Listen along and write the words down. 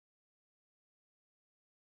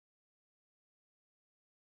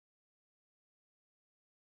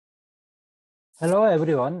Hello,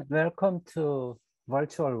 everyone. Welcome to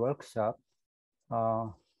virtual workshop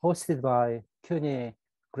hosted by CUNY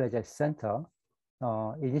Graduate Center,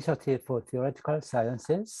 Initiative for Theoretical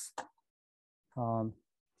Sciences. I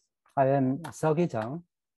am Seogjoo.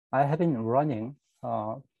 I have been running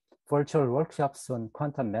virtual workshops on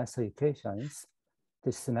quantum master equations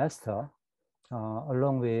this semester,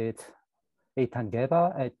 along with Eitan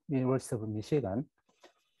Geva at University of Michigan.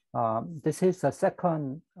 This is the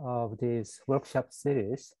second of this workshop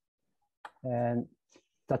series, and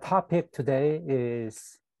the topic today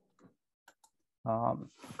is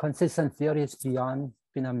consistent theories beyond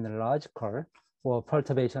phenomenological or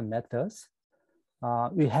perturbation methods.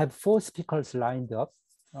 We have 4 speakers lined up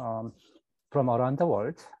from around the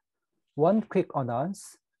world. One quick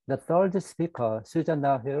announce: the third speaker,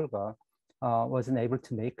 Susanna Helga, wasn't able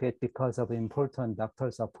to make it because of important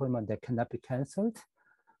doctor's appointment that cannot be canceled.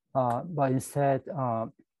 But instead,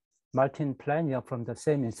 Martin PLENIO from the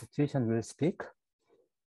same institution will speak.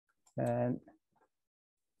 And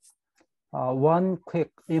one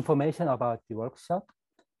quick information about the workshop.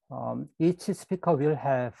 Each speaker will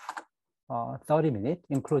have 30 minutes,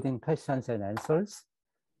 including questions and answers.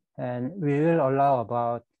 And we will allow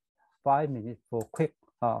about 5 minutes for quick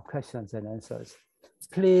questions and answers.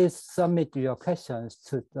 Please submit your questions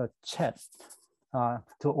to the chat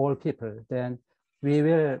to all people. Then we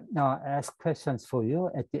will ask questions for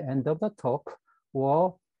you at the end of the talk,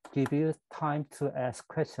 or give you time to ask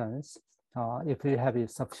questions if you have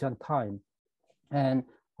sufficient time. And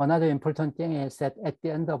another important thing is that at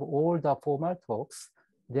the end of all the formal talks,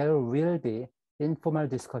 there will be informal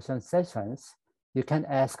discussion sessions. You can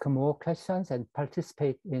ask more questions and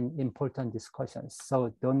participate in important discussions,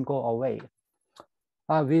 so don't go away.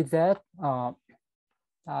 With that,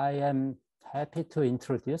 I am happy to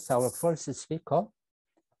introduce our first speaker,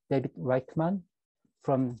 David REICHMAN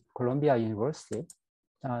from Columbia University.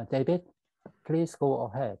 David, please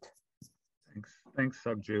go ahead. Thanks,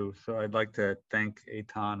 Seogjoo. So I'd like to thank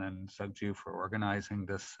Eitan and Seogjoo for organizing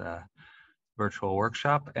this virtual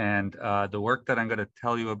workshop. And the work that I'm going to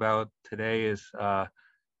tell you about today is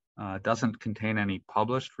doesn't contain any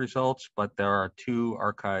published results, but there are 2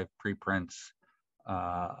 archive preprints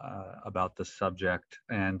about the subject.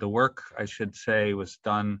 And the work, I should say, was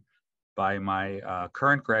done by my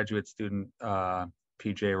current graduate student,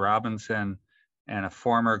 PJ Robinson, and a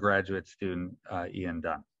former graduate student, Ian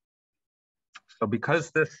Dunn. So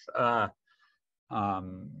because this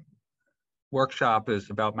workshop is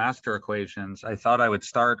about master equations, I thought I would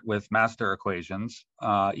start with master equations,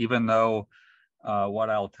 even though what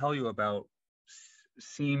I'll tell you about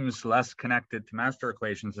seems less connected to master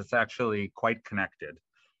equations, it's actually quite connected.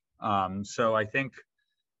 So I think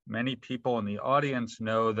many people in the audience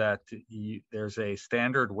know that there's a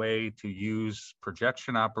standard way to use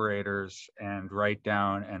projection operators and write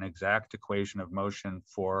down an exact equation of motion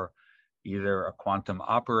for either a quantum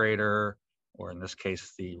operator, or in this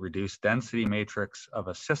case, the reduced density matrix of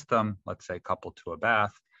a system, let's say coupled to a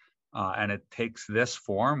bath. And it takes this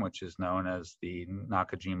form, which is known as the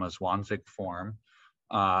Nakajima-Zwanzig form,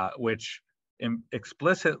 which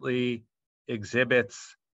explicitly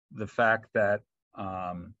exhibits the fact that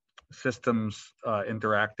systems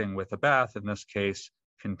interacting with a bath, in this case,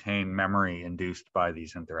 contain memory induced by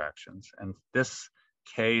these interactions. And this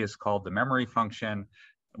K is called the memory function.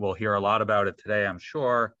 We'll hear a lot about it today, I'm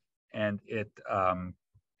sure. And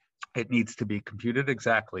it needs to be computed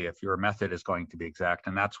exactly if your method is going to be exact.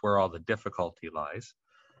 And that's where all the difficulty lies.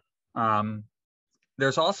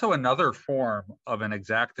 There's also another form of an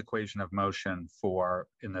exact equation of motion for,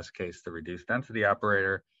 in this case, the reduced density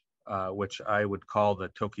operator, which I would call the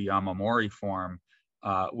Tokiyama-Mori form,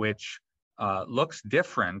 which looks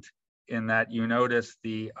different in that you notice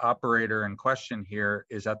the operator in question here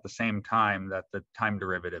is at the same time that the time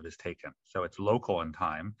derivative is taken. So it's local in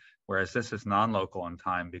time, whereas this is non-local in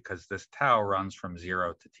time because this tau runs from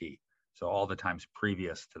 0 to t. So all the times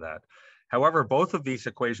previous to that. However, both of these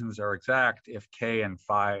equations are exact if k and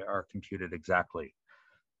phi are computed exactly.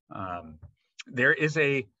 There is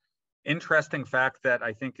a interesting fact that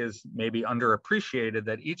I think is maybe underappreciated,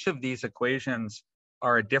 that each of these equations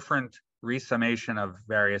are a different resummation of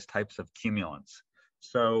various types of cumulants.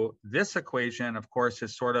 So this equation, of course,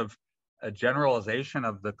 is sort of a generalization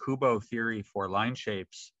of the Kubo theory for line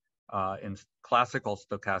shapes in classical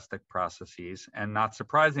stochastic processes. And not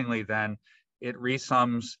surprisingly then, it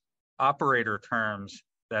resums operator terms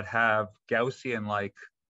that have Gaussian-like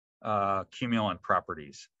cumulant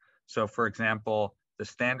properties. So for example, the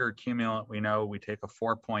standard cumulant, we know we take a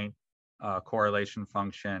 4-point correlation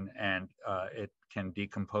function, and it can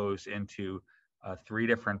decompose into 3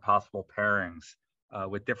 different possible pairings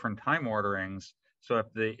with different time orderings. So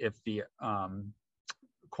if the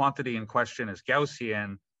quantity in question is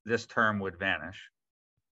Gaussian, this term would vanish,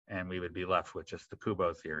 and we would be left with just the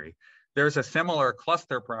Kubo theory. There's a similar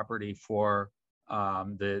cluster property for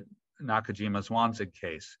the Nakajima-Zwanzig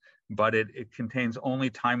case, but it contains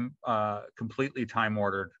only completely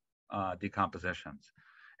time-ordered decompositions.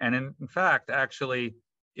 And in fact, actually,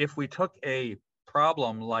 if we took a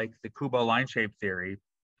problem like the Kubo line shape theory,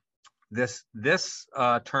 this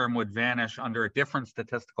term would vanish under a different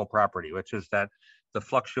statistical property, which is that the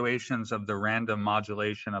fluctuations of the random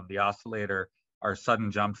modulation of the oscillator are sudden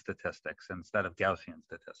jump statistics instead of Gaussian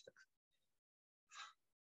statistics.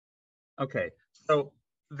 Okay, so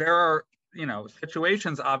there are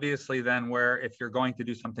situations obviously then where if you're going to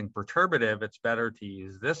do something perturbative, it's better to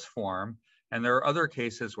use this form. And there are other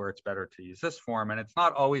cases where it's better to use this form, and it's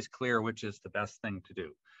not always clear which is the best thing to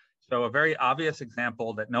do. So a very obvious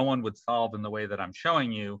example that no one would solve in the way that I'm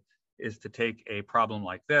showing you is to take a problem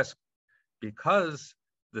like this. Because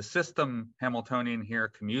the system Hamiltonian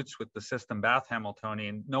here commutes with the system Bath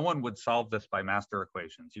Hamiltonian, no one would solve this by master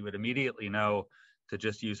equations. You would immediately know to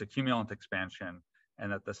just use a cumulant expansion,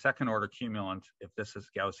 and that the second order cumulant, if this is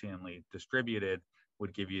Gaussianly distributed,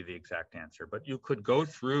 would give you the exact answer. But you could go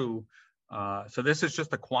through, so this is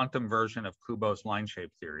just a quantum version of Kubo's line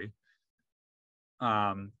shape theory.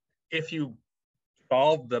 If you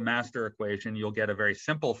solve the master equation, you'll get a very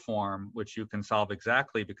simple form, which you can solve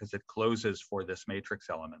exactly because it closes for this matrix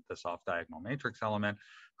element, this off-diagonal matrix element,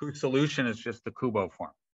 whose solution is just the Kubo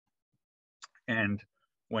form. And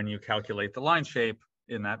when you calculate the line shape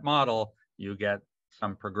in that model, you get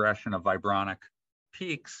some progression of vibronic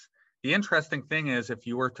peaks. The interesting thing is, if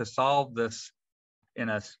you were to solve this in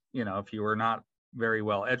a, if you were not very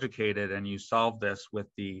well educated and you solve this with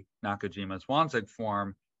the Nakajima-Zwanzig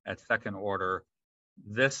form at second order,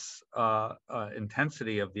 this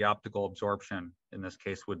intensity of the optical absorption in this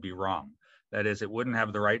case would be wrong. That is, it wouldn't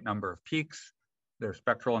have the right number of peaks, their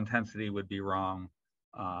spectral intensity would be wrong,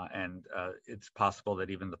 and it's possible that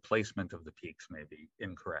even the placement of the peaks may be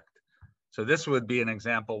incorrect. So this would be an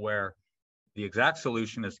example where the exact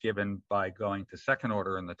solution is given by going to second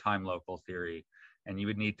order in the time local theory, and you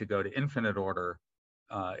would need to go to infinite order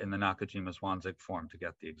in the Nakajima-Zwanzig form to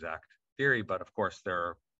get the exact theory. But of course, there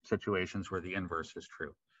are situations where the inverse is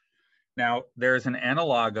true. Now, there's an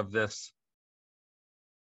analog of this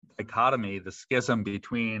dichotomy, the schism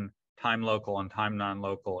between time local and time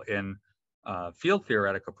non-local in field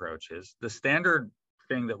theoretic approaches. The standard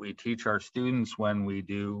thing that we teach our students when we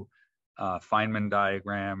do Feynman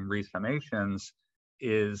diagram resummations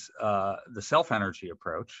is the self-energy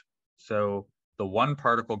approach. So the one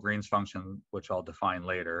particle Green's function, which I'll define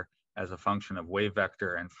later as a function of wave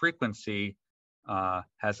vector and frequency,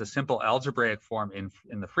 has a simple algebraic form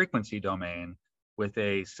in the frequency domain with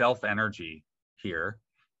a self-energy here.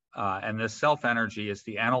 And this self-energy is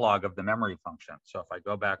the analog of the memory function. So if I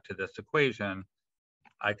go back to this equation,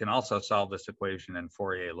 I can also solve this equation in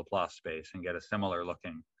Fourier Laplace space and get a similar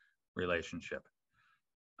looking relationship.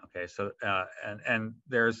 Okay, so and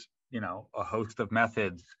there's a host of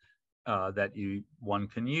methods that one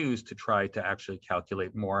can use to try to actually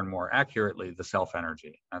calculate more and more accurately the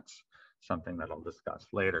self-energy. That's something that I'll discuss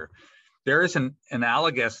later. There is an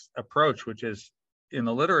analogous approach, which is in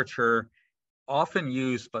the literature often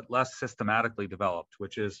used but less systematically developed,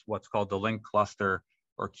 which is what's called the link cluster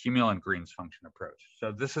or cumulant Green's function approach.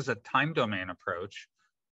 So this is a time domain approach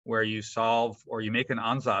where you solve or you make an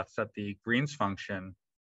ansatz that the Green's function,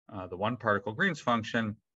 the one particle Green's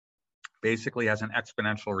function, basically has an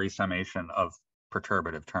exponential resummation of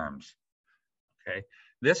perturbative terms. Okay,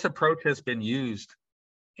 this approach has been used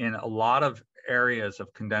in a lot of areas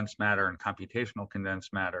of condensed matter and computational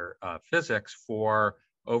condensed matter physics for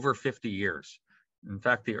over 50 years. In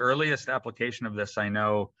fact, the earliest application of this I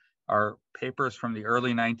know are papers from the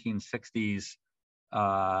early 1960s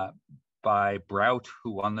by Brout,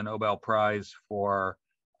 who won the Nobel Prize for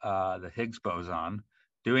the Higgs boson,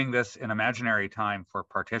 doing this in imaginary time for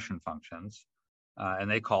partition functions, and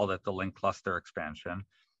they called it the link cluster expansion.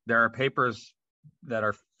 There are papers that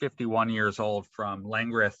are 51 years old from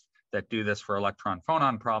Langrith that do this for electron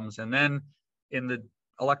phonon problems. And then in the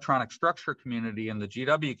electronic structure community and the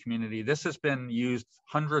GW community, this has been used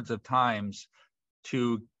hundreds of times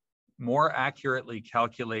to more accurately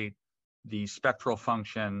calculate the spectral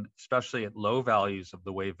function, especially at low values of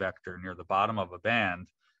the wave vector near the bottom of a band,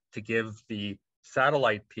 to give the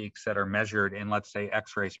satellite peaks that are measured in, let's say,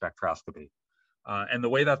 X-ray spectroscopy. And the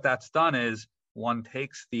way that that's done is one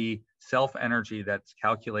takes the self-energy that's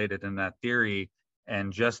calculated in that theory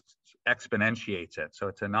and just exponentiates it. So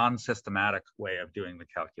it's a non-systematic way of doing the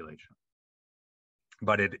calculation.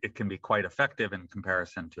 but it can be quite effective in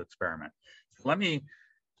comparison to experiment. So let me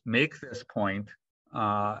make this point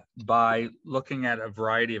by looking at a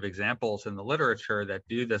variety of examples in the literature that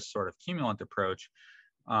do this sort of cumulant approach.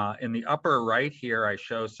 In the upper right here, I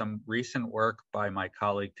show some recent work by my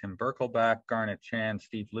colleague Tim Birkelbach, Garnet Chan,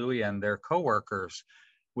 Steve Louie, and their coworkers,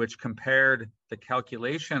 which compared the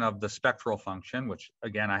calculation of the spectral function, which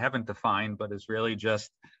again, I haven't defined, but is really just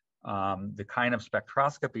the kind of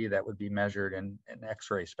spectroscopy that would be measured in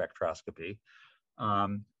X-ray spectroscopy,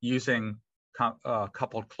 using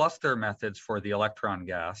coupled cluster methods for the electron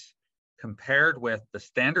gas, compared with the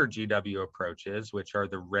standard GW approaches, which are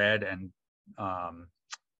the red and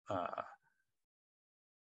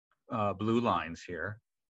blue lines here.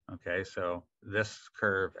 Okay, so this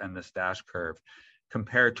curve and this dash curve,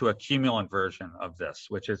 compared to a cumulant version of this,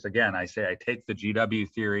 which is, again, I say I take the GW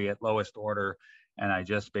theory at lowest order and I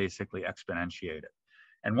just basically exponentiate it.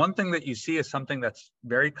 And one thing that you see is something that's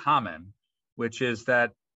very common, which is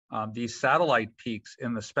that these satellite peaks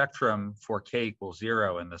in the spectrum for k equals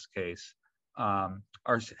 0 in this case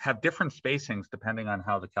have different spacings depending on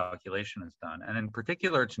how the calculation is done. And in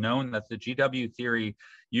particular, it's known that the GW theory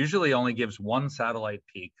usually only gives one satellite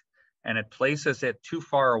peak, and it places it too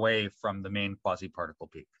far away from the main quasi-particle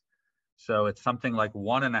peak. So it's something like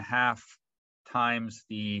 1.5 times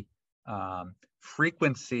the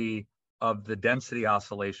frequency of the density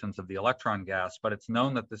oscillations of the electron gas, but it's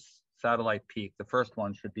known that this satellite peak, the first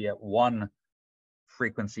one, should be at 1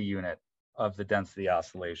 frequency unit of the density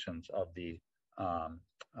oscillations of the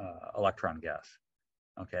electron gas,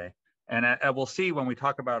 okay? And we'll see when we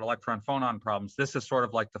talk about electron phonon problems, this is sort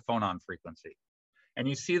of like the phonon frequency. And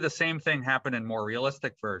you see the same thing happen in more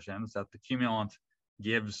realistic versions, that the cumulant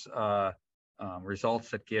gives results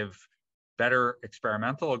that give better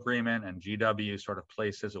experimental agreement, and GW sort of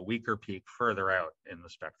places a weaker peak further out in the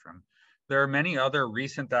spectrum. There are many other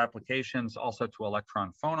recent applications also to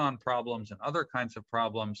electron phonon problems and other kinds of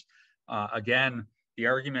problems. Again, the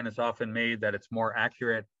argument is often made that it's more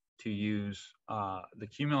accurate to use the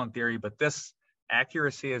cumulant theory, but this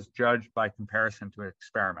accuracy is judged by comparison to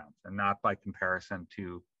experiments and not by comparison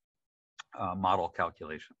to model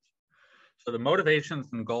calculations. So the motivations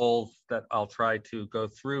and goals that I'll try to go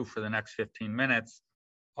through for the next 15 minutes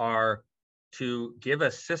are to give a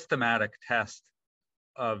systematic test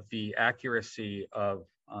of the accuracy of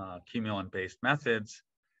cumulant-based methods,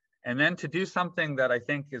 and then to do something that I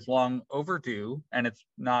think is long overdue, and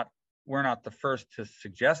we're not the first to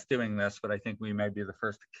suggest doing this, but I think we may be the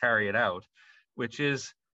first to carry it out, which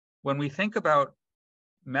is when we think about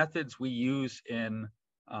methods we use in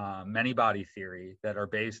many body theory that are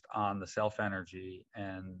based on the self-energy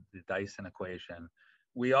and the Dyson equation,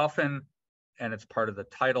 we often, and it's part of the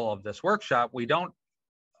title of this workshop, we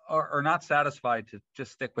are not satisfied to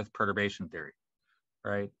just stick with perturbation theory,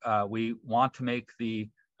 right? We want to make the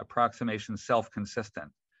approximation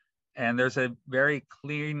self-consistent. And there's a very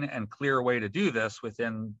clean and clear way to do this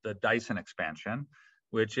within the Dyson expansion,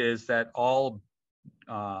 which is that all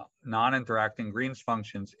non-interacting Green's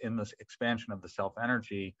functions in this expansion of the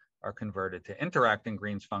self-energy are converted to interacting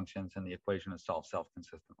Green's functions, and the equation is solved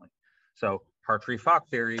self-consistently. So Hartree-Fock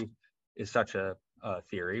theory is such a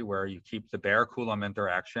theory where you keep the bare Coulomb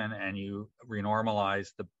interaction and you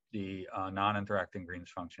renormalize the non-interacting Green's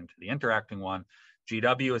function to the interacting one.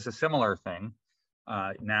 GW is a similar thing.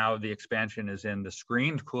 Now the expansion is in the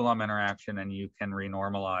screened Coulomb interaction, and you can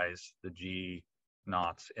renormalize the G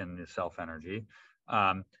knots in the self-energy.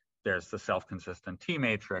 There's the self-consistent T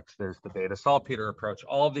matrix, there's the beta-salpeter approach.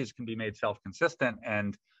 All of these can be made self-consistent,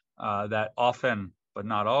 and that often, but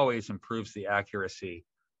not always, improves the accuracy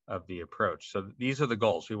of the approach. So these are the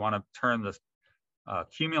goals. We want to turn this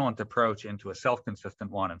cumulant approach into a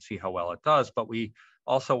self-consistent one and see how well it does, but we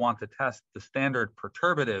also want to test the standard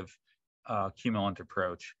perturbative cumulant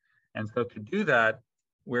approach. And so to do that,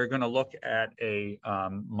 we're going to look at a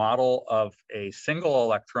model of a single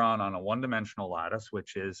electron on a one-dimensional lattice,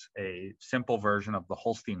 which is a simple version of the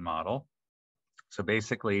Holstein model. So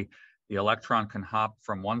basically, the electron can hop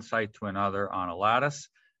from one site to another on a lattice.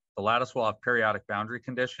 The lattice will have periodic boundary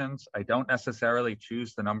conditions. I don't necessarily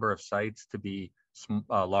choose the number of sites to be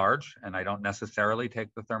large, and I don't necessarily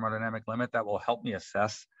take the thermodynamic limit. That will help me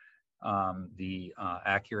assess the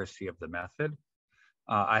accuracy of the method.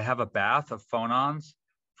 I have a bath of phonons.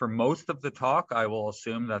 For most of the talk, I will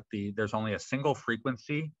assume that there's only a single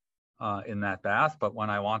frequency in that bath, but when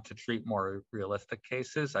I want to treat more realistic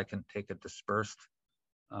cases, I can take a dispersed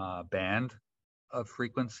band of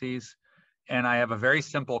frequencies. And I have a very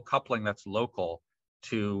simple coupling that's local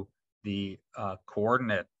to the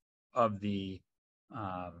coordinate of the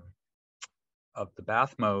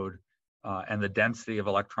bath mode and the density of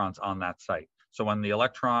electrons on that site. So when the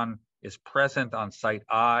electron is present on site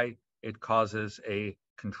I, it causes a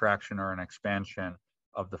contraction or an expansion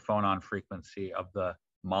of the phonon frequency of the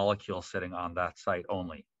molecule sitting on that site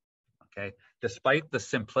only. Okay, despite the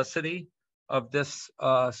simplicity of this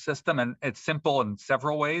system, and it's simple in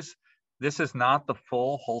several ways, this is not the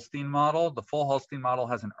full Holstein model. The full Holstein model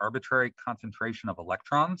has an arbitrary concentration of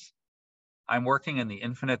electrons. I'm working in the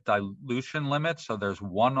infinite dilution limit, so there's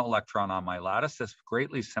one electron on my lattice. This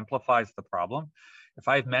greatly simplifies the problem. If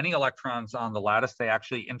I have many electrons on the lattice, they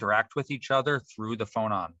actually interact with each other through the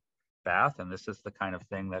phonon bath, and this is the kind of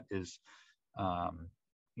thing that is,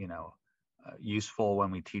 useful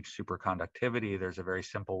when we teach superconductivity. There's a very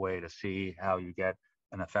simple way to see how you get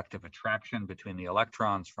an effective attraction between the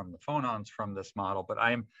electrons from the phonons from this model, but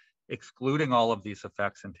I'm excluding all of these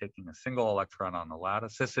effects and taking a single electron on the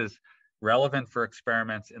lattice. This is relevant for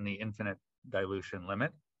experiments in the infinite dilution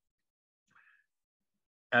limit.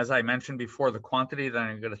 As I mentioned before, the quantity that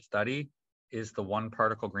I'm going to study is the one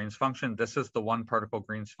particle Green's function. This is the one particle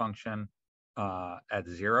Green's function at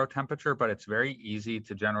 0 temperature, but it's very easy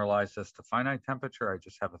to generalize this to finite temperature. I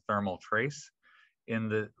just have a thermal trace. In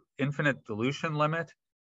the infinite dilution limit,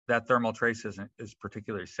 that thermal trace is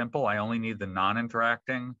particularly simple. I only need the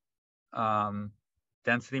non-interacting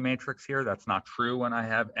density matrix here. That's not true when I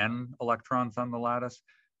have n electrons on the lattice.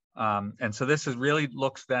 And so this really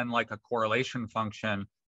looks then like a correlation function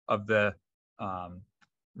of the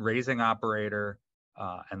raising operator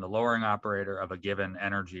and the lowering operator of a given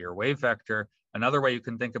energy or wave vector. Another way you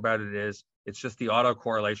can think about it is it's just the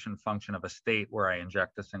autocorrelation function of a state where I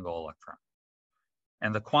inject a single electron.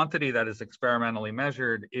 And the quantity that is experimentally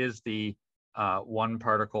measured is the one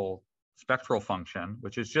particle spectral function,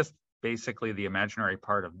 which is just basically the imaginary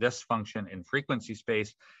part of this function in frequency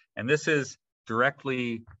space. And this is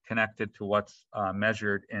directly connected to what's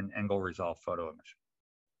measured in angle resolved photo emission.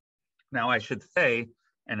 Now I should say,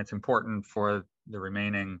 and it's important for the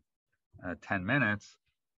remaining 10 minutes,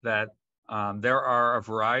 that there are a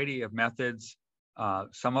variety of methods,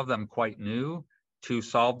 some of them quite new, to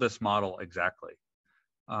solve this model exactly.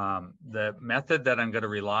 The method that I'm going to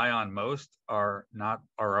rely on most are not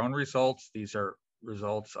our own results. These are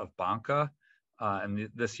results of Banca, and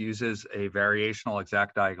this uses a variational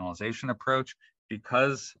exact diagonalization approach.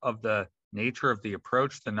 Because of the nature of the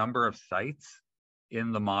approach, the number of sites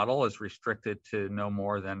in the model is restricted to no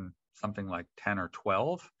more than something like 10 or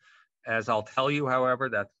 12. As I'll tell you, however,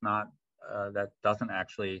 that's not, that doesn't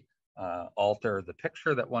actually alter the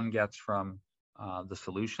picture that one gets from the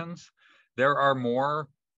solutions. There are more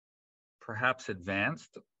perhaps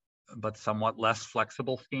advanced, but somewhat less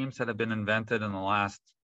flexible schemes that have been invented in the last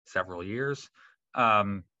several years.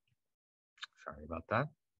 Sorry about that.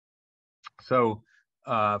 So,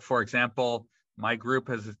 for example, my group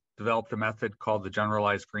has developed a method called the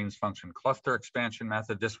generalized Green's function cluster expansion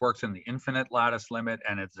method. This works in the infinite lattice limit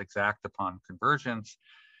and it's exact upon convergence.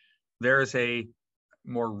 There is a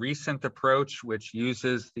more recent approach which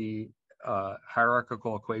uses the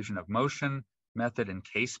hierarchical equation of motion method in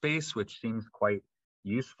K-space, which seems quite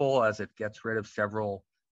useful as it gets rid of several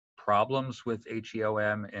problems with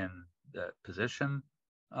HEOM in the position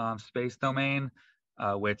space domain,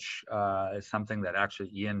 which is something that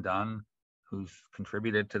actually Ian Dunn, who's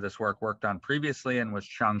contributed to this work, worked on previously, and which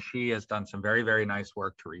Shang-Shi has done some very, very nice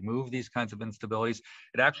work to remove these kinds of instabilities.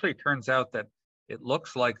 It actually turns out that it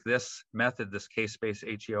looks like this method, this K-space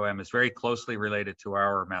HEOM, is very closely related to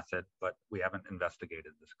our method, but we haven't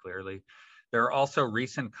investigated this clearly. There are also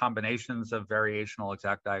recent combinations of variational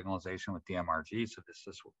exact diagonalization with DMRG. So this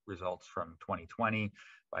is results from 2020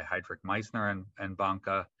 by Heydrich Meissner and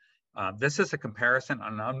Banca. This is a comparison,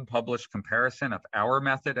 an unpublished comparison of our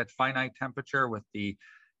method at finite temperature with the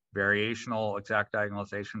variational exact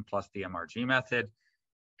diagonalization plus DMRG method.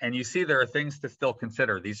 And you see there are things to still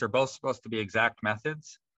consider. These are both supposed to be exact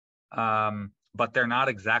methods, but they're not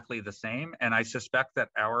exactly the same. And I suspect that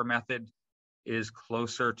our method is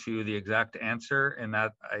closer to the exact answer, in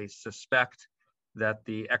that I suspect that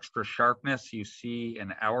the extra sharpness you see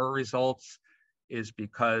in our results is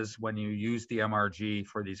because when you use the MRG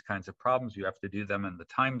for these kinds of problems, you have to do them in the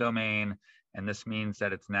time domain. And this means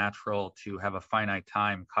that it's natural to have a finite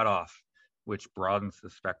time cutoff, which broadens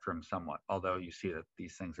the spectrum somewhat, although you see that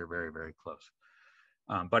these things are very, very close.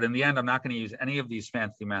 But in the end, I'm not going to use any of these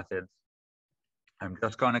fancy methods. I'm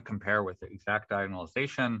just going to compare with the exact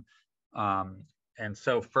diagonalization. And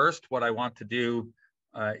so first, what I want to do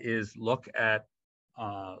is look at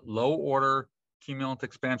low order cumulant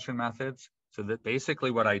expansion methods. So that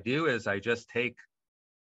basically what I do is I just take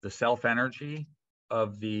the self energy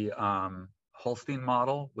of the Holstein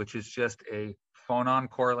model, which is just a phonon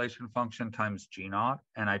correlation function times G naught,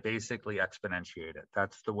 and I basically exponentiate it.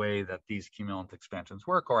 That's the way that these cumulant expansions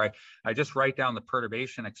work. Or I just write down the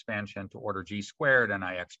perturbation expansion to order G squared, and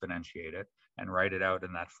I exponentiate it and write it out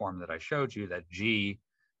in that form that I showed you, that G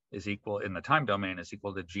is equal in the time domain is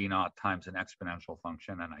equal to G naught times an exponential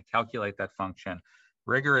function. And I calculate that function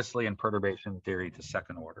rigorously in perturbation theory to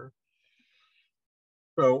second order.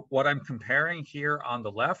 So what I'm comparing here on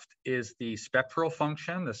the left is the spectral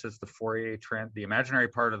function. This is the the imaginary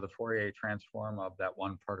part of the Fourier transform of that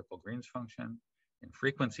one particle Green's function in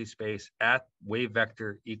frequency space at wave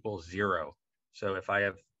vector equals 0. So if I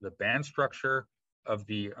have the band structure of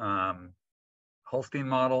the Holstein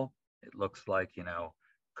model, it looks like, you know,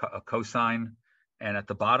 a cosine. And at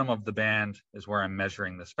the bottom of the band is where I'm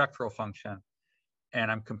measuring the spectral function.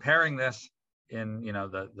 And I'm comparing this in, you know,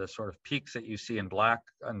 the sort of peaks that you see in black,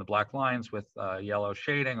 and the black lines with yellow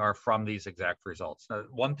shading are from these exact results. Now,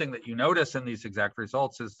 one thing that you notice in these exact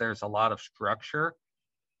results is there's a lot of structure,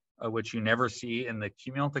 which you never see in the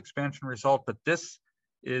cumulant expansion result, but this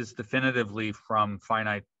is definitively from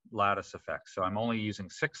finite lattice effects. So I'm only using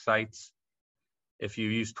 6 sites. If you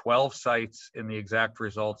use 12 sites in the exact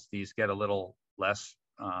results, these get a little less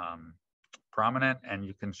prominent, and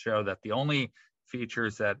you can show that the only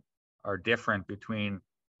features that are different between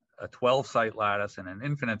a 12-site lattice and an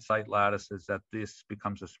infinite site lattice is that this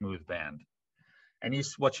becomes a smooth band. And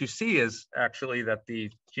what you see is actually that the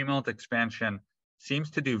cumulant expansion seems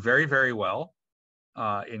to do very, very well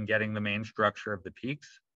in getting the main structure of the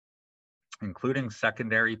peaks, including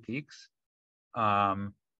secondary peaks.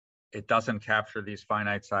 It doesn't capture these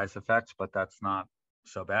finite size effects, but that's not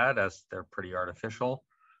so bad, as they're pretty artificial.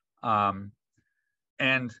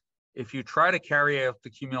 And if you try to carry out the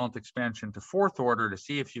cumulant expansion to 4th order to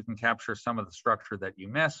see if you can capture some of the structure that you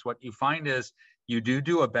miss, what you find is you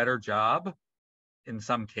do a better job in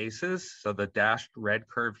some cases. So the dashed red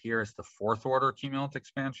curve here is the 4th order cumulant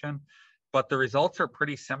expansion, but the results are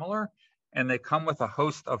pretty similar, and they come with a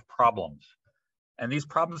host of problems. And these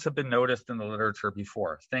problems have been noticed in the literature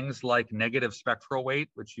before. Things like negative spectral weight,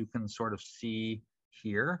 which you can sort of see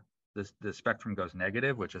here. The spectrum goes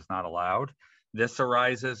negative, which is not allowed. This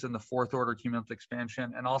arises in the 4th order cumulant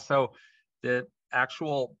expansion. And also the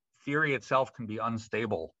actual theory itself can be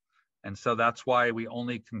unstable. And so that's why we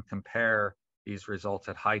only can compare these results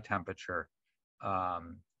at high temperature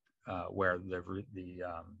where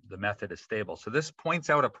the method is stable. So this points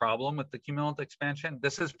out a problem with the cumulant expansion.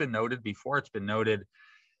 This has been noted before. It's been noted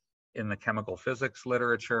in the chemical physics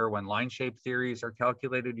literature when line shape theories are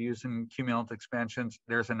calculated using cumulant expansions.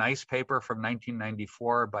 There's a nice paper from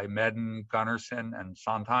 1994 by Medden, Gunnarsson, and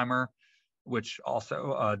Sontheimer, which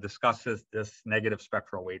also discusses this negative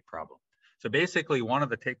spectral weight problem. So basically, one of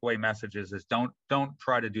the takeaway messages is don't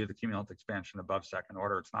try to do the cumulant expansion above 2nd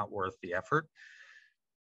order. It's not worth the effort.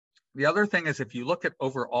 The other thing is, if you look at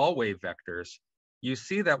overall wave vectors, you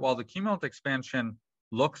see that while the cumulant expansion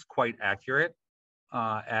looks quite accurate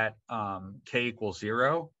at k equals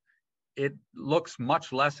 0, it looks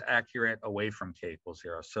much less accurate away from k equals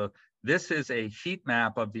 0. So this is a heat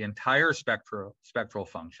map of the entire spectral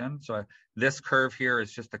function. So this curve here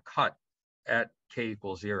is just a cut at k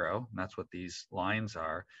equals 0. And that's what these lines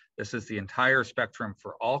are. This is the entire spectrum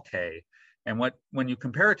for all k. And when you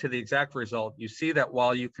compare it to the exact result, you see that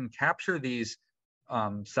while you can capture these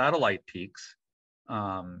satellite peaks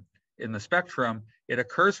in the spectrum, it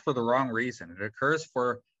occurs for the wrong reason. It occurs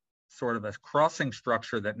for sort of a crossing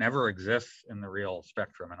structure that never exists in the real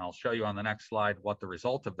spectrum. And I'll show you on the next slide what the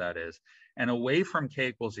result of that is. And away from k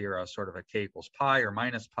equals 0, sort of a k equals pi or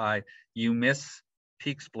minus pi, you miss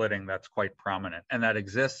peak splitting that's quite prominent, and that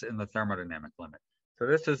exists in the thermodynamic limit. So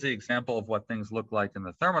this is the example of what things look like in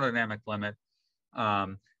the thermodynamic limit.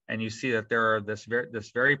 And you see that there are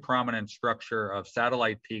this very prominent structure of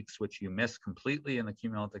satellite peaks, which you miss completely in the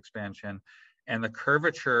cumulant expansion. And the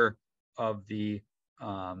curvature of the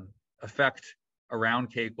effect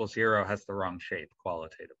around k equals 0 has the wrong shape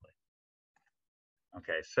qualitatively.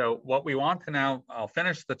 Okay, so what we want to now, I'll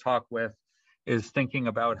finish the talk with, is thinking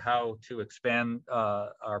about how to expand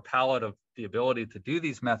our palette of the ability to do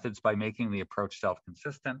these methods by making the approach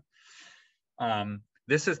self-consistent.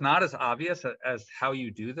 This is not as obvious as how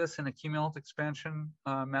you do this in a cumulant expansion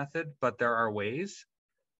method, but there are ways.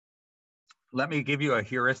 Let me give you a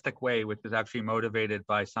heuristic way, which is actually motivated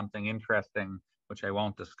by something interesting, which I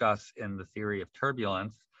won't discuss in the theory of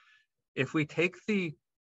turbulence. If we take the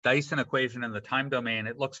Dyson equation in the time domain,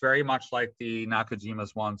 it looks very much like the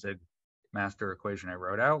Nakajima-Zwanzig master equation I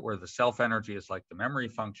wrote out, where the self-energy is like the memory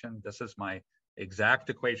function. This is my exact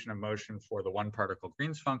equation of motion for the one particle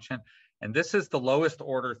Green's function. And this is the lowest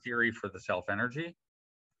order theory for the self-energy.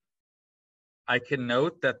 I can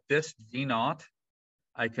note that this G naught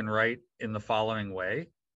I can write in the following way.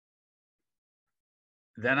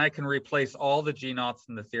 Then I can replace all the G naughts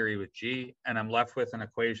in the theory with G, and I'm left with an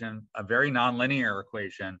equation, a very nonlinear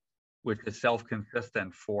equation, which is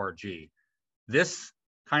self-consistent for G. This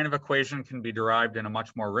kind of equation can be derived in a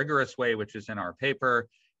much more rigorous way, which is in our paper.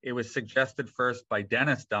 It was suggested first by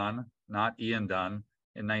Dennis Dunn, not Ian Dunn,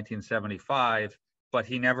 in 1975, but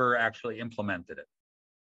he never actually implemented it.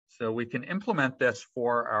 So we can implement this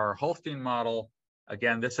for our Holstein model.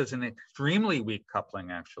 Again, this is an extremely weak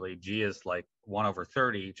coupling, actually. G is like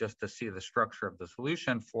 1/30, just to see the structure of the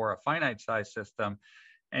solution for a finite size system.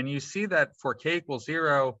 And you see that for k equals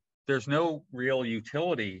 0, there's no real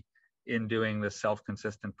utility in doing this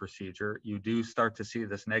self-consistent procedure. You do start to see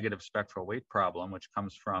this negative spectral weight problem, which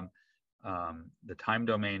comes from the time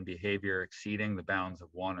domain behavior exceeding the bounds of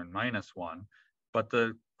 1 and -1. But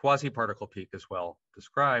the quasi-particle peak is well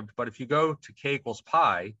described. But if you go to k equals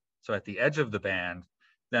pi, so at the edge of the band,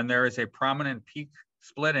 then there is a prominent peak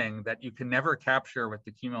splitting that you can never capture with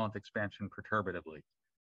the cumulant expansion perturbatively.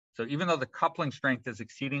 So even though the coupling strength is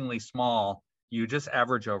exceedingly small, you just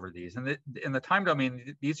average over these. And in the time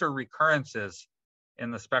domain, these are recurrences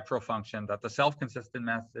in the spectral function that the self-consistent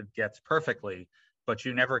method gets perfectly, but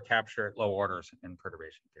you never capture at low orders in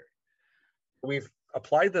perturbation theory. We've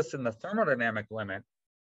applied this in the thermodynamic limit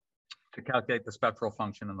to calculate the spectral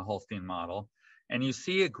function in the Holstein model. And you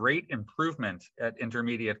see a great improvement at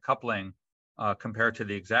intermediate coupling compared to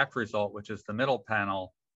the exact result, which is the middle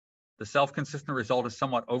panel. The self-consistent result is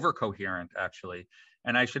somewhat overcoherent, actually.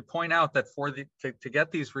 And I should point out that for to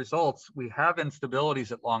get these results, we have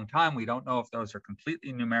instabilities at long time. We don't know if those are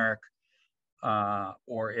completely numeric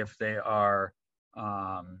or if they are,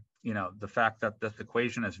 the fact that this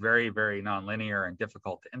equation is very, very nonlinear and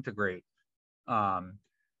difficult to integrate.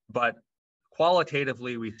 But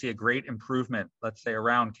qualitatively, we see a great improvement. Let's say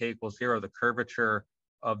around k equals 0, the curvature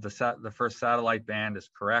of the first satellite band is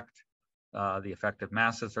correct. The effective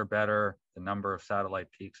masses are better. The number of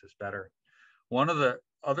satellite peaks is better. One of the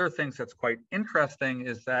other things that's quite interesting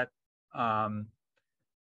is that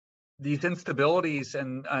these instabilities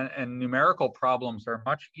and numerical problems are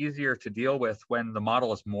much easier to deal with when the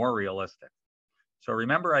model is more realistic. So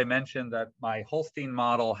remember I mentioned that my Holstein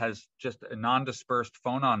model has just a non-dispersed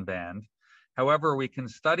phonon band. However, we can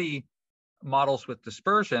study models with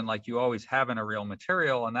dispersion like you always have in a real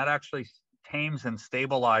material, and that actually tames and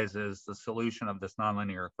stabilizes the solution of this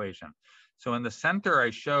nonlinear equation. So in the center,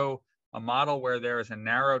 I show a model where there is a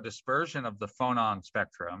narrow dispersion of the phonon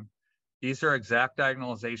spectrum. These are exact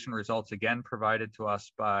diagonalization results, again, provided to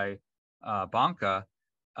us by Banca.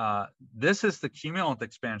 This is the cumulant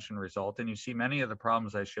expansion result, and you see many of the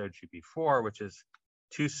problems I showed you before, which is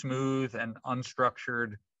too smooth and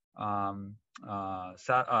unstructured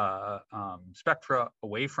spectra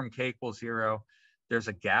away from k equals 0. There's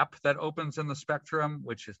a gap that opens in the spectrum,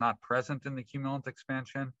 which is not present in the cumulant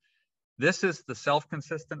expansion. This is the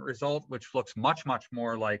self-consistent result, which looks much, much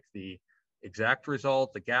more like the exact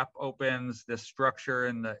result. The gap opens, this structure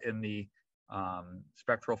in the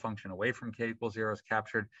spectral function away from k equals 0 is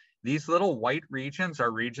captured. These little white regions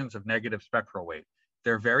are regions of negative spectral weight.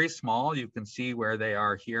 They're very small. You can see where they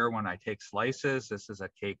are here when I take slices. This is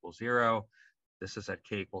at k equals 0. This is at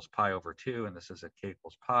k equals pi over 2, and this is at k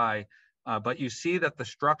equals pi. But you see that the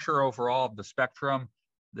structure overall of the spectrum,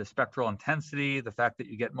 the spectral intensity, the fact that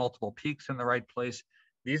you get multiple peaks in the right place,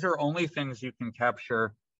 these are only things you can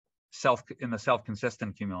capture in the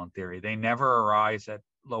self-consistent cumulant theory. They never arise at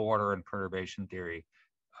low order in perturbation theory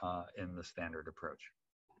in the standard approach.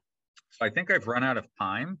 So I think I've run out of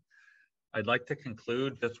time. I'd like to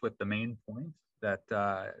conclude just with the main points that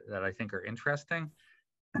I think are interesting.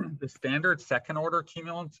 The standard second order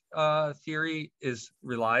cumulant theory is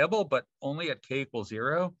reliable, but only at k equals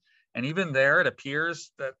 0. And even there, it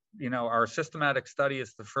appears that our systematic study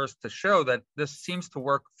is the first to show that this seems to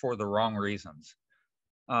work for the wrong reasons.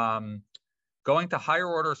 Going to higher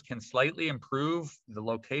orders can slightly improve the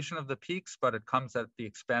location of the peaks, but it comes at the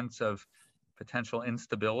expense of potential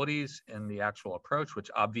instabilities in the actual approach,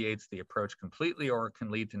 which obviates the approach completely or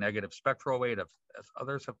can lead to negative spectral weight, as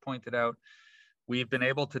others have pointed out. We've been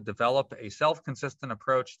able to develop a self-consistent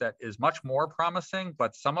approach that is much more promising,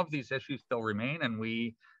 but some of these issues still remain, and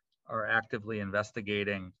we are actively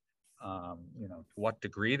investigating to what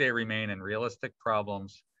degree they remain in realistic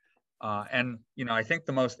problems. And I think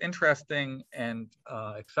the most interesting and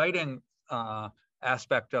exciting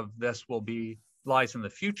aspect of this lies in the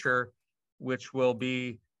future, which will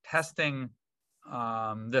be testing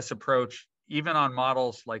this approach even on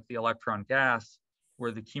models like the electron gas,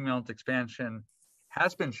 where the cumulant expansion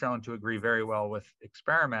has been shown to agree very well with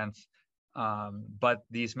experiments. but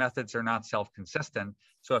these methods are not self-consistent.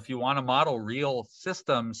 So if you want to model real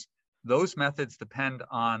systems, those methods depend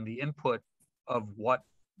on the input of what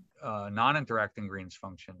non-interacting Green's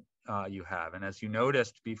function you have. And as you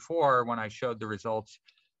noticed before, when I showed the results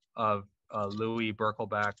of Louis,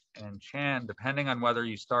 Birkelbach, and Chan, depending on whether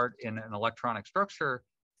you start in an electronic structure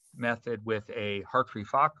method with a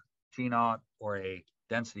Hartree-Fock G0 or a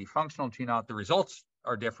density functional G0, the results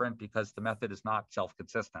are different because the method is not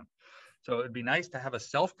self-consistent. So it would be nice to have a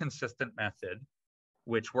self-consistent method,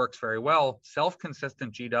 which works very well.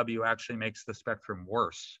 Self-consistent GW actually makes the spectrum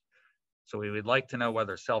worse. So we would like to know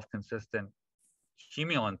whether self-consistent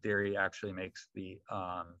cumulant theory actually makes the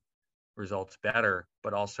results better,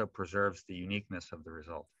 but also preserves the uniqueness of the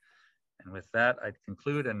result. And with that, I'd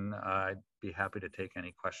conclude, and I'd be happy to take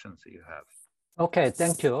any questions that you have. Okay,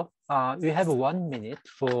 thank you. We have 1 minute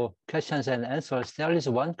for questions and answers. There is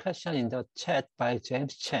one question in the chat by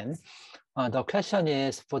James Chen. The question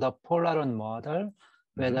is for the polaron model,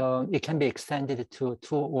 whether it can be extended to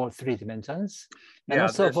 2 or 3 dimensions. And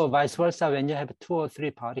also for vice versa, when you have 2 or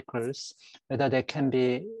 3 particles, whether they can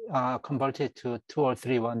be converted to 2 or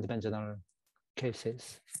 3 one-dimensional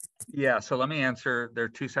cases. Yeah, so let me answer. There are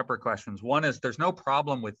 2 separate questions. One is there's no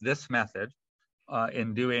problem with this method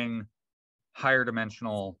in doing higher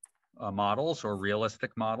dimensional models or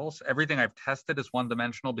realistic models. Everything I've tested is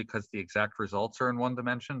one-dimensional because the exact results are in 1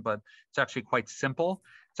 dimension, but it's actually quite simple.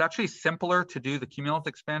 It's actually simpler to do the cumulant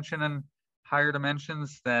expansion in higher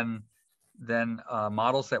dimensions than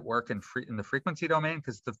models that work in the frequency domain,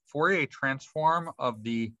 because the Fourier transform of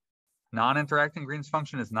the non-interacting Green's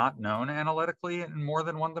function is not known analytically in more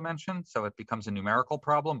than 1 dimension. So it becomes a numerical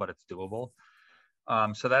problem, but it's doable.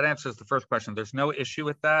 So that answers the first question. There's no issue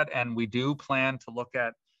with that. And we do plan to look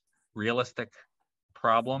at realistic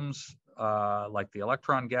problems like the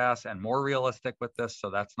electron gas and more realistic with this. So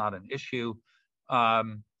that's not an issue.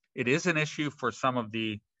 It is an issue for some of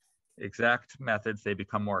the exact methods. They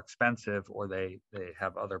become more expensive or they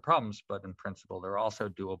have other problems, but in principle, they're also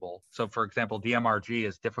doable. So for example, DMRG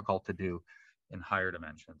is difficult to do in higher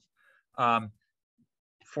dimensions.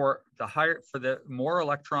 For the more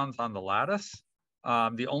electrons on the lattice,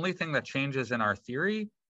 the only thing that changes in our theory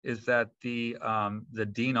is that the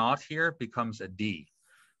D0 here becomes a D.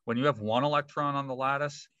 When you have 1 electron on the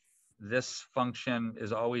lattice, this function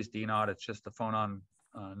is always D0. It's just the phonon,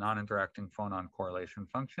 non-interacting phonon correlation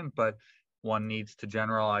function, but one needs to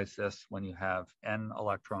generalize this when you have n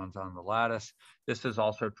electrons on the lattice. This is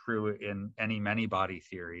also true in any many-body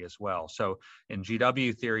theory as well. So in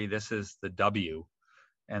GW theory, this is the W,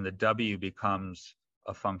 and the W becomes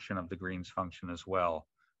a function of the Green's function as well.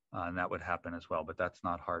 And that would happen as well, but that's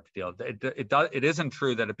not hard to deal with. It isn't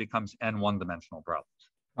true that it becomes n one-dimensional problems.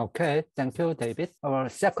 Okay, thank you, David. Our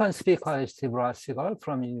second speaker is DVIRA SEGAL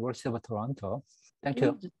from University of Toronto. Thank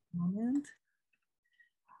you. Just a moment.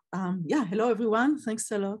 Yeah, hello everyone.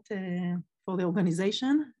 Thanks a lot for the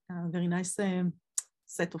organization. Very nice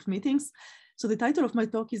set of meetings. So the title of my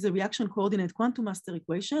talk is a reaction coordinate quantum master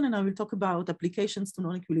equation, and I will talk about applications to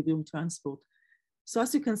non-equilibrium transport. So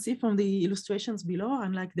as you can see from the illustrations below,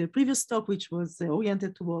 unlike the previous talk, which was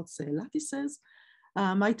oriented towards lattices,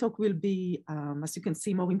 my talk will be, as you can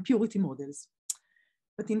see, more impurity models.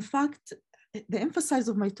 But in fact, the emphasis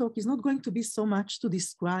of my talk is not going to be so much to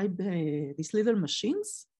describe these little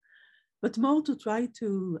machines, but more to try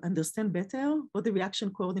to understand better what the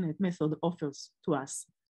reaction coordinate method offers to us.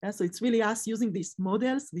 Yeah, so it's really us using these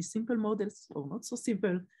models, these simple models, or not so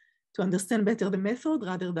simple, to understand better the method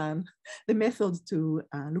rather than the method to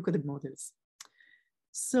look at the models.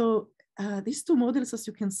 So these 2 models, as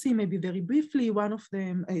you can see, maybe very briefly, one of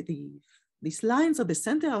them, these lines at the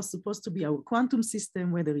center are supposed to be our quantum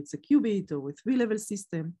system, whether it's a qubit or a 3-level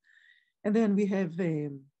system. And then we have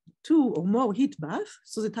 2 or more heat baths.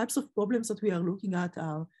 So the types of problems that we are looking at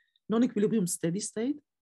are non-equilibrium steady state,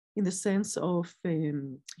 in the sense of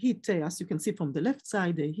heat, as you can see from the left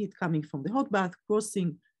side, the heat coming from the hot bath,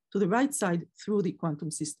 crossing to the right side through the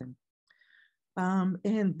quantum system.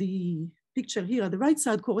 And the picture here at the right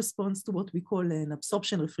side corresponds to what we call an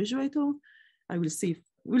absorption refrigerator. We'll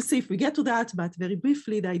see if we get to that, but very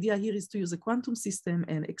briefly, the idea here is to use a quantum system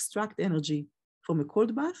and extract energy from a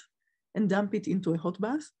cold bath and dump it into a hot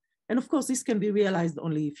bath. And of course, this can be realized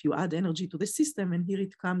only if you add energy to the system, and here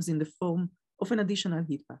it comes in the form of an additional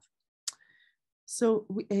heat bath. So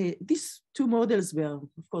these 2 models were,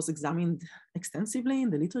 of course, examined extensively in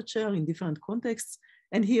the literature in different contexts.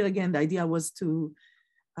 And here again, the idea was to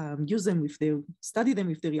use them study them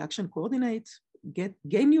with the reaction coordinate,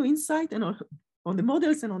 gain new insight and on the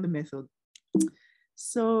models and on the method.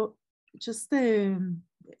 So just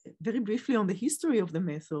very briefly on the history of the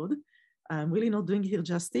method, I'm really not doing here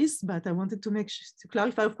justice, but I wanted to to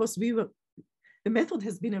clarify, of course, the method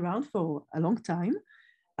has been around for a long time.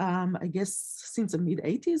 I guess since the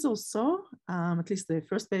mid-80s or so, at least the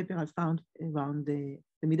first paper I found around the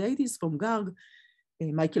mid-80s from Garg,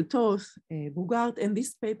 Michael Toth, Bugart, and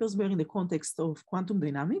these papers were in the context of quantum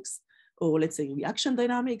dynamics, or let's say reaction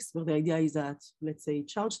dynamics, where the idea is that, let's say,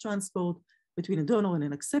 charge transport between a donor and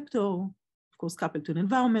an acceptor, of course, coupled to an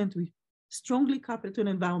environment, we strongly coupled to an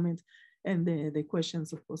environment, and the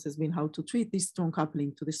questions, of course, has been how to treat this strong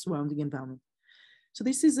coupling to the surrounding environment. So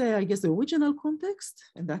this is, I guess, the original context,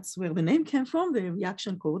 and that's where the name came from, the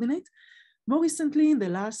reaction coordinate. More recently, in the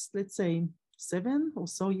last, let's say, 7 or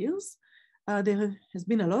so years, there has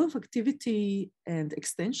been a lot of activity and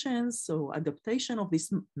extensions, so adaptation of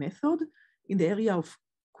this method in the area of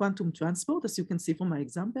quantum transport, as you can see from my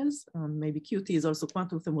examples. Maybe QT is also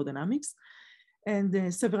quantum thermodynamics.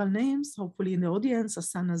 And several names, hopefully in the audience,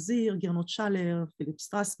 Hassan Nazir, Gernot Schaller, Philip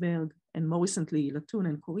Strasberg, and more recently, Latun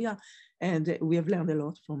and Korea. And we have learned a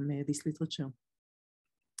lot from this literature.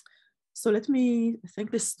 So let me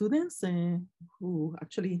thank the students who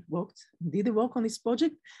actually did the work on this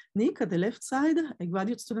project. Nick at the left side, a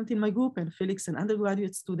graduate student in my group, and Felix, an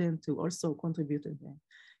undergraduate student who also contributed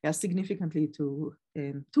significantly to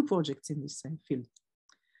 2 projects in this field.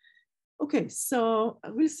 Okay, so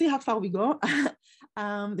we'll see how far we go.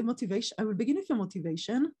 The motivation, I will begin with the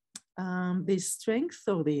motivation. The strength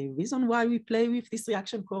or the reason why we play with this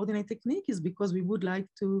reaction coordinate technique is because we would like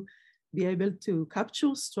to be able to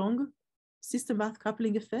capture strong system-path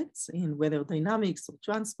coupling effects in whether dynamics or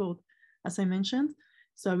transport, as I mentioned.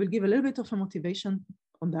 So I will give a little bit of a motivation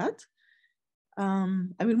on that.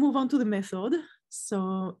 I will move on to the method.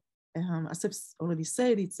 So as I've already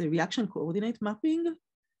said, it's a reaction coordinate mapping,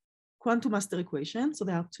 quantum master equation. So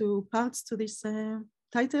there are 2 parts to this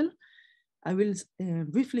title. I will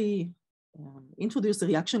briefly introduce the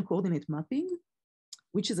reaction coordinate mapping,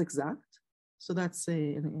 which is exact. So that's,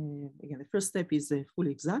 again, the first step is fully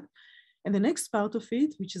exact. And the next part of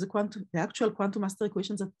it, which is the actual quantum master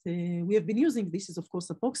equations that we have been using, this is of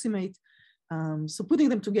course approximate. So putting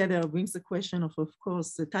them together brings the question of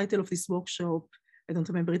course, the title of this workshop. I don't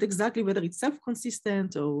remember it exactly, whether it's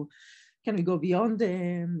self-consistent or can we go beyond,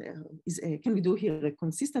 can we do here a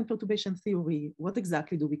consistent perturbation theory? What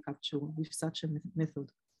exactly do we capture with such a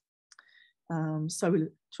method? So I will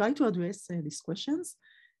try to address these questions.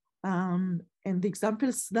 And the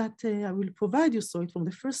examples that I will provide, you saw it from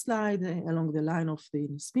the first slide, along the line of the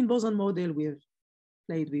spin boson model. We have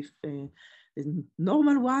played with the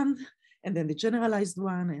normal one, and then the generalized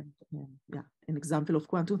one, and yeah, an example of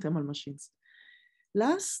quantum thermal machines.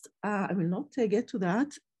 Last, I will not get to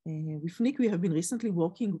that. With Nick, we have been recently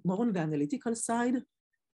working more on the analytical side,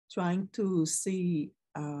 trying to see,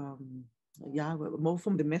 more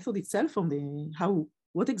from the method itself, from the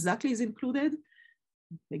what exactly is included.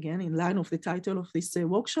 Again, in line of the title of this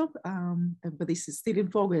workshop, but this is still in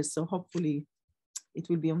progress, so hopefully it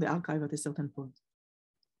will be on the archive at a certain point.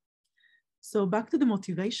 So back to the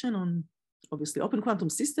motivation on, obviously, open quantum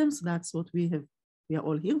systems. That's what we are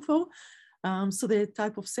all here for. So the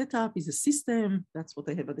type of setup is a system. That's what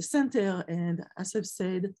I have at the center. And as I've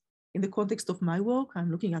said, in the context of my work,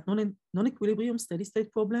 I'm looking at non-equilibrium steady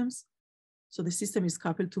state problems. So the system is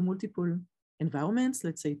coupled to multiple environments,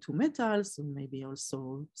 let's say 2 metals, and maybe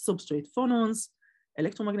also substrate phonons,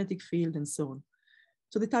 electromagnetic field, and so on.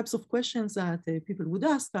 So the types of questions that people would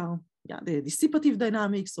ask are the dissipative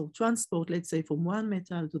dynamics or transport, let's say from one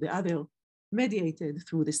metal to the other, mediated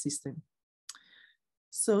through the system.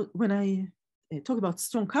 So when I talk about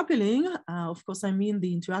strong coupling, of course, I mean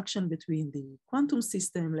the interaction between the quantum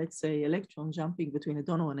system, let's say electron jumping between a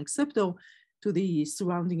donor and acceptor, to the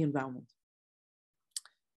surrounding environment.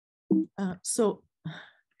 So a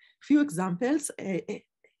few examples.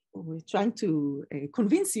 We're trying to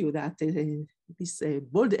convince you that these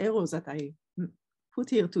bold arrows that I put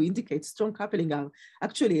here to indicate strong coupling are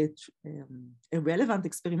actually a relevant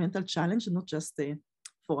experimental challenge, not just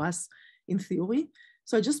for us in theory.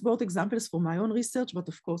 So I just brought examples from my own research, but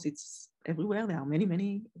of course it's everywhere. There are many,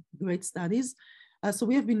 many great studies. So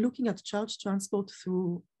we have been looking at charge transport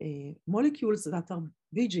through molecules that are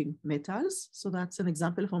bridging metals. So that's an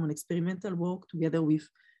example from an experimental work together with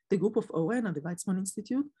the group of Owen at the REICHMAN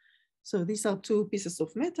Institute. So these are 2 pieces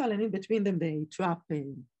of metal, and in between them they trap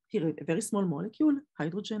here a very small molecule,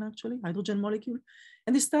 hydrogen molecule,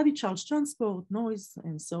 and they study charge transport, noise,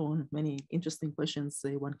 and so on. Many interesting questions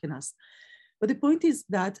one can ask. But the point is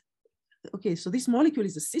that, okay, so this molecule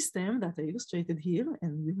is a system that I illustrated here,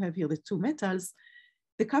 and you have here the 2 metals.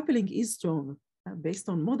 The coupling is strong based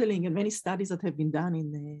on modeling and many studies that have been done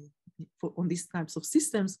on these types of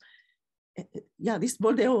systems. yeah, these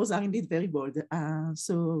bold arrows are indeed very bold.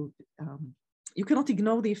 You cannot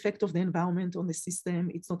ignore the effect of the environment on the system.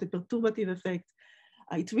 It's not a perturbative effect.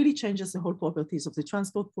 It really changes the whole properties of the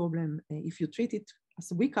transport problem. If you treat it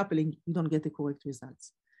as a weak coupling, you don't get the correct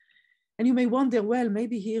results. And you may wonder, well,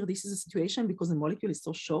 maybe here this is a situation because the molecule is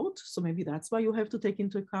so short, so maybe that's why you have to take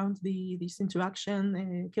into account this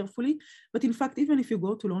interaction carefully. But in fact, even if you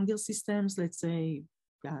go to longer systems, let's say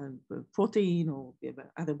protein or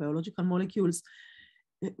other biological molecules,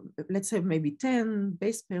 let's have maybe 10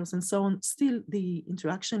 base pairs and so on, still the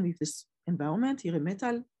interaction with this environment, here a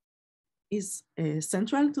metal, is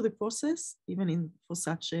central to the process, even for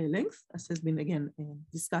such a length, as has been again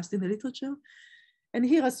discussed in the literature. And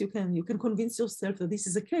here, as you can convince yourself that this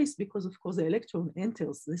is the case because, of course, the electron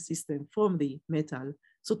enters the system from the metal.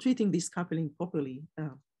 So treating this coupling properly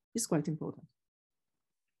is quite important.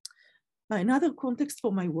 Another context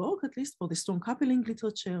for my work, at least for the strong coupling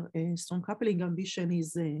literature, strong coupling ambition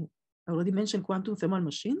is, I already mentioned quantum thermal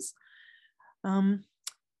machines.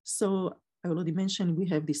 So I already mentioned we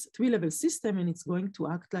have this 3-level system and it's going to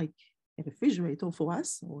act like a refrigerator for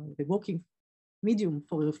us, or the working medium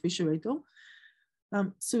for a refrigerator.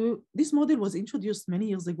 So this model was introduced many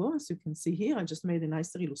years ago, as you can see here. I just made a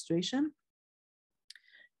nicer illustration.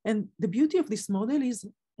 And the beauty of this model is,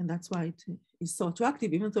 and that's why it is so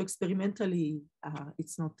attractive, even though experimentally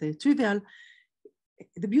it's not trivial,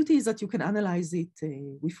 the beauty is that you can analyze it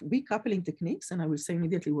with weak coupling techniques, and I will say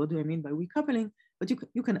immediately what do I mean by weak coupling, but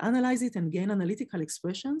you can analyze it and gain analytical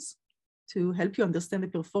expressions to help you understand the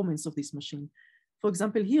performance of this machine. For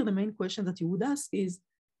example, here the main question that you would ask is,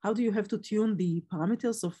 how do you have to tune the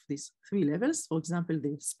parameters of these 3 levels? For example,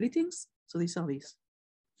 the splittings. So these are these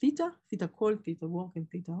theta cold, theta warm, and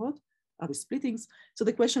theta hot are the splittings. So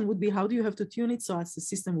the question would be, how do you have to tune it so as the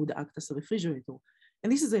system would act as a refrigerator?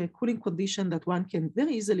 And this is a cooling condition that one can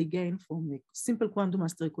very easily gain from a simple quantum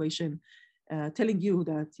master equation telling you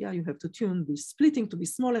that, yeah, you have to tune the splitting to be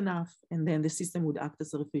small enough, and then the system would act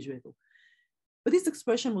as a refrigerator. But this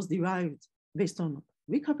expression was derived based on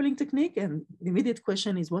weak coupling technique, and the immediate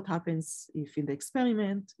question is, what happens if in the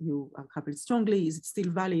experiment you are coupled strongly? Is it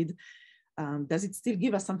still valid? Does it still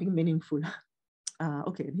give us something meaningful?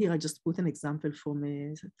 Okay, and here I just put an example from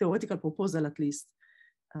a theoretical proposal, at least,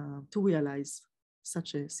 to realize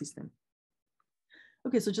such a system.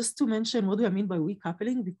 Okay, so just to mention, what do I mean by weak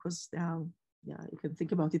coupling? Because you can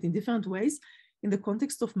think about it in different ways. In the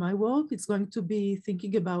context of my work, it's going to be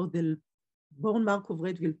thinking about the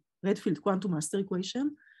Born-Markov-Redfield quantum master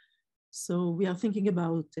equation. So we are thinking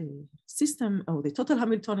about a system, or the total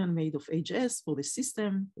Hamiltonian made of HS for the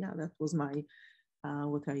system. Yeah, that was my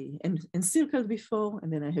what I encircled before.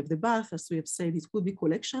 And then I have the bath, as we have said, it could be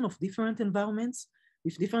collection of different environments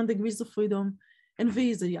with different degrees of freedom. And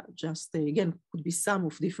V is just, again, could be sum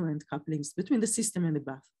of different couplings between the system and the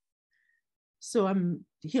bath. So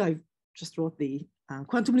here I just wrote the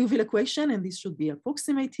quantum Liouville equation, and this should be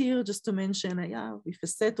approximate here, just to mention, with a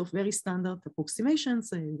set of very standard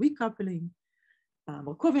approximations, weak coupling,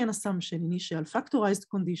 Markovian assumption, initial factorized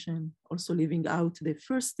condition, also leaving out the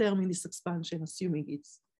first term in this expansion, assuming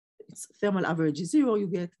its thermal average is 0, you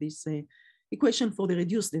get this equation for the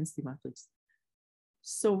reduced density matrix.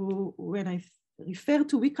 So when I refer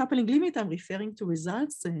to weak coupling limit, I'm referring to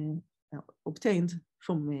results obtained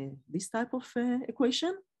from this type of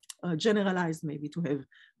equation, generalized maybe to have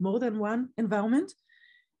more than one environment.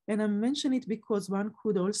 And I mention it because one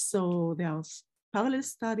could also, there are parallel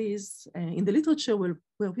studies in the literature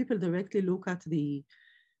where people directly look at the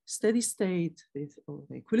steady state or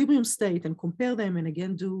the equilibrium state and compare them, and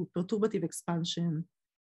again do perturbative expansion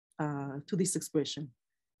to this expression.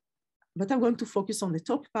 But I'm going to focus on the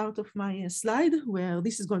top part of my slide, where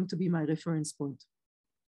this is going to be my reference point.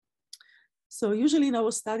 So usually in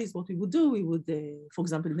our studies, what we would do, we would, for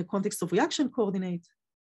example, in the context of reaction coordinate,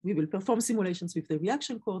 we will perform simulations with the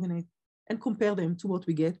reaction coordinate and compare them to what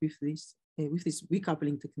we get with this weak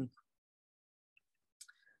coupling technique.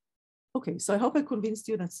 Okay, so I hope I convinced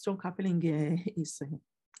you that strong coupling is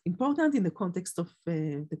important in the context of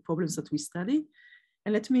the problems that we study.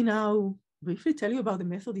 And let me now briefly tell you about the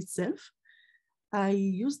method itself.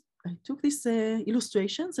 I took these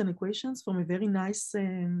illustrations and equations from a very nice,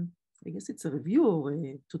 I guess it's a review or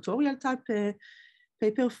a tutorial type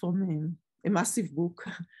paper from a massive book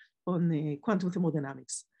on quantum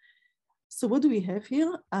thermodynamics. So what do we have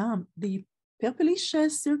here? The purplish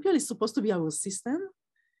circle is supposed to be our system.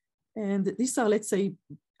 And these are, let's say,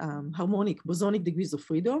 harmonic bosonic degrees of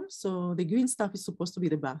freedom. So the green stuff is supposed to be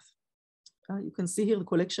the bath. You can see here the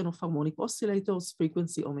collection of harmonic oscillators,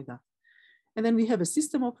 frequency omega. And then we have a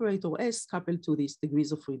system operator S coupled to these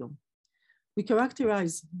degrees of freedom. we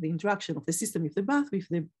characterize the interaction of the system with the bath with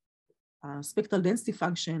the spectral density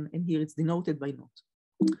function, and here it's denoted by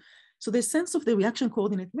naught. So the sense of the reaction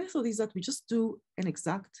coordinate method is that we just do an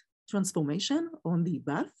exact transformation on the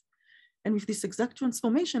bath. And with this exact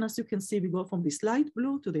transformation, as you can see, we go from this light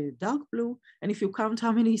blue to the dark blue. And if you count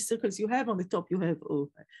how many circles you have, on the top you have,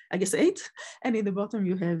 I guess 8, and in the bottom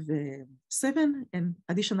you have 7 and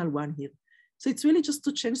additional 1 here. So it's really just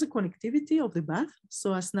to change the connectivity of the bath.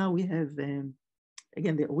 So as now we have,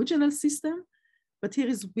 again, the original system, but here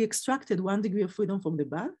is we extracted 1 degree of freedom from the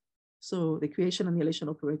bath. So the creation annihilation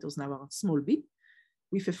operators now are small b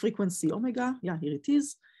with a frequency omega. Yeah, here it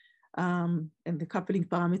is. And the coupling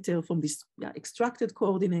parameter from this extracted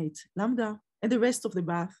coordinate lambda, and the rest of the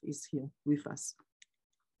bath is here with us.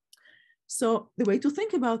 So the way to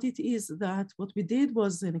think about it is that what we did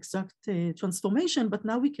was an exact transformation, but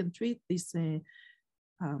now we can treat these 2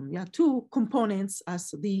 components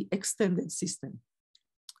as the extended system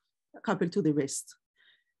coupled to the rest.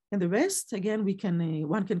 And the rest, again, we can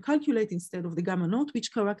one can calculate instead of the gamma naught,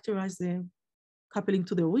 which characterize the coupling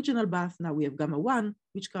to the original bath. Now we have gamma 1,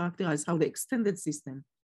 which characterize how the extended system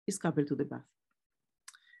is coupled to the bath.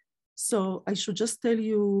 So I should just tell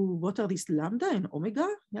you what are these lambda and omega.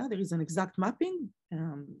 Yeah, there is an exact mapping.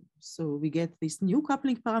 So we get this new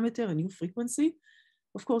coupling parameter, a new frequency.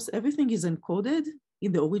 Of course, everything is encoded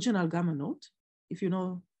in the original gamma naught. If you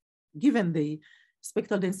know, given the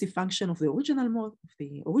spectral density function of the original mode,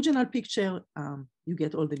 the original picture, you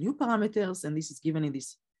get all the new parameters, and this is given in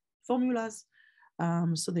these formulas.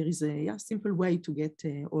 So there is a simple way to get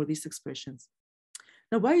all these expressions.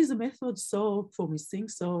 Now, why is the method so promising,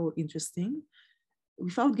 so interesting?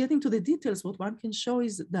 Without getting to the details, what one can show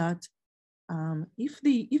is that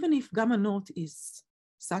even if gamma naught is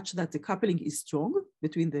such that the coupling is strong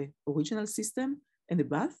between the original system and the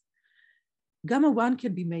bath, gamma 1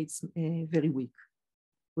 can be made very weak,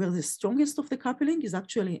 where the strongest of the coupling is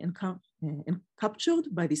actually captured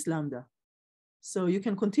by this lambda. So you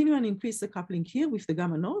can continue and increase the coupling here with the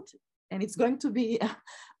gamma naught, and it's going to be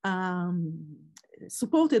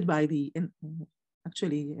supported by the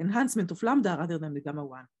actually enhancement of lambda rather than the gamma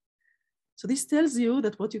 1. So this tells you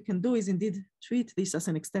that what you can do is indeed treat this as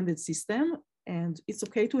an extended system, and it's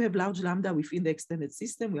okay to have large lambda within the extended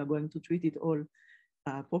system. We are going to treat it all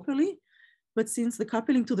properly. But since the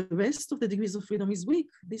coupling to the rest of the degrees of freedom is weak,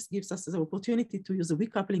 this gives us the opportunity to use a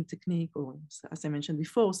weak coupling technique, or as I mentioned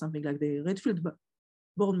before, something like the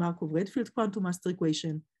Born-Markov-Redfield quantum master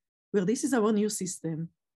equation, where this is our new system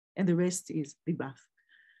and the rest is the bath.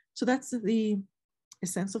 So that's the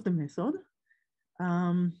essence of the method.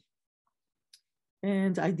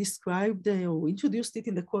 And I described or introduced it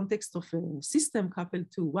in the context of a system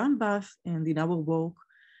coupled to 1 bath, and in our work,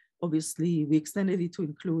 obviously, we extended it to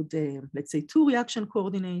include, let's say, 2 reaction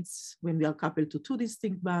coordinates when we are coupled to 2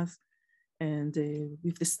 distinct baths. And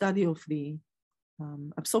with the study of the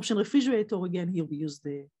absorption refrigerator, again, here we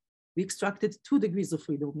extracted 2 degrees of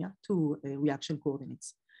freedom, 2 reaction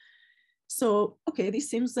coordinates. So, okay,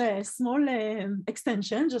 this seems a small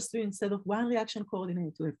extension, just to instead of 1 reaction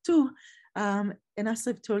coordinate, to have 2. And as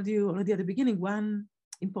I've told you already at the beginning, one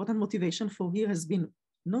important motivation for here has been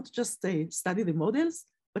not just study the models,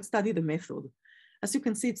 but study the method. As you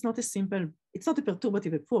can see, it's not a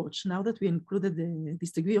perturbative approach. Now that we included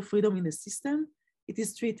this degree of freedom in the system, it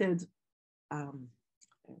is treated,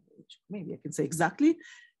 maybe I can say exactly,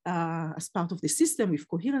 as part of the system with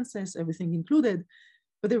coherences, everything included,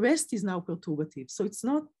 but the rest is now perturbative. So it's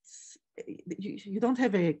not, you don't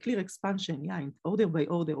have a clear expansion, in order by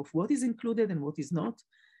order of what is included and what is not.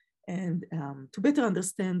 And to better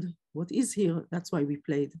understand what is here, that's why we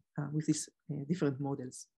played with these different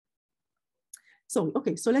models. So,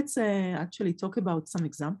 okay, so let's actually talk about some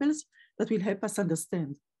examples that will help us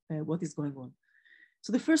understand what is going on.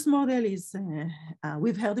 So the first model is,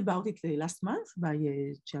 we've heard about it last month by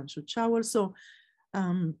Jang also.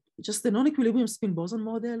 Just the non-equilibrium spin boson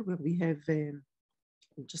model, where we have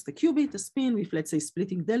just a qubit, a spin with, let's say,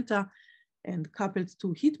 splitting delta, and coupled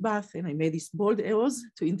to heat bath. And I made these bold arrows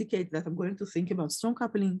to indicate that I'm going to think about strong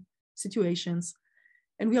coupling situations.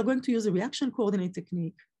 And we are going to use a reaction coordinate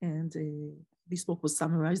technique. And this work was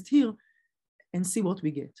summarized here, and see what we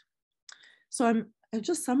get. So I've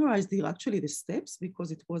just summarized here actually the steps,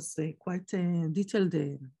 because it was quite a detailed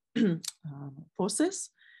process.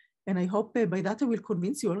 And I hope by that I will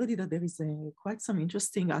convince you already that there is quite some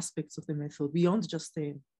interesting aspects of the method beyond just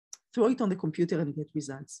throw it on the computer and get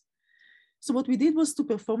results. So what we did was to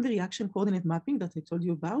perform the reaction coordinate mapping that I told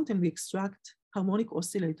you about, and we extract harmonic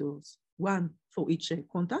oscillators, 1 for each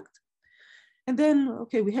contact. And then,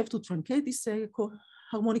 okay, we have to truncate these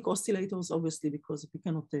harmonic oscillators, obviously, because we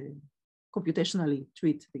cannot computationally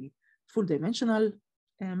treat the full dimensional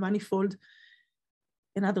manifold.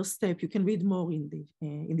 Another step, you can read more in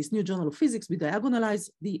this new journal of physics. We diagonalize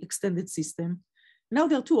the extended system. Now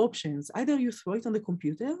there are two options. Either you throw it on the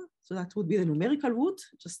computer, so that would be the numerical route,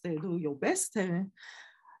 just do your best.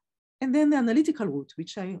 And then the analytical route,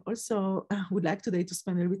 which I also would like today to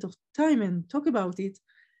spend a little bit of time and talk about it,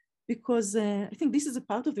 because I think this is a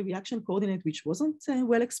part of the reaction coordinate which wasn't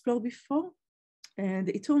well explored before. And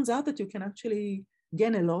it turns out that you can actually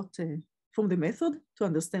gain a lot from the method to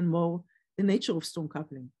understand more the nature of strong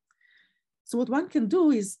coupling. So what one can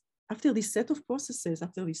do is, after this set of processes,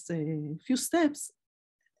 after these few steps,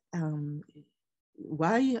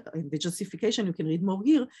 why the justification you can read more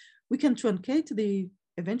here, we can truncate the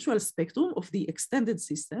eventual spectrum of the extended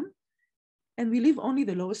system, and we leave only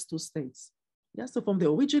the lowest two states. Yeah, so from the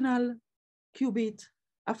original qubit,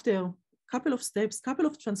 after a couple of steps, couple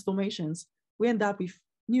of transformations, we end up with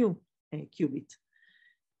new qubit.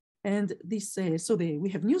 And this, we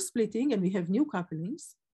have new splitting and we have new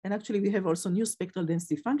couplings, and actually we have also new spectral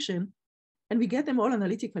density function, and we get them all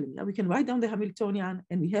analytically. We can write down the Hamiltonian,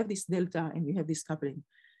 and we have this delta, and we have this coupling.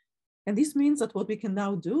 And this means that what we can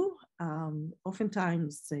now do,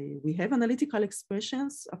 oftentimes we have analytical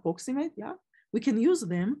expressions, approximate, yeah? We can use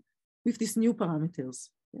them with these new parameters.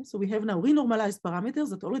 Yeah? So we have now renormalized parameters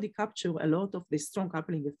that already capture a lot of the strong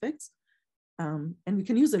coupling effects. And we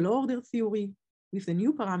can use a low order theory with the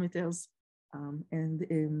new parameters.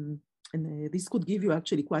 This could give you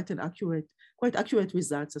actually quite accurate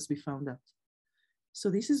results, as we found out. So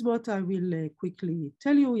this is what I will quickly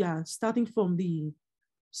tell you. Yeah, starting from the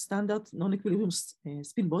standard non-equilibrium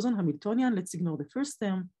spin boson Hamiltonian, let's ignore the first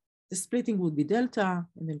term. The splitting would be delta,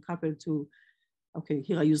 and then coupled to, okay,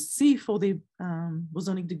 here I use C for the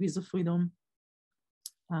bosonic degrees of freedom.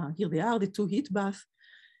 Here they are, the two heat baths.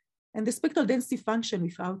 And the spectral density function,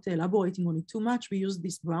 without elaborating on it too much, we use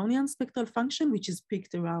this Brownian spectral function, which is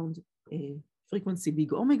picked around a frequency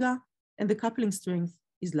big omega, and the coupling strength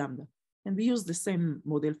is lambda. And we use the same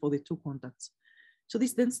model for the two contacts. So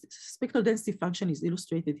this spectral density function is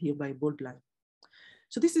illustrated here by a bold line.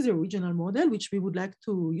 So this is the original model, which we would like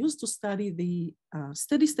to use to study the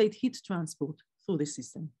steady state heat transport through the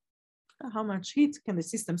system. How much heat can the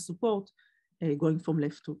system support going from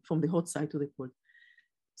the hot side to the cold?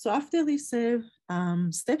 So after these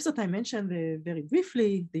steps that I mentioned very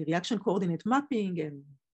briefly, the reaction coordinate mapping and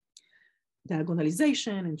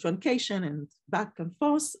diagonalization and truncation and back and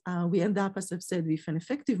forth, we end up, as I've said, with an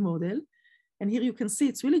effective model. And here you can see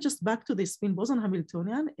it's really just back to the spin boson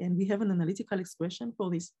Hamiltonian, and we have an analytical expression for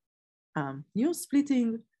this new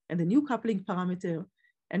splitting and the new coupling parameter.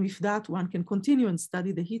 And with that, one can continue and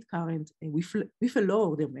study the heat current with a low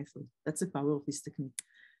order method. That's the power of this technique.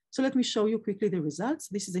 So let me show you quickly the results.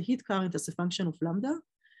 This is a heat current as a function of lambda.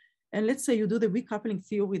 And let's say you do the recoupling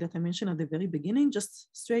theory that I mentioned at the very beginning, just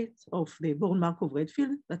straight off the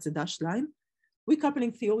Born-Markov-Redfield, that's a dashed line.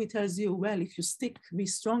 Recoupling theory tells you, well, if you stick me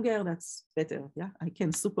stronger, that's better. Yeah, I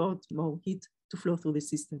can support more heat to flow through the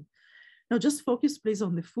system. Now just focus please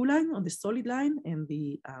on the full line, on the solid line and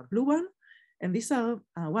the blue one. And these are,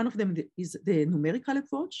 one of them is the numerical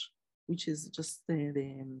approach, which is just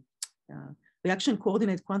the reaction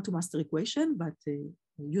coordinate quantum master equation, but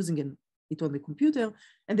using it on the computer.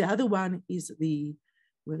 And the other one is the,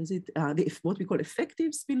 what we call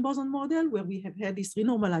effective spin boson model, where we have had these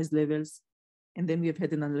renormalized levels, and then we have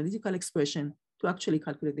had an analytical expression to actually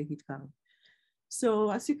calculate the heat current. So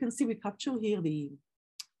as you can see, we capture here the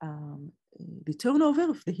turnover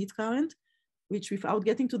of the heat current, which without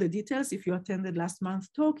getting to the details, if you attended last month's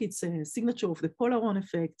talk, it's a signature of the polaron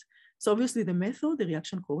effect. So obviously the method, the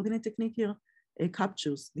reaction coordinate technique here,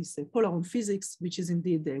 captures this polaron physics, which is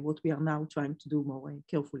indeed what we are now trying to do more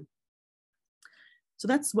carefully. So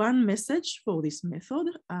that's one message for this method.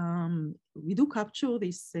 We do capture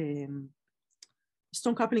this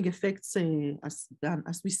strong coupling effects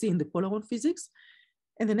as we see in the polaron physics.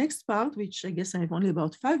 And the next part, which I guess I have only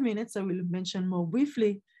about 5 minutes, I will mention more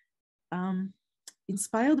briefly,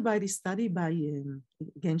 inspired by this study by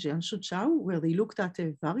Genge and Seogjoo, where they looked at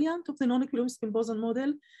a variant of the non-equilibrium spin boson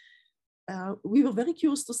model. We were very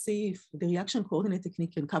curious to see if the reaction coordinate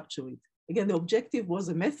technique can capture it. Again, the objective was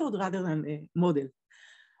a method rather than a model.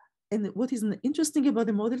 And what is interesting about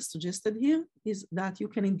the model suggested here is that you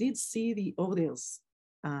can indeed see the orders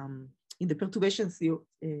in the perturbation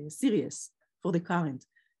series for the current.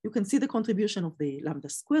 You can see the contribution of the lambda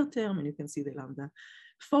squared term, and you can see the lambda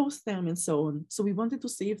fourth term and so on. So we wanted to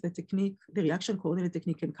see if the technique, the reaction coordinate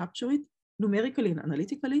technique, can capture it numerically and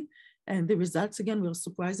analytically. And the results, again, were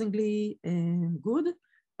surprisingly good.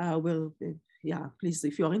 Yeah, please,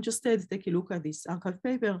 if you are interested, take a look at this archive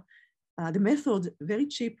paper. The method, very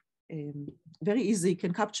cheap, very easy,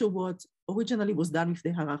 can capture what originally was done with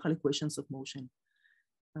the hierarchical equations of motion.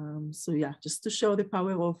 So yeah, just to show the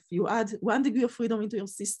power of, you add 1 degree of freedom into your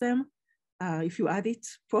system. If you add it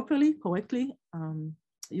properly, correctly,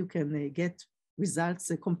 you can get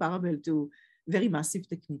results comparable to very massive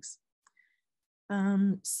techniques.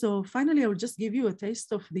 So finally, I will just give you a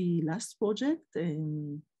taste of the last project,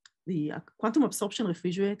 the quantum absorption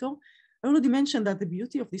refrigerator. I already mentioned that the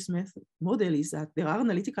beauty of this model is that there are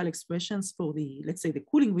analytical expressions for the, let's say, the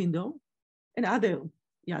cooling window and other,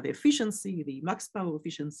 the efficiency, the max power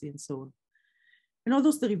efficiency, and so on. And all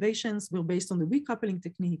those derivations were based on the weak coupling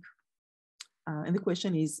technique. And the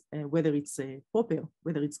question is whether it's proper,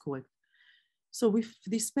 whether it's correct. So with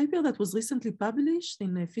this paper that was recently published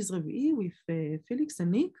in Phys Rev with Felix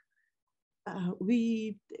and Nick,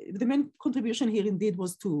 the main contribution here indeed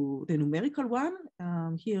was to the numerical one.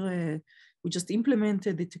 Here we just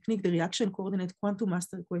implemented the technique, the reaction coordinate quantum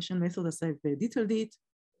master equation method, as I've detailed it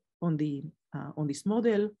on this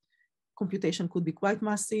model. Computation could be quite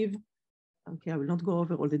massive. Okay, I will not go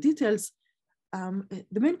over all the details.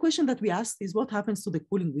 The main question that we asked is what happens to the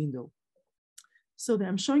cooling window? So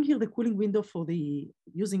I'm showing here the cooling window for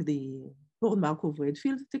using the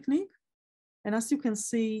Born-Markov-Redfield technique. And as you can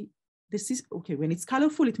see, this is, okay, when it's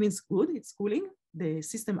colorful, it means good, it's cooling. The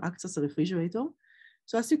system acts as a refrigerator.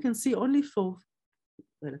 So as you can see, only for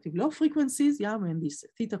relatively low frequencies, when this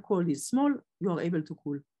theta cold is small, you are able to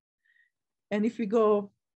cool. And if we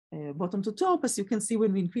go bottom to top, as you can see,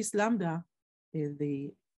 when we increase lambda,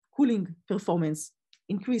 the cooling performance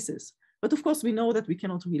increases. But of course, we know that we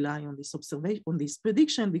cannot rely on this observation, on this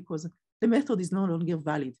prediction, because the method is no longer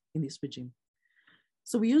valid in this regime.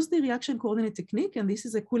 So we use the reaction coordinate technique, and this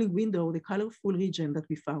is a cooling window, the colorful region that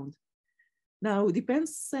we found. Now, it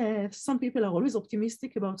depends, some people are always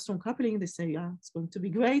optimistic about strong coupling. They say, yeah, it's going to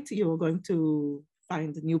be great. You're going to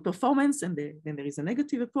find new performance, and then there is a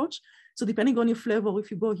negative approach. So depending on your flavor,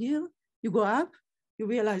 if you go here, you go up, you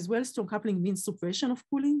realize, well, strong coupling means suppression of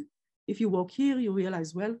cooling. If you walk here, you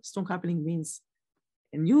realize, well, strong coupling means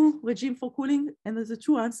a new regime for cooling. And the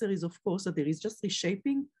true answer is, of course, that there is just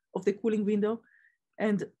reshaping of the cooling window.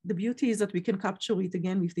 And the beauty is that we can capture it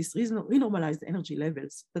again with these renormalized energy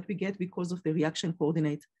levels that we get because of the reaction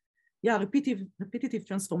coordinate. Yeah, repetitive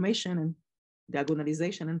transformation and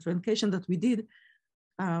diagonalization and truncation that we did.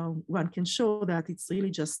 One can show that it's really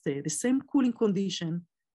just the same cooling condition,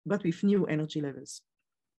 but with new energy levels.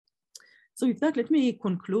 So with that, let me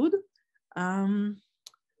conclude.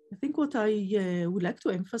 I think what I would like to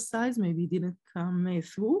emphasize, maybe didn't come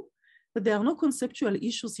through, that there are no conceptual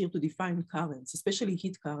issues here to define currents, especially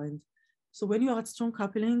heat current. So when you are at strong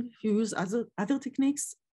coupling, if you use other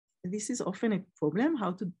techniques, this is often a problem,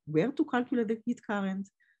 where to calculate the heat current,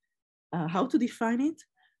 how to define it.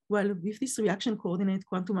 Well, with this reaction coordinate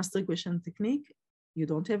quantum master equation technique, you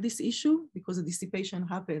don't have this issue because the dissipation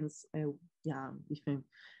happens at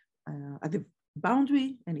the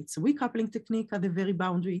boundary, and it's a weak coupling technique at the very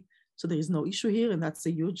boundary. So there is no issue here, and that's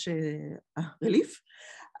a huge relief.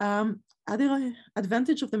 Other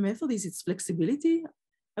advantage of the method is its flexibility.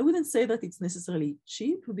 I wouldn't say that it's necessarily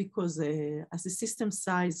cheap because as the system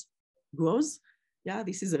size grows,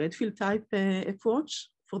 this is a Redfield type approach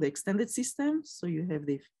for the extended system. So you have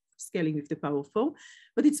the scaling with the power of 4,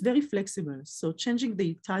 but it's very flexible. So changing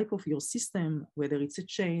the type of your system, whether it's a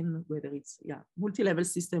chain, whether it's multi-level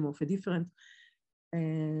system of a different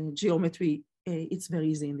geometry, it's very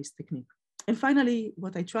easy in this technique. And finally,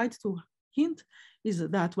 what I tried to hint is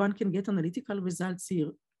that one can get analytical results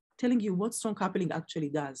here telling you what strong coupling actually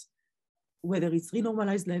does, whether it's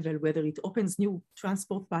renormalized level, whether it opens new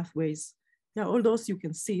transport pathways. All those you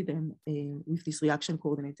can see them with this reaction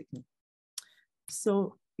coordinate technique.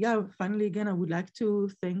 So finally, again, I would like to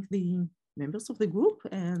thank the members of the group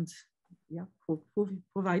and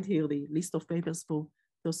provide here the list of papers for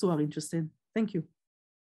those who are interested. Thank you.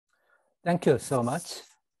 Thank you so much.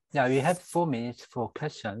 We have 4 minutes for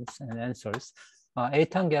questions and answers.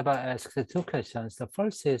 Eitan Geva asked 2 questions. The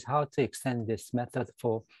first is how to extend this method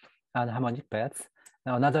for anharmonic paths.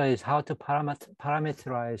 Another is how to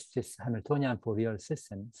parameterize this Hamiltonian for real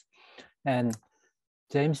systems. And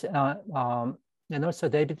James, and also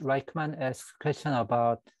David REICHMAN asked a question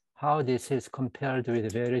about how this is compared with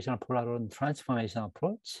the variational polaron transformation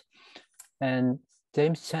approach. And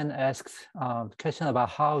James Chen asks a question about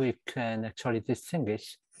how we can actually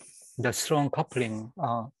distinguish the strong coupling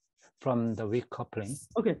from the weak coupling.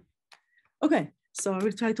 Okay. So I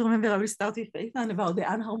will try to remember. I will start with Eitan about the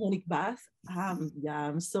anharmonic bath.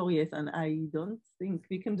 I'm sorry, Eitan, I don't think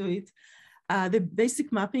we can do it. The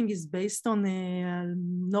basic mapping is based on a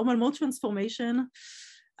normal mode transformation.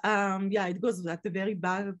 Yeah, it goes at the very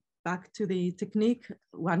back to the technique.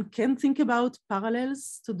 One can think about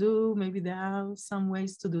parallels to do, maybe there are some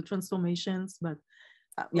ways to do transformations, but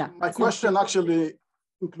yeah. My question actually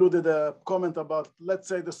included a comment about, let's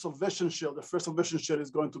say the solvation shell, the first solvation shell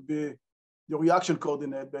is going to be your reaction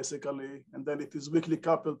coordinate basically, and then it is weakly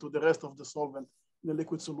coupled to the rest of the solvent in the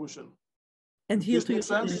liquid solution. And here does this make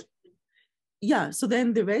sense? Yeah, so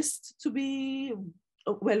then the rest to be,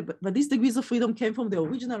 well, but these degrees of freedom came from the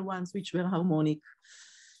original ones, which were harmonic.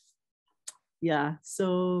 Yeah,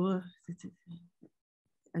 so,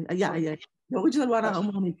 yeah, the original one are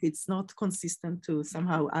harmonic. It's not consistent to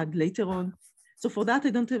somehow add later on. So for that,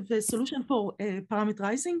 I don't have a solution for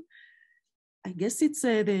parameterizing. I guess it's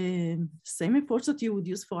the same approach that you would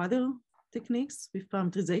use for other techniques with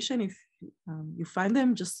parameterization. If you find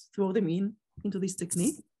them, just throw them into this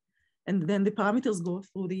technique. And then the parameters go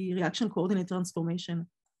through the reaction coordinate transformation.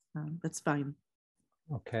 That's fine.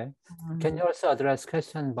 Okay. Can you also address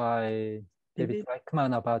question by David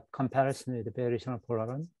REICHMAN about comparison with the variational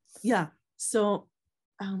polaron? Yeah. So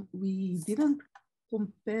we didn't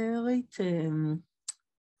compare it.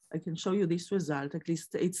 I can show you this result. At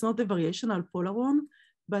least it's not the variational polaron,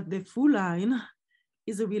 but the full line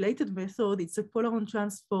is a related method. It's a polaron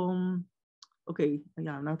transform. Okay,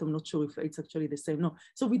 yeah, now I'm not sure if it's actually the same. No,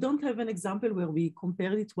 so we don't have an example where we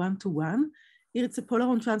compared it one-to-one. Here it's a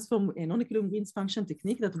polaron transform, a non-equilibrium Green's function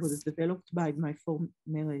technique that was developed by my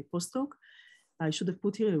former postdoc. I should have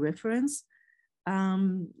put here a reference.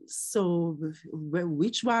 So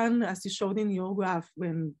which one, as you showed in your graph,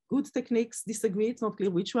 when good techniques disagree, it's not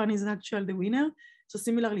clear which one is actually the winner. So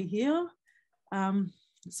similarly here,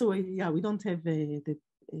 so yeah, we don't have the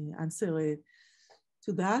answer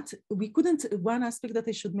to that. We couldn't, one aspect that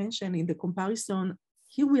I should mention in the comparison,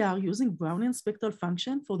 here we are using Brownian spectral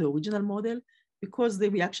function for the original model because the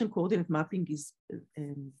reaction coordinate mapping is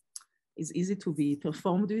easy to be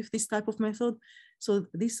performed with this type of method. So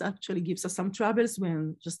this actually gives us some troubles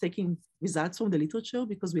when just taking results from the literature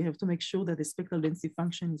because we have to make sure that the spectral density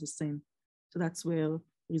function is the same. So that's where there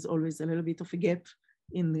is always a little bit of a gap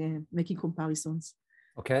in making comparisons.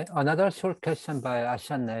 Okay, another short question by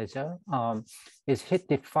Ashan Neja. Is heat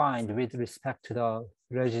defined with respect to the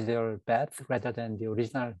residual bath rather than the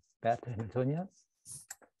original bath Hamiltonian?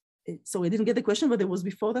 So I didn't get the question, but it was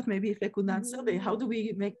before that. Maybe if I could answer, how do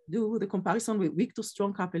we do the comparison with weak to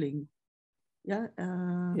strong coupling? Yeah.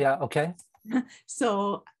 Yeah. Okay.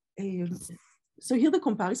 So here the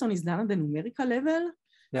comparison is done at the numerical level.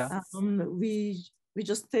 Yeah. We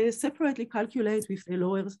just separately calculate with a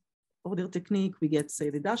lower order technique. We get, say,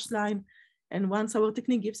 the dashed line, and once our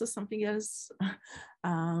technique gives us something else,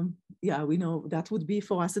 yeah, we know that would be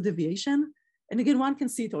for us a deviation. And again, one can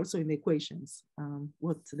see it also in the equations,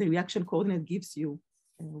 what the reaction coordinate gives you.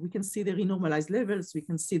 We can see the renormalized levels. We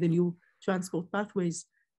can see the new transport pathways.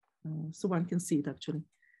 So one can see it actually.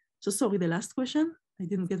 So sorry, the last question, I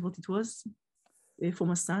didn't get what it was from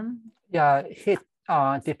Hassan. Yeah,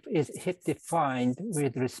 is heat defined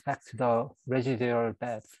with respect to the residual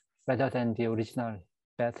bath rather than the original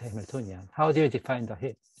bath Hamiltonian? How do you define the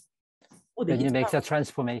heat? When you make the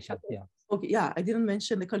transformation, yeah. Okay, yeah, I didn't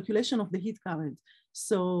mention the calculation of the heat current.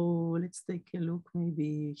 So let's take a look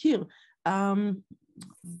maybe here. I'm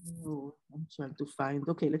trying to find,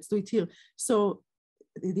 okay, let's do it here. So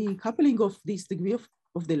the coupling of this degree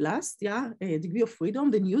of the last, degree of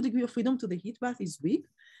freedom, the new degree of freedom to the heat bath is weak.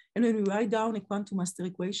 And when we write down a quantum master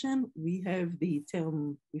equation, we have the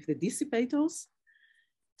term with the dissipators.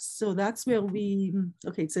 So that's where we,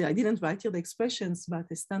 okay, so I didn't write here the expressions, but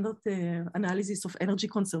the standard analysis of energy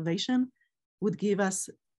conservation would give us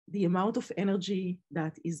the amount of energy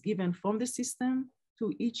that is given from the system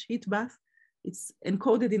to each heat bath. It's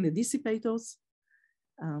encoded in the dissipators.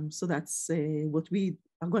 So that's what we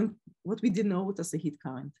denote as a heat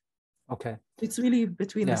current. Okay. It's really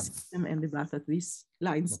between the system and the bath at these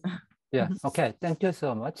lines. Yeah, okay, thank you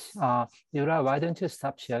so much. Yura, why don't you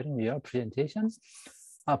stop sharing your presentation?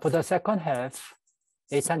 For the second half,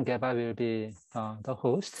 Eitan Geva will be the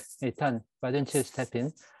host. Eitan, why don't you step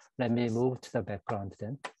in? Let me move to the background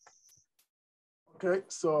then. Okay,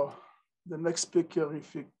 so the next speaker,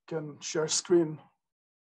 if you can share screen.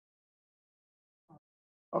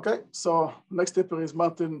 Okay, so next speaker is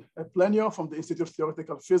Martin PLENIO from the Institute of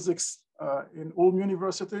Theoretical Physics in Ulm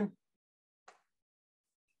University.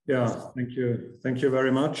 Yeah, thank you. Thank you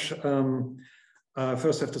very much.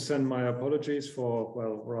 First, I have to send my apologies for,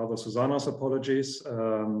 well, rather Susanna's apologies.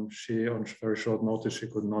 She, on very short notice, she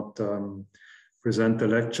could not present the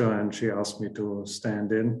lecture and she asked me to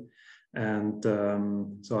stand in. And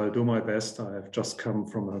so I'll do my best. I have just come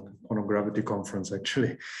from a quantum gravity conference,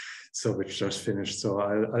 actually, so which just finished. So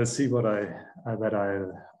I'll see what I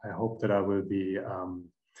hope that I will be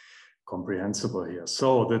comprehensible here.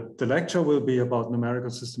 So the lecture will be about numerical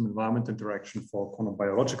system environment interaction for quantum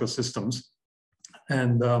biological systems.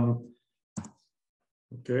 And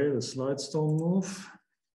okay, the slides don't move.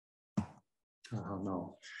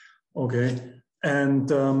 No. Okay, and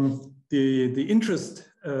the interest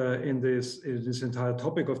in this entire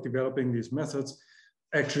topic of developing these methods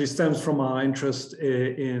actually stems from our interest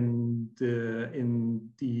in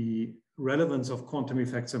the relevance of quantum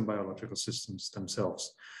effects in biological systems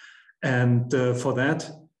themselves. And for that,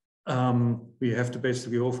 we have to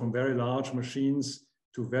basically go from very large machines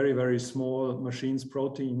to very, very small machines,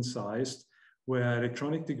 protein-sized, where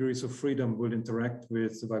electronic degrees of freedom will interact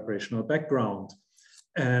with the vibrational background.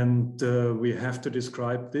 And we have to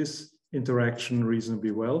describe this interaction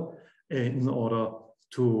reasonably well in order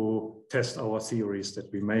to test our theories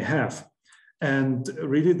that we may have. And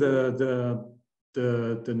really the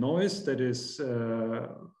noise that is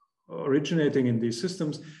originating in these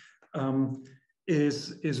systems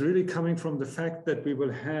is really coming from the fact that we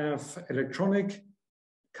will have an electronic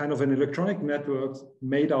network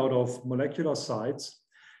made out of molecular sites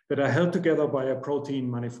that are held together by a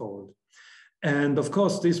protein manifold. And of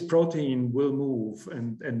course, this protein will move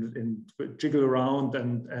and jiggle around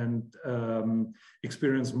and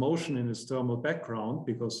experience motion in its thermal background,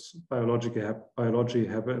 because biology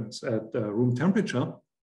happens at room temperature.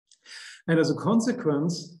 And as a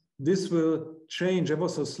consequence, this will change ever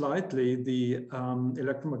so slightly the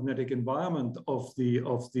electromagnetic environment of these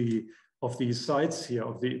sites here,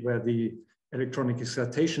 where the electronic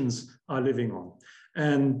excitations are living on.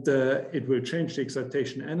 And it will change the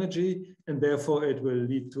excitation energy, and therefore it will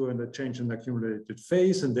lead to a change in accumulated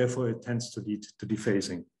phase, and therefore it tends to lead to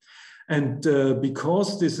dephasing. And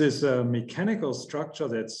because this is a mechanical structure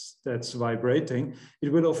that's vibrating,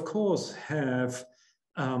 it will of course have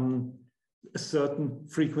a certain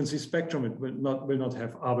frequency spectrum. It will not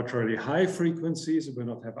have arbitrarily high frequencies, it will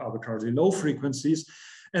not have arbitrarily low frequencies,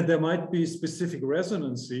 and there might be specific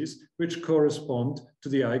resonances which correspond to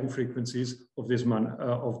the eigenfrequencies of this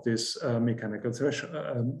mechanical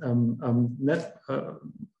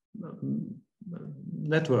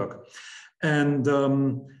network. And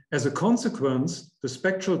as a consequence, the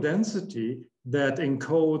spectral density that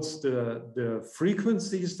encodes the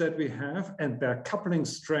frequencies that we have and their coupling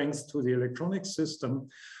strength to the electronic system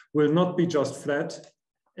will not be just flat.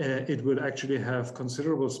 It will actually have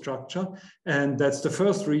considerable structure. And that's the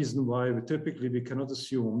first reason why we cannot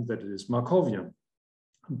assume that it is Markovian.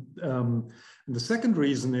 And the second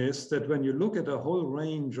reason is that when you look at a whole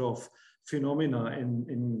range of phenomena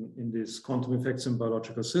in these quantum effects in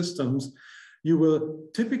biological systems, you will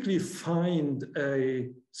typically find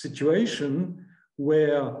a situation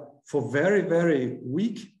where for very, very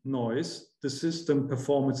weak noise, the system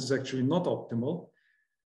performance is actually not optimal.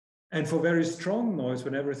 And for very strong noise,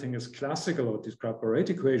 when everything is classical or described by rate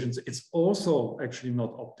equations, it's also actually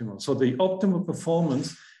not optimal. So the optimal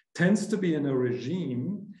performance tends to be in a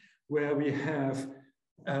regime where we have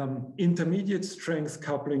intermediate strength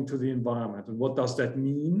coupling to the environment. And what does that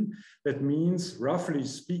mean? That means, roughly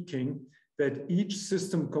speaking, that each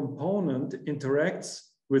system component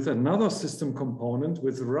interacts with another system component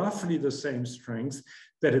with roughly the same strength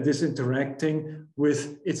that it is interacting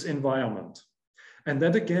with its environment. And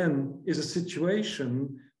that again is a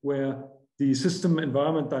situation where the system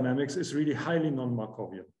environment dynamics is really highly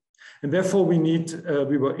non-Markovian. And therefore we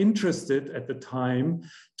were interested at the time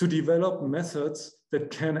to develop methods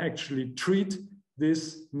that can actually treat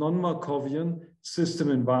this non-Markovian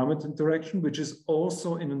system environment interaction, which is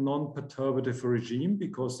also in a non-perturbative regime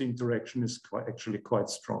because the interaction is actually quite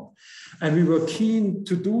strong. And we were keen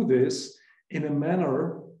to do this in a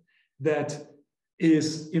manner that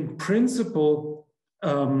is in principle,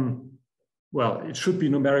 well, it should be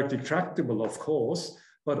numerically tractable, of course,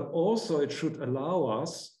 but also it should allow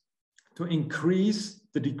us to increase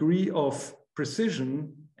the degree of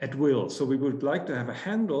precision at will. So we would like to have a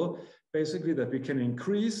handle, basically, that we can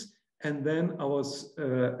increase, and then our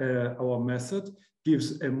method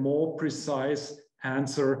gives a more precise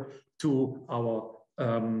answer to our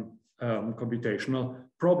computational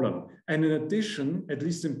problem. And in addition, at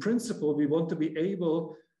least in principle, we want to be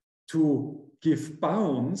able to give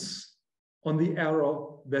bounds on the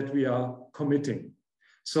error that we are committing,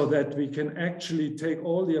 so that we can actually take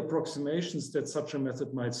all the approximations that such a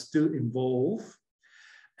method might still involve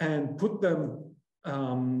and put them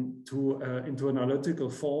into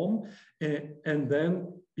analytical form, and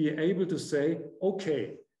then be able to say,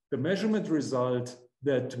 okay, the measurement result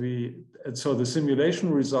that so the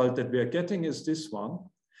simulation result that we are getting is this one.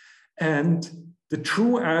 And the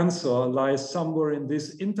true answer lies somewhere in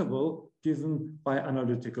this interval given by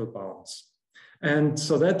analytical bounds. And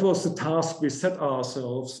so that was the task we set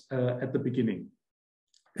ourselves at the beginning.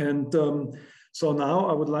 And so now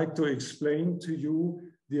I would like to explain to you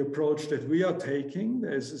the approach that we are taking.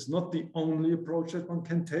 This is not the only approach that one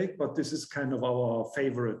can take, but this is kind of our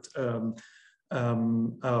favorite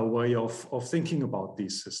way of thinking about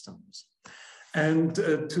these systems. And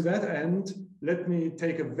to that end, let me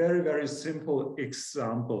take a very, very simple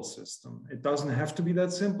example system. It doesn't have to be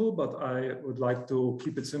that simple, but I would like to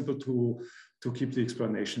keep it simple to keep the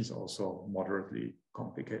explanations also moderately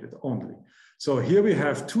complicated only. So here we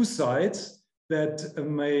have two sites that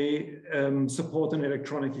may support an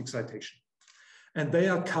electronic excitation. And they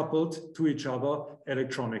are coupled to each other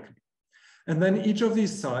electronically. And then each of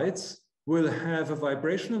these sites will have a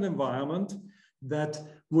vibrational environment that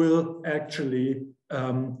will actually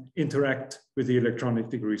interact with the electronic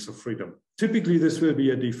degrees of freedom. Typically, this will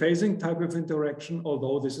be a dephasing type of interaction,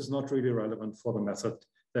 although this is not really relevant for the method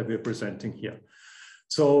that we're presenting here.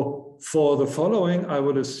 So for the following, I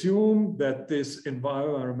would assume that this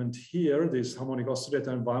environment here, this harmonic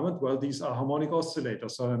oscillator environment, well, these are harmonic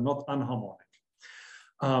oscillators, so they're not anharmonic.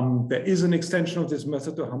 There is an extension of this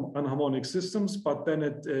method to anharmonic systems, but then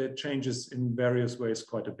it changes in various ways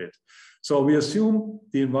quite a bit. So we assume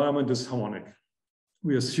the environment is harmonic.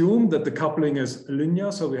 We assume that the coupling is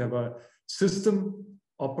linear, so we have a system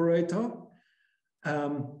operator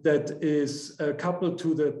that is coupled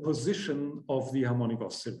to the position of the harmonic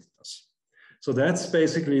oscillators. So that's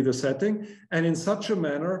basically the setting. And in such a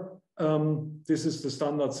manner, this is the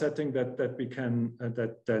standard setting that we can,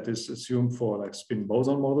 that is assumed for like spin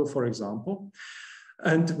boson model, for example.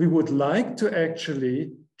 And we would like to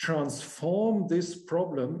actually transform this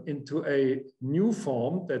problem into a new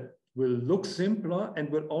form that will look simpler and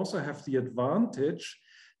will also have the advantage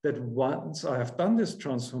that once I have done this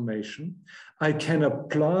transformation, I can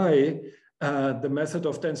apply the method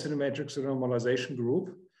of density matrix renormalization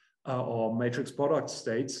group or matrix product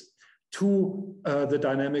states to the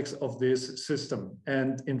dynamics of this system.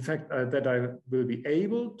 And in fact, that I will be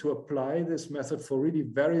able to apply this method for really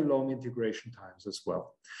very long integration times as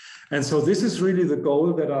well. And so this is really the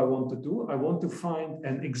goal that I want to do. I want to find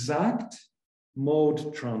an exact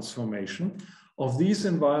mode transformation of these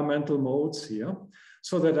environmental modes here,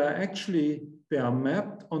 so that they are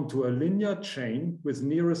mapped onto a linear chain with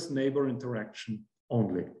nearest neighbor interaction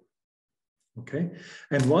only. Okay,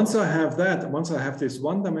 and once I have that, once I have this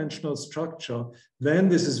one-dimensional structure, then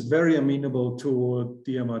this is very amenable to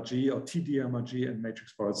DMRG or TDMRG and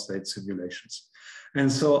matrix product state simulations.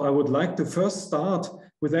 And so I would like to first start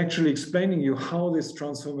with actually explaining you how this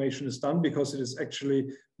transformation is done, because it is actually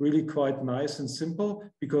really quite nice and simple,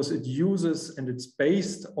 because it uses and it's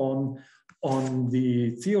based on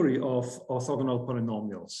the theory of orthogonal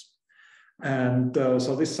polynomials. And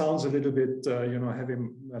so this sounds a little bit, heavy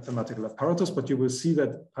mathematical apparatus, but you will see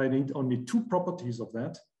that I need only two properties of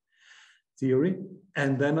that theory.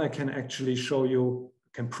 And then I can actually show you,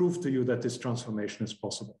 can prove to you that this transformation is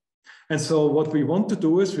possible. And so what we want to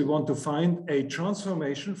do is we want to find a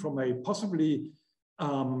transformation from a possibly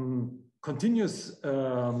continuous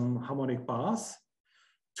harmonic path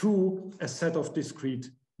to a set of discrete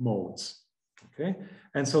modes. Okay,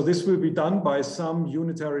 and so this will be done by some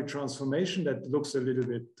unitary transformation that looks a little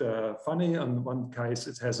bit funny. On one case,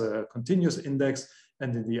 it has a continuous index,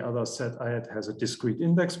 and in the other set, it has a discrete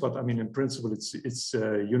index. But I mean, in principle, it's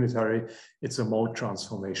unitary. It's a mode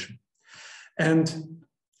transformation. And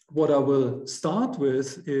what I will start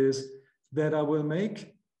with is that I will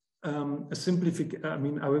make a simplification. I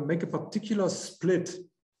mean, I will make a particular split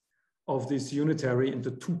of this unitary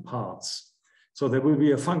into two parts. So there will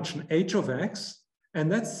be a function h of x, and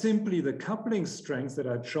that's simply the coupling strength that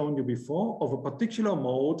I've shown you before of a particular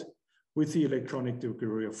mode with the electronic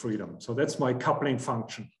degree of freedom. So that's my coupling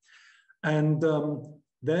function. And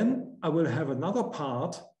then I will have another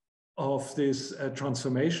part of this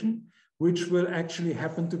transformation, which will actually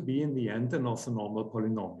happen to be in the end an orthonormal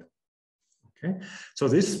polynomial. Okay, so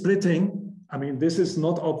this splitting, I mean, this is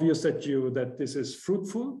not obvious that this is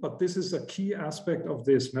fruitful, but this is a key aspect of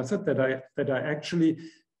this method that I actually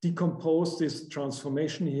decompose this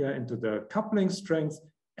transformation here into the coupling strength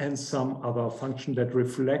and some other function that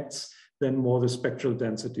reflects then more the spectral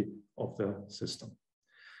density of the system.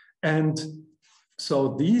 And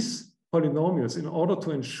so these polynomials, in order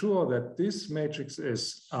to ensure that this matrix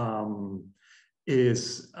is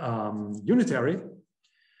unitary,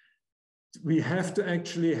 we have to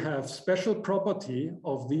actually have special property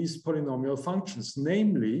of these polynomial functions,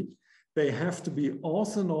 namely they have to be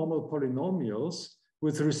orthonormal polynomials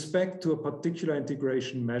with respect to a particular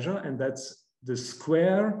integration measure, and that's the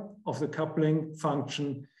square of the coupling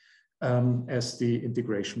function as the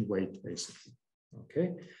integration weight, basically.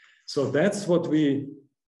 Okay, so that's what we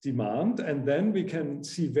demand, and then we can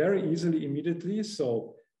see very easily immediately.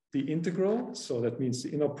 So the integral, so that means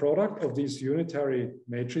the inner product of these unitary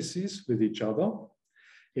matrices with each other,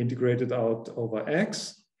 integrated out over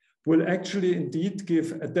X, will actually indeed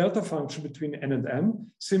give a delta function between n and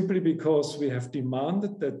m, simply because we have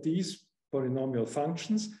demanded that these polynomial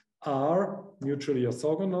functions are mutually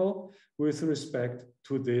orthogonal with respect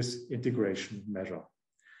to this integration measure.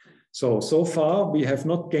 So far we have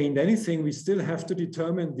not gained anything. We still have to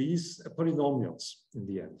determine these polynomials in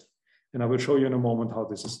the end. And I will show you in a moment how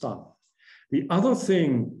this is done. The other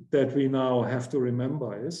thing that we now have to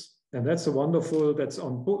remember is, and that's a wonderful, that's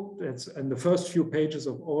in the first few pages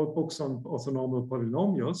of all books on orthonormal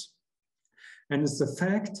polynomials. And it's the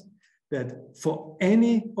fact that for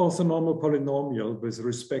any orthonormal polynomial with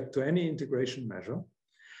respect to any integration measure,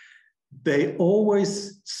 they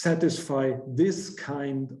always satisfy this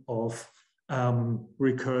kind of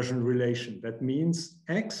recursion relation. That means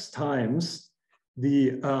x times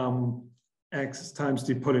the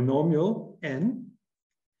polynomial n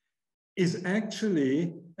is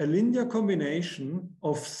actually a linear combination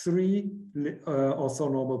of three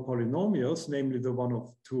orthonormal polynomials, namely the one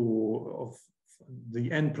of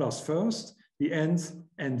the n plus first, the nth,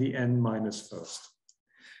 and the n minus first.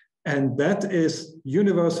 And that is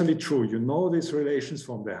universally true. You know these relations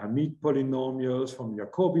from the Hamid polynomials, from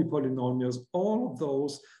Jacobi polynomials. All of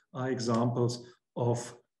those are examples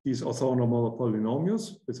of these orthonormal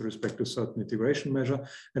polynomials with respect to certain integration measure,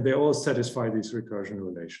 and they all satisfy these recursion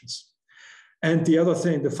relations. And the other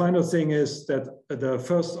thing, the final thing is that the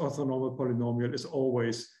first orthonormal polynomial is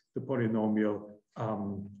always the polynomial,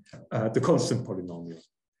 the constant polynomial.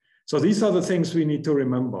 So these are the things we need to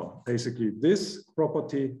remember, basically this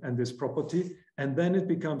property and this property, and then it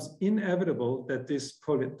becomes inevitable that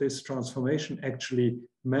this transformation actually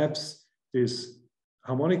maps this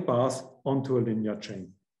harmonic path onto a linear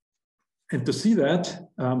chain. And to see that,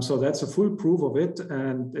 so that's a full proof of it,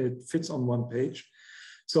 and it fits on one page.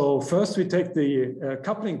 So first we take the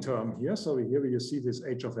coupling term here. So here you see this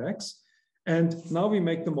h of x, and now we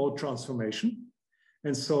make the mode transformation.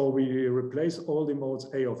 And so we replace all the modes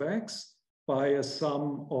a of x by a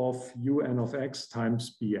sum of un of x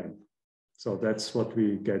times bn. So that's what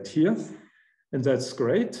we get here, and that's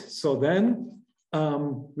great. So then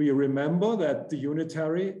we remember that the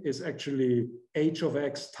unitary is actually h of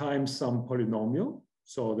x times some polynomial.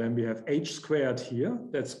 So then we have h squared here.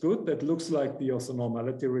 That's good. That looks like the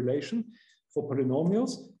orthonormality relation for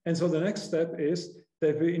polynomials. And so the next step is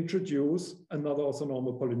that we introduce another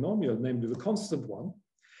orthonormal polynomial, namely the constant one.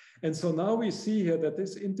 And so now we see here that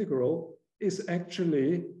this integral is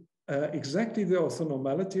actually exactly the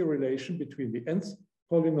orthonormality relation between the nth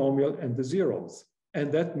polynomial and the zeroth.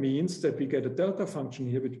 And that means that we get a delta function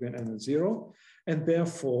here between n and 0. And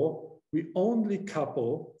therefore, we only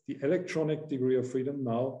couple the electronic degree of freedom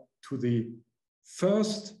now to the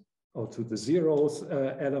first or to the zeroth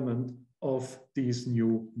element of these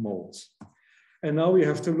new modes. And now we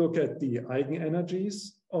have to look at the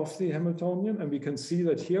eigenenergies of the Hamiltonian. And we can see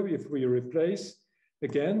that here, if we replace,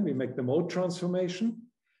 again, we make the mode transformation,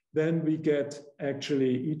 then we get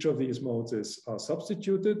actually each of these modes are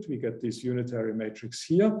substituted. We get this unitary matrix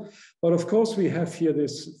here. But of course, we have here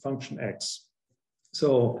this function x.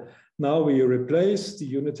 So now we replace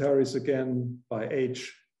the unitaries again by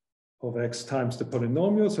h of x times the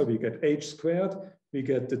polynomial. So we get h squared. We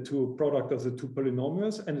get the product of the two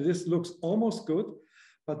polynomials. And this looks almost good.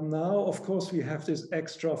 But now, of course, we have this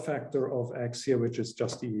extra factor of x here, which is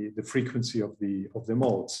just the frequency of the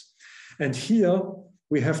modes. And here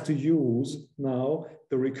we have to use now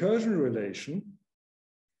the recursion relation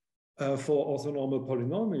for orthonormal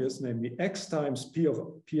polynomials, namely x times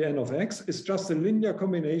Pn of x is just a linear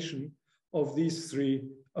combination of these three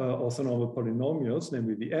orthonormal polynomials,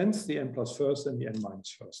 namely the nth, the n plus first, and the n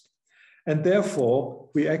minus first. And therefore,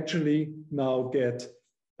 we actually now get,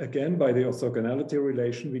 again, by the orthogonality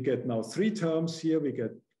relation, we get now three terms here. We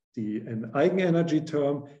get an eigenenergy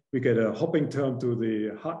term, we get a hopping term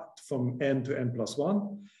to from n to n plus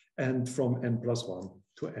 1, and from n plus 1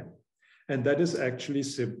 to n. And that is actually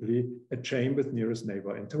simply a chain with nearest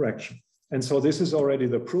neighbor interaction. And so this is already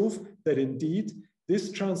the proof that indeed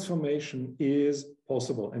this transformation is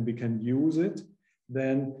possible, and we can use it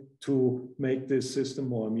then to make this system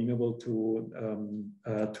more amenable to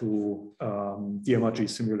DMRG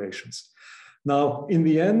simulations. Now, in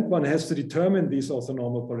the end, one has to determine these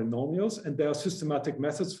orthonormal polynomials, and there are systematic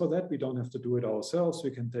methods for that. We don't have to do it ourselves.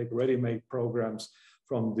 We can take ready-made programs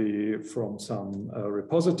from some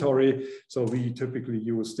repository. So we typically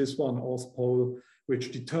use this one, orthpol,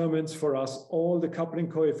 which determines for us all the coupling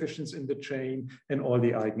coefficients in the chain and all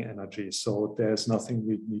the eigenenergies. So there's nothing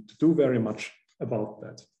we need to do very much about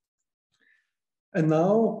that. And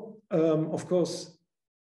now, of course,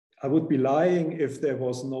 I would be lying if there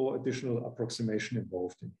was no additional approximation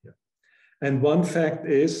involved in here. And one fact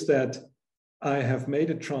is that I have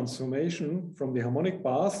made a transformation from the harmonic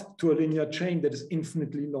path to a linear chain that is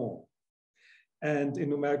infinitely long. And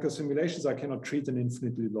in numerical simulations, I cannot treat an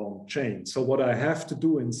infinitely long chain. So what I have to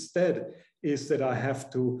do instead is that I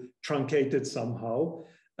have to truncate it somehow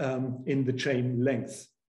in the chain length.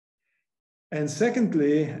 And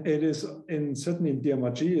secondly, it is certainly in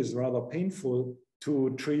DMRG is rather painful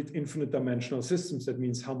to treat infinite dimensional systems. That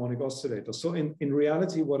means harmonic oscillators. So in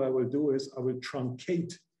reality, what I will do is I will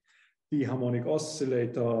truncate the harmonic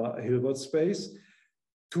oscillator Hilbert space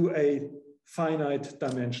to a finite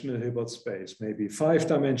dimensional Hilbert space, maybe 5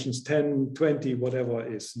 dimensions, 10, 20, whatever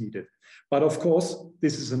is needed. But of course,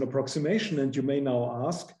 this is an approximation, and you may now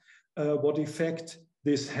ask what effect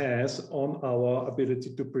this has on our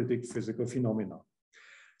ability to predict physical phenomena.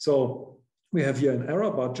 So we have here an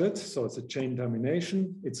error budget, so it's a chain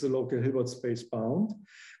termination, it's a local Hilbert space bound.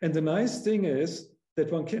 And the nice thing is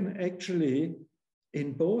that one can actually,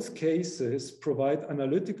 in both cases, provide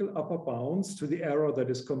analytical upper bounds to the error that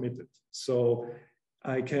is committed. So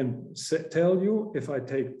I can tell you, if I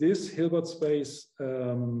take this Hilbert space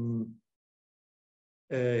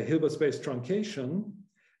truncation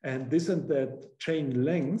and this and that chain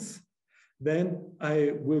length, then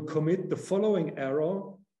I will commit the following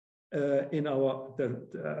error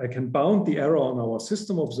I can bound the error on our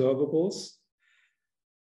system observables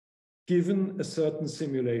given a certain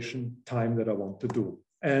simulation time that I want to do.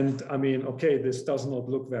 And I mean, okay, this does not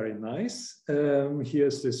look very nice.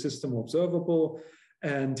 Here's the system observable,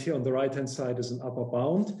 and here on the right-hand side is an upper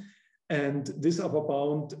bound. And this upper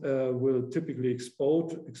bound will typically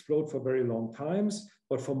explode for very long times,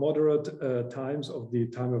 but for moderate times of the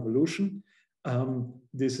time evolution,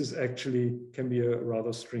 this is actually can be a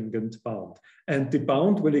rather stringent bound. And the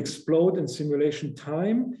bound will explode in simulation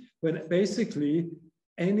time when basically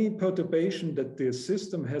any perturbation that the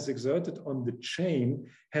system has exerted on the chain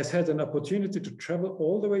has had an opportunity to travel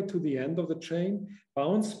all the way to the end of the chain,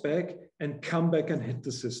 bounce back and come back and hit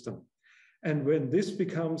the system. And when this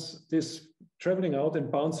becomes this traveling out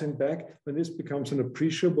and bouncing back, when this becomes an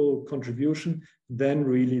appreciable contribution, then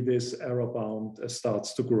really this error bound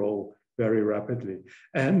starts to grow very rapidly.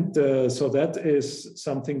 And so that is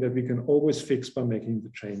something that we can always fix by making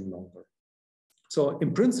the chain longer. So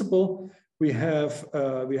in principle, we have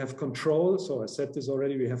control. So I said this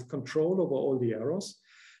already, we have control over all the errors.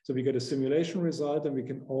 So we get a simulation result, and we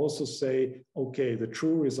can also say, okay, the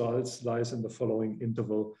true results lies in the following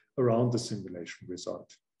interval around the simulation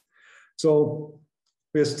result. So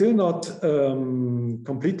we're still not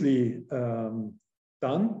completely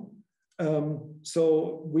done.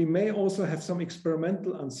 So we may also have some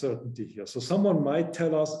experimental uncertainty here. So someone might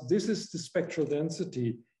tell us, this is the spectral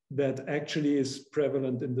density that actually is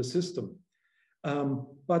prevalent in the system.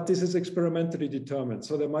 But this is experimentally determined.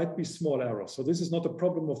 So there might be small errors. So this is not a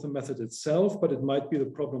problem of the method itself, but it might be the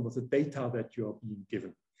problem of the data that you are being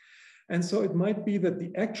given. And so it might be that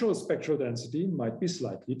the actual spectral density might be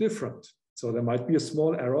slightly different. So there might be a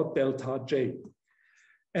small error, delta J.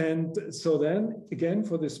 And so then again,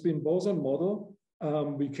 for the spin boson model,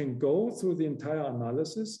 we can go through the entire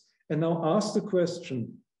analysis and now ask the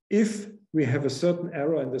question, if we have a certain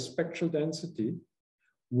error in the spectral density,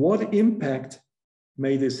 what impact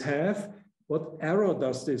may this have? What error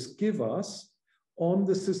does this give us on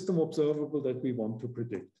the system observable that we want to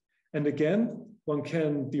predict? And again, one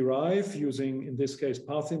can derive using, in this case,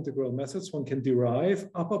 path integral methods, one can derive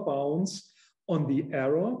upper bounds on the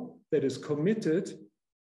error that is committed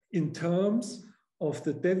in terms of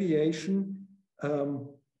the deviation in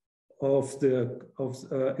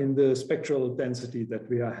the spectral density that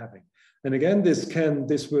we are having. And again,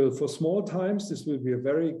 this will, for small times, this will be a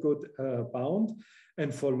very good bound.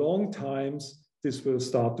 And for long times, this will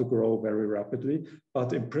start to grow very rapidly.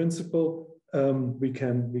 But in principle, we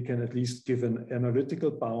can at least give an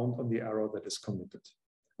analytical bound on the error that is committed.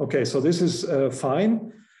 Okay, so this is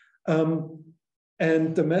fine.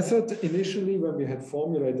 And the method initially, when we had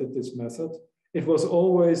formulated this method, it was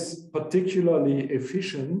always particularly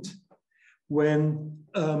efficient when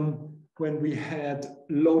we had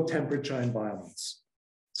low temperature environments.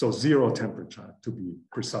 So 0 temperature to be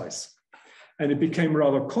precise. And it became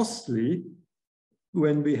rather costly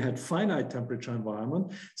when we had finite temperature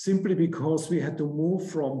environment, simply because we had to move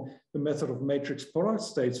from the method of matrix polar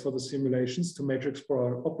states for the simulations to matrix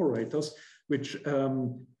polar operators, which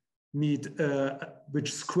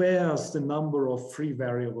which squares the number of free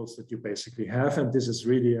variables that you basically have. And this is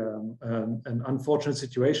really an unfortunate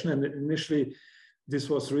situation. And initially, this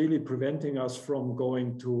was really preventing us from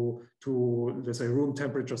going to let's say, room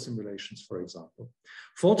temperature simulations, for example.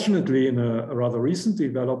 Fortunately, in a rather recent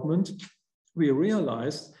development, we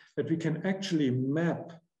realized that we can actually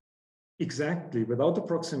map exactly, without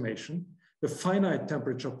approximation, the finite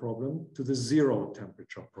temperature problem to the zero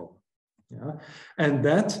temperature problem. Yeah? And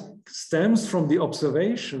that stems from the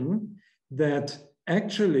observation that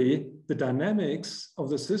actually the dynamics of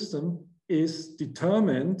the system is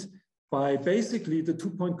determined by basically the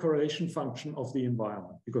two-point correlation function of the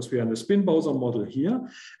environment, because we are in the spin boson model here.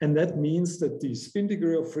 And that means that the spin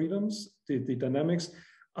degree of freedoms, the dynamics,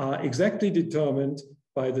 are exactly determined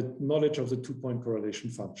by the knowledge of the two-point correlation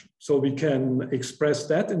function. So we can express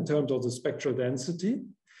that in terms of the spectral density.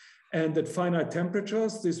 And at finite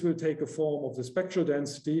temperatures, this will take a form of the spectral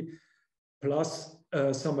density plus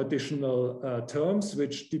some additional terms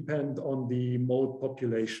which depend on the mode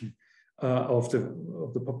population of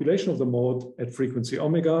the population of the mode at frequency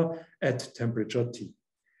omega at temperature T.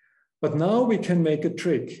 But now we can make a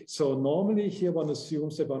trick. So normally here one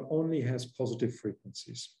assumes that one only has positive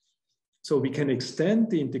frequencies. So we can extend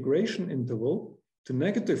the integration interval to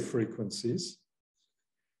negative frequencies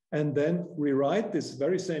and then rewrite this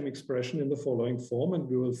very same expression in the following form, and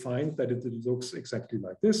we will find that it looks exactly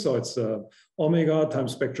like this. So it's omega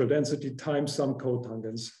times spectral density times some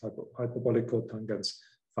cotangents, hyperbolic cotangents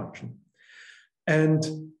function.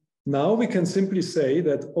 And now we can simply say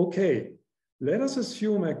that, okay, let us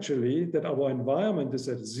assume actually that our environment is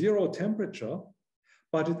at zero temperature,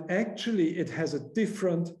 but it has a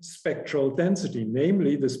different spectral density.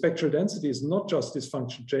 Namely, the spectral density is not just this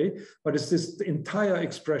function J, but it's this entire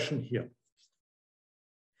expression here.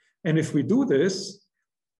 And if we do this,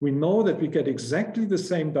 we know that we get exactly the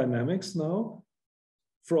same dynamics now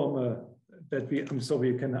from so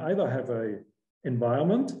we can either have an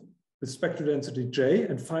environment with spectral density J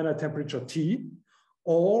and finite temperature T,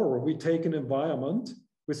 or we take an environment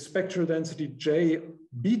with spectral density J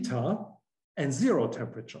beta and zero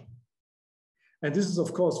temperature. And this is,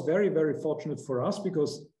 of course, very, very fortunate for us,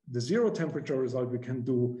 because the zero temperature result we can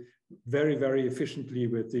do very, very efficiently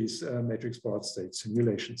with these matrix polar state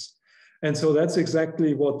simulations. And so that's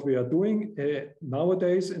exactly what we are doing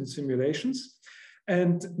nowadays in simulations.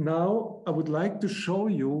 And now I would like to show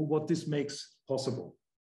you what this makes possible.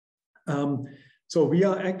 So we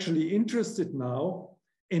are actually interested now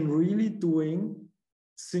in really doing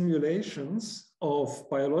simulations of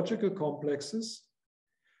biological complexes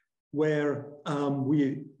where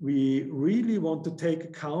we really want to take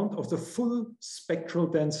account of the full spectral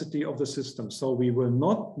density of the system. So we will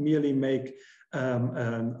not merely make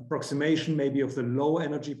an approximation maybe of the low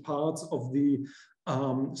energy parts of the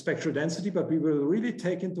spectral density, but we will really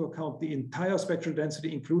take into account the entire spectral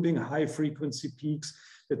density, including high frequency peaks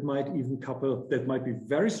that might even that might be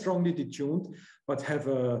very strongly detuned, but have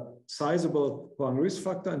a sizable boundary risk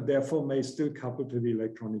factor and therefore may still couple to the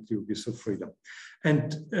electronic degrees of freedom.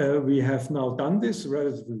 And we have now done this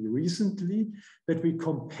relatively recently, that we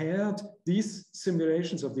compared these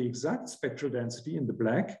simulations of the exact spectral density in the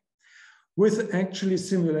black with actually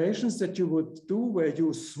simulations that you would do where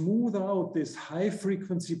you smooth out this high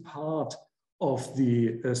frequency part of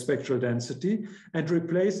the spectral density and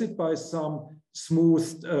replace it by some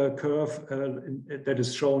smooth curve that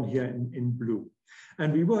is shown here in blue.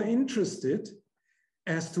 And we were interested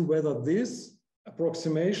as to whether this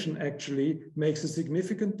approximation actually makes a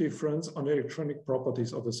significant difference on electronic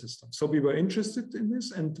properties of the system. So we were interested in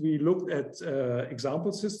this, and we looked at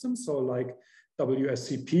example systems, so like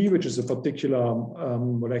WSCP, which is a particular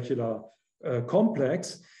molecular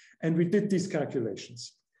complex, and we did these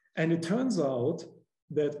calculations. And it turns out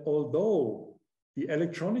that although the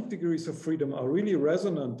electronic degrees of freedom are really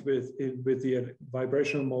resonant with the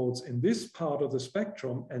vibrational modes in this part of the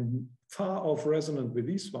spectrum and far off resonant with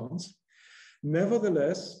these ones,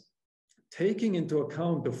 nevertheless, taking into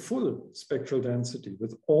account the full spectral density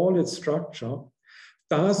with all its structure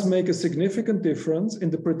does make a significant difference in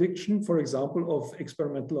the prediction, for example, of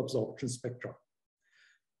experimental absorption spectra.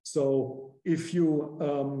 So if you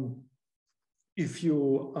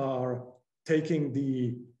are taking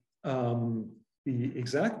the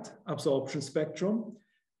exact absorption spectrum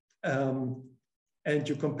and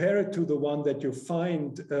you compare it to the one that you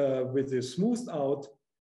find with the smoothed out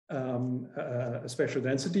spectral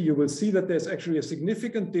density, you will see that there's actually a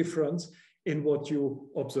significant difference in what you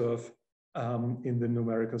observe in the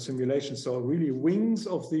numerical simulation. So really wings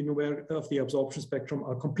of the absorption spectrum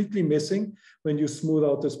are completely missing when you smooth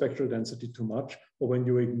out the spectral density too much or when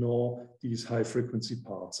you ignore these high frequency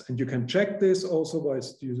parts. And you can check this also by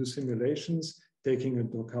using simulations, taking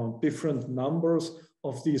into account different numbers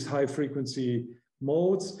of these high frequency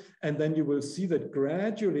modes. And then you will see that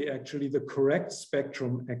gradually actually the correct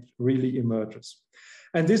spectrum really emerges.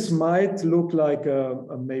 And this might look like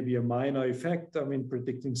maybe a minor effect, I mean,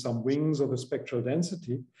 predicting some wings of a spectral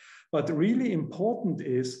density. But really important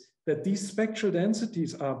is that these spectral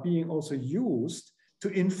densities are being also used to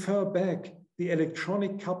infer back the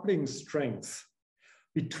electronic coupling strength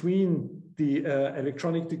between the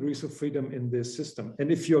electronic degrees of freedom in this system.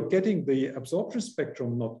 And if you're getting the absorption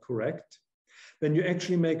spectrum not correct, then you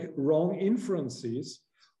actually make wrong inferences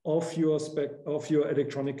of your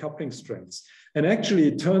electronic coupling strengths. And actually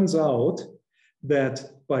it turns out that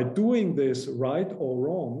by doing this right or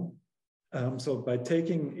wrong, so by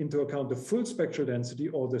taking into account the full spectral density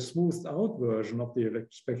or the smoothed out version of the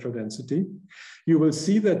spectral density, you will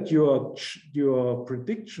see that your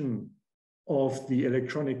prediction of the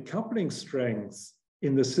electronic coupling strength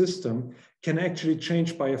in the system can actually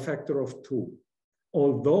change by a factor of 2.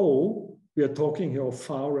 Although we are talking here of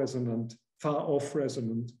far off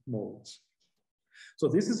resonant modes. So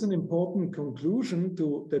this is an important conclusion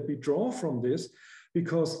that we draw from this,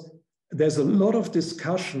 because there's a lot of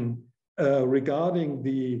discussion regarding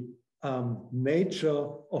the nature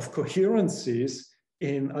of coherencies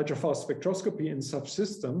in ultrafast spectroscopy in such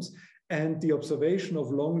systems and the observation of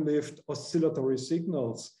long-lived oscillatory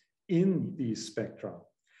signals in these spectra.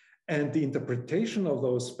 And the interpretation of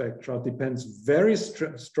those spectra depends very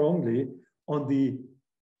strongly on the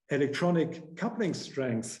electronic coupling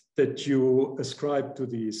strength that you ascribe to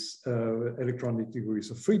these electronic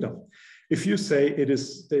degrees of freedom. If you say it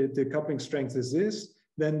is the coupling strength is this,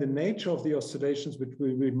 then the nature of the oscillations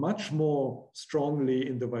will be much more strongly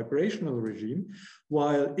in the vibrational regime.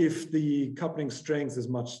 While if the coupling strength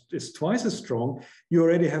is twice as strong, you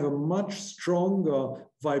already have a much stronger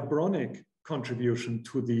vibronic contribution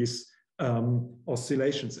to these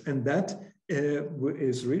oscillations. And that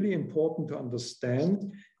is really important to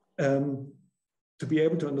understand, to be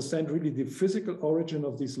able to understand really the physical origin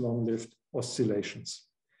of these long-lived oscillations.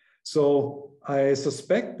 So I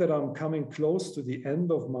suspect that I'm coming close to the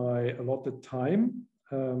end of my allotted time.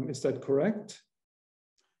 Is that correct?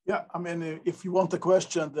 Yeah, I mean, if you want a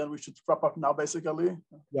question, then we should wrap up now, basically.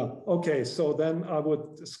 Yeah, okay, so then I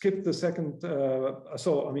would skip the second.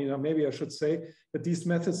 So, I mean, maybe I should say that these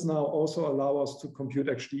methods now also allow us to compute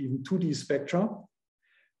actually even 2D spectra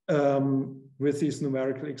with these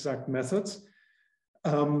numerical exact methods.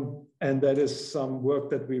 And that is some work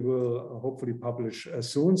that we will hopefully publish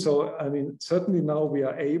soon. So, I mean, certainly now we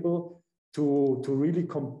are able to really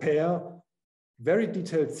compare very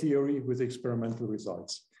detailed theory with experimental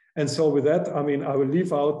results. And so with that, I mean, I will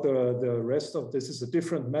leave out the rest of this. Is a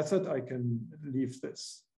different method. I can leave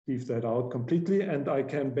that out completely, and I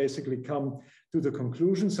can basically come to the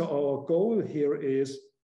conclusion. So our goal here is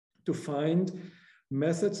to find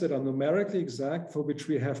methods that are numerically exact, for which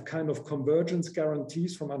we have kind of convergence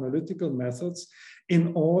guarantees from analytical methods,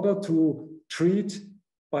 in order to treat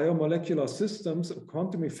biomolecular systems,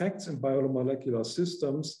 quantum effects in biomolecular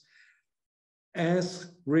systems,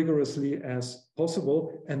 as rigorously as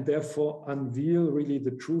possible, and therefore unveil really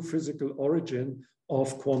the true physical origin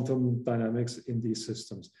of quantum dynamics in these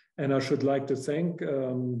systems. And I should like to thank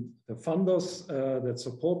the funders that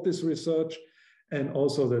support this research, and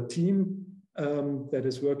also the team that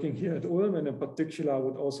is working here at Ulm. And in particular, I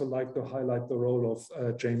would also like to highlight the role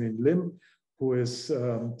of Jamin Lim, who is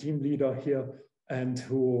team leader here and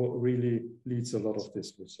who really leads a lot of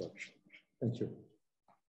this research. Thank you.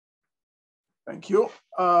 Thank you.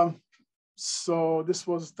 So this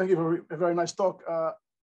was, thank you for a very nice talk.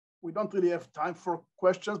 We don't really have time for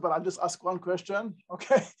questions, but I'll just ask one question,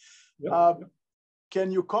 okay? Yep.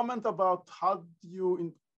 Can you comment about how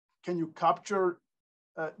can you capture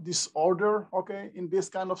disorder, okay, in this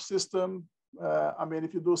kind of system? I mean,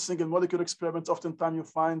 if you do single molecule experiments, oftentimes you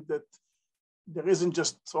find that there isn't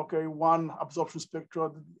just, okay, one absorption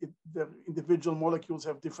spectra, the individual molecules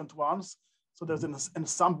have different ones. So there's an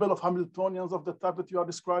ensemble of Hamiltonians of the type that you are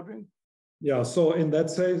describing? Yeah, so in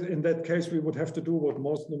that case, we would have to do what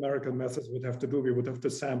most numerical methods would have to do. We would have to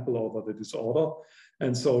sample over the disorder,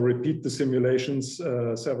 and so repeat the simulations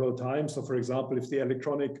several times. So for example, if the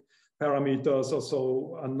electronic parameters are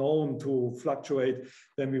so unknown to fluctuate,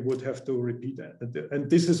 then we would have to repeat it. And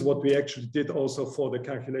this is what we actually did also for the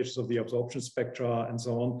calculations of the absorption spectra and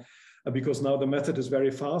so on, because now the method is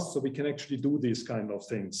very fast, so we can actually do these kind of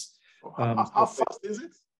things. How fast is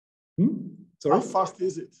it? Sorry? How fast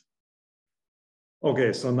is it?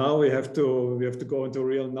 Okay, so now we have to go into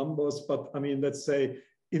real numbers, but I mean, let's say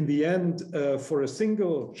in the end, for a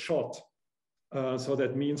single shot, so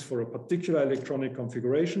that means for a particular electronic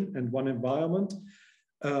configuration and one environment,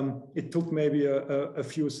 it took maybe a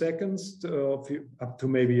few seconds, up to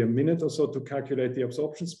maybe a minute or so to calculate the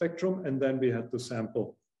absorption spectrum, and then we had to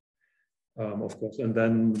sample, of course, and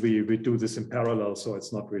then we do this in parallel, so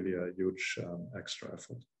it's not really a huge extra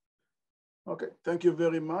effort. Okay, thank you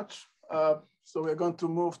very much. So we're going to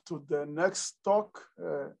move to the next talk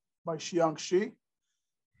by Xiang Shi.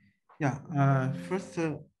 Yeah, first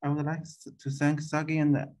I would like to thank Sagi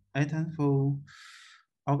and Eitan for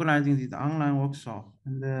organizing this online workshop.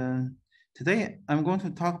 And today I'm going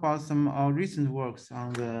to talk about some of our recent works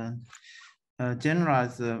on the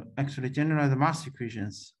generalized mass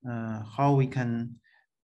equations, how we can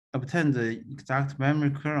obtain the exact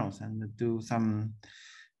memory kernels and do some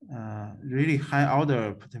really high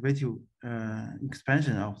order perturbative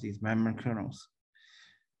expansion of these memory kernels.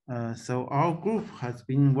 So our group has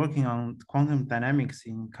been working on quantum dynamics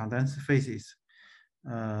in condensed phases,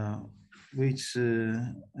 which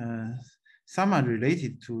some are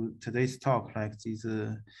related to today's talk, like this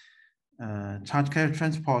charge carrier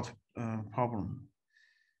transport problem.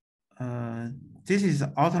 This is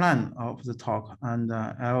the outline of the talk, and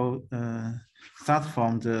I'll start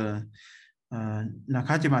from the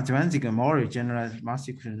Nakajima-Zwanzig-Mori generalized mass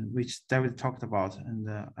equation, which David talked about, and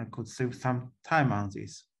I could save some time on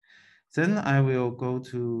this. Then I will go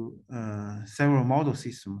to several model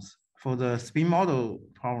systems. For the spin model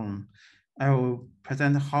problem, I will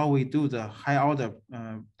present how we do the high order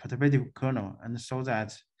perturbative kernel and show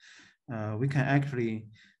that we can actually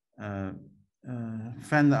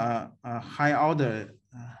find a high order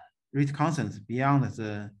rate constant beyond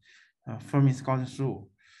the Fermi-Scott's rule.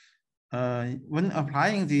 When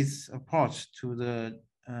applying this approach to the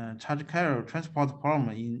charge carrier transport problem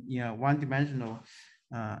in a one-dimensional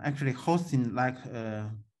actually hosting like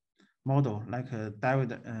a model, like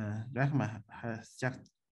David REICHMAN has just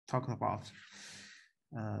talked about,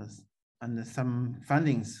 and some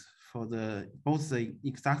findings for both the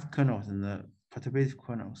exact kernels and the perturbative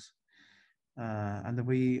kernels. And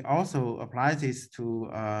we also apply this to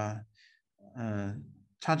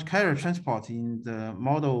charge carrier transport in the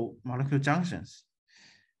model molecule junctions.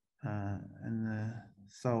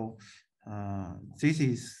 So this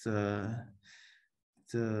is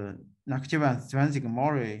the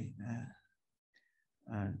Nakajima-Zwanzig-Mori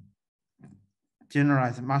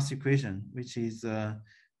generalized mass equation, which is the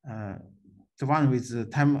one with the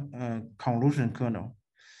time convolution kernel.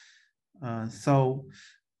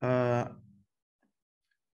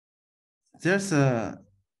 There's the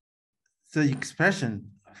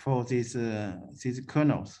expression for these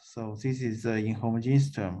kernels. So this is the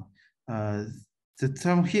inhomogeneous term. The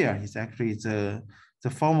term here is actually the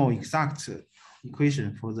formal exact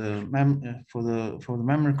equation for the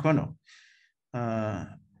memory kernel.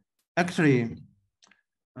 Actually,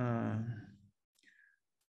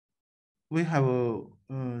 we have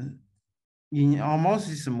in our model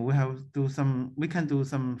system we can do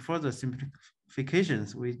some further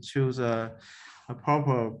simplifications. We choose a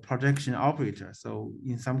proper projection operator. So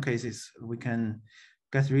in some cases we can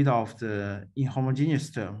get rid of the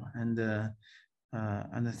inhomogeneous term, and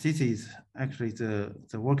this is actually the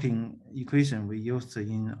working equation we used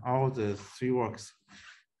in all the three works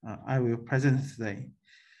I will present today.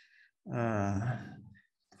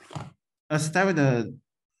 As David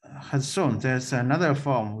has shown, there's another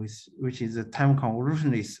form which is a time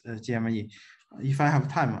convolutionless GME. If I have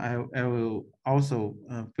time, I will also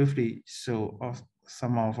briefly show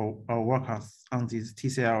some of our work on this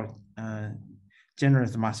TCL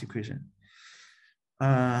generalized mass equation.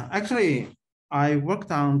 Actually, I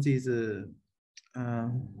worked on this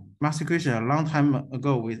mass equation a long time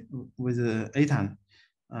ago with Eitan.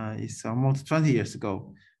 It's almost 20 years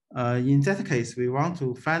ago. In that case, we want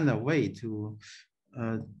to find a way to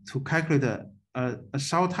calculate a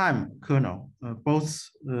short time kernel, both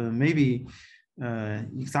maybe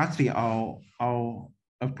exactly or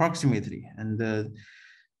approximately. And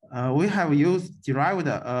we have derived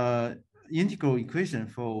integral equation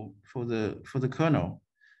for the kernel.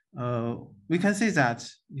 We can see that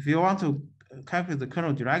if you want to calculate the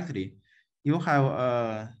kernel directly, you have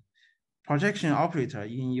a projection operator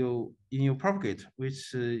in your propagate,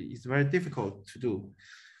 which is very difficult to do.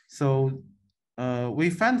 So we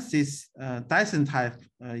found this Dyson type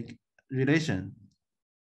relation.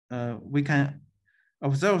 We can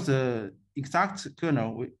observe the exact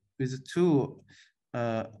kernel with two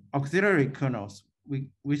auxiliary kernels,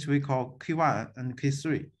 which we call Q1 and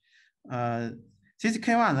Q3. Since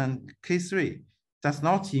K1 and K3 does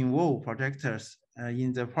not involve projectors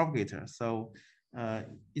in the propagator, so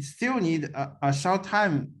it still needs a short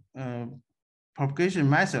time propagation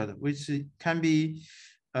method, which can be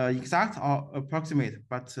exact or approximate,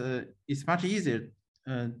 but it's much easier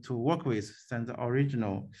to work with than the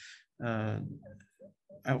original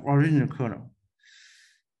kernel.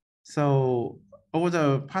 So over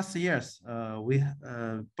the past years, we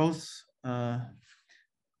both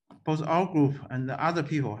our group and the other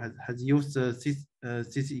people has used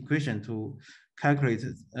this equation to calculate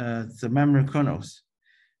the memory kernels.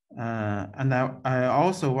 And I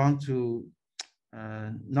also want to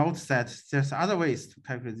note that there's other ways to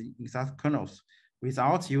calculate the exact kernels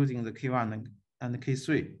without using the K1 and the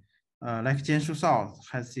K3. Like Jianshu Shao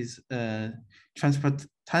has this transport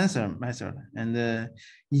tensor method, and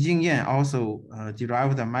Yijing Yan also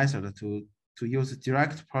derived a method to use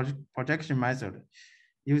direct projection method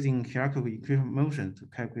using hierarchical equation motion to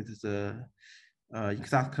calculate the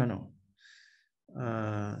exact kernel.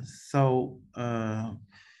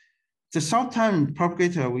 The short time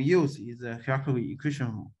propagator we use is the hierarchical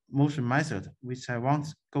equation motion method, which I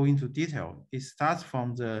won't go into detail. It starts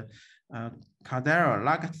from the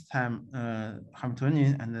Caldera-Lagat time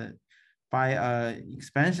Hamiltonian, and by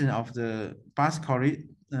expansion of the Bus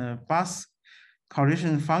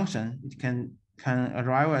correlation function, it can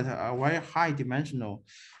arrive at a very high dimensional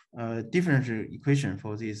differential equation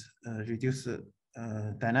for this reduced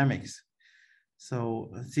dynamics.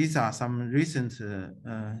 So these are some recent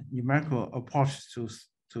numerical approaches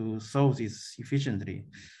to solve this efficiently.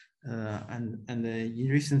 And in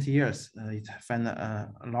recent years, it found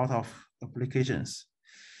a lot of applications.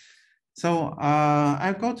 So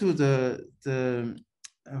I go to the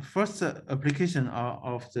first application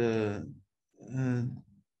of the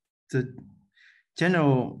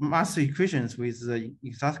general mass equations with the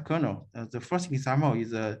exact kernel. The first example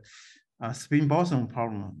is a spin boson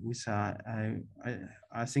problem, which I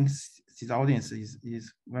think this audience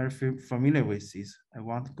is very familiar with this. I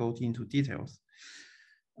won't go into details.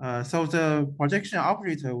 So the projection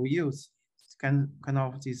operator we use is kind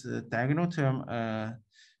of this diagonal term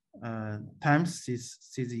times this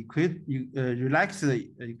relaxed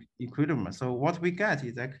equilibrium. So what we get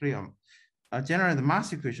is actually a generated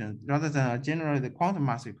mass equation rather than a generated quantum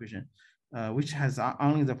mass equation, which has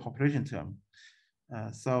only the population term.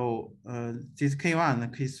 So this K1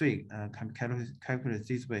 and K3 can be calculated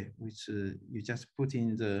this way, which you just put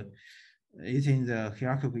in the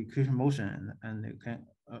hierarchical equation motion, and you can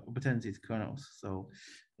obtain these kernels. So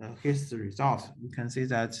here's the result. You can see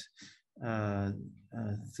that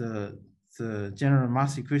the general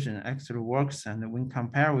mass equation actually works, and when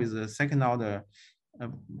compared with the second order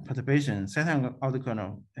perturbation, second order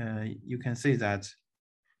kernel, you can see that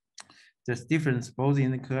there's difference both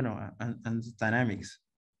in the kernel and the dynamics.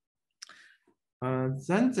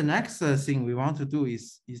 Then the next thing we want to do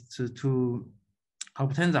is to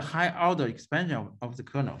obtain the high order expansion of the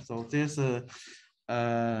kernel. So there's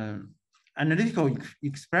analytical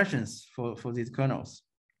expressions for these kernels.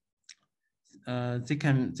 They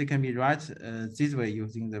can be write this way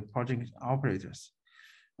using the projection operators.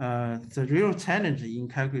 The real challenge in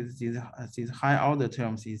calculating these high order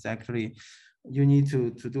terms is actually you need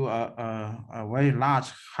to do a very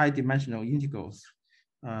large high dimensional integrals.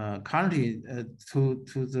 Currently,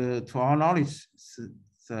 to our knowledge,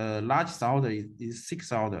 the largest order is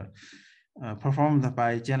 6th order, performed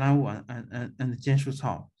by Jian Wu and Jianshu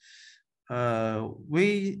Cao.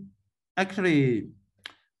 We actually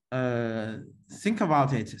think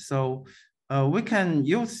about it. So we can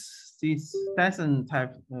use this Dyson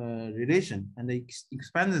type relation and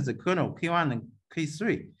expand the kernel K1 and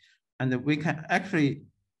K3. And we can actually,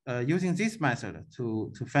 using this method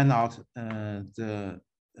to find out the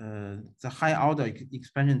high order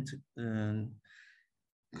expansion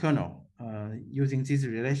kernel using this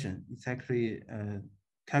relation. It's actually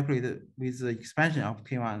calculated with the expansion of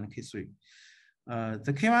K1 and K3.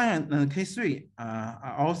 The K1 and K3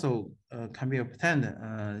 are also can be obtained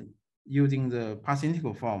using the path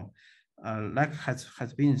integral form, like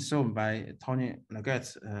has been shown by Tony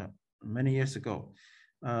Lagat many years ago.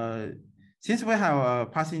 Since we have a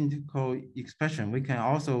path integral expression, we can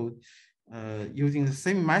also using the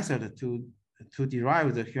same method to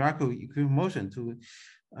derive the hierarchical equilibrium motion to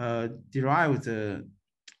derive the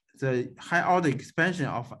high order expansion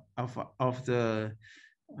of the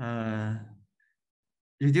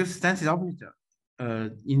reduced density operator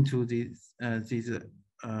into these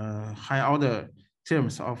high order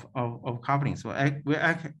terms of coupling. So we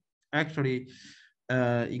actually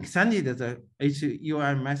extended the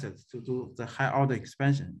HUM method to do the high order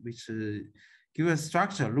expansion, which give a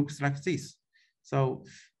structure looks like this. So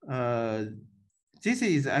this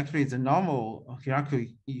is actually the normal hierarchical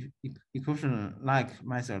equation-like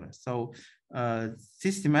method. So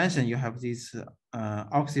this dimension, you have these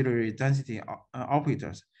auxiliary density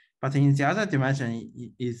operators. But in the other dimension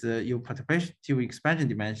is your perturbative expansion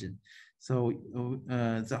dimension. So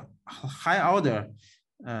the high order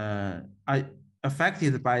are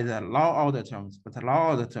affected by the low order terms, but the low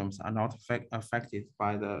order terms are not affected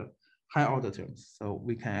by the high order terms. So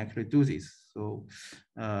we can actually do this. So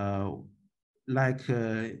like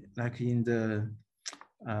in the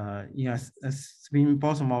in a spin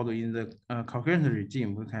Boson model in the coherent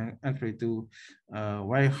regime, we can actually do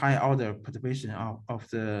very high order perturbation of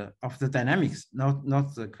the dynamics,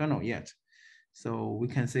 not the kernel yet. So we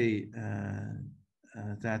can say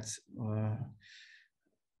that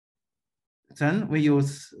then we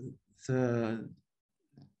use the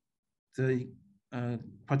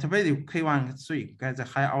perturbative K1 3 get the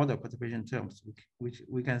high order perturbation terms, which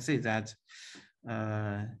we can say that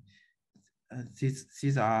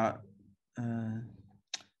these are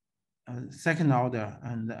second order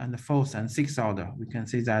and fourth and sixth order. We can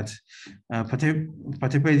say that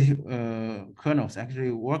perturbative kernels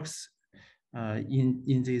actually works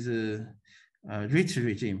in this rich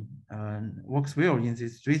regime, works well in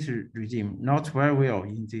this rich regime, not very well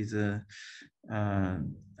in this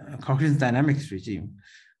coherent dynamics regime,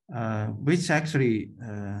 which actually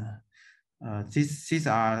these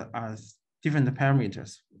are different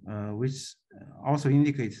parameters, which also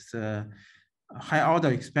indicates the high order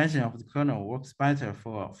expansion of the kernel works better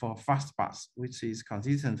for fast path, which is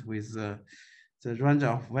consistent with the range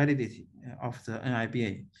of validity of the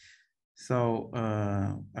NIBA. So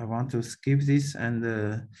I want to skip this, and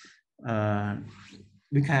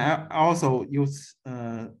we can also use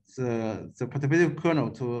the perturbative kernel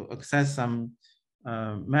to access some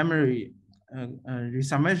memory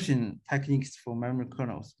resummation techniques for memory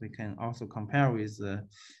kernels. We can also compare with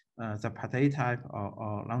the Patet type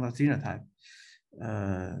or Lambda-Zeno type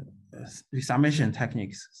resummation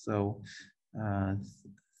techniques. So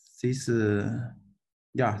this,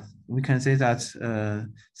 yeah, we can say that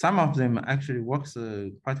some of them actually works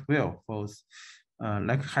quite well for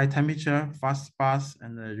like high temperature, fast path,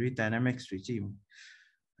 and the read dynamics regime,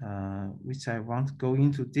 which I won't go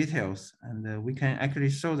into details. And we can actually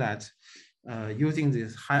show that using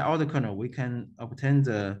this high order kernel, we can obtain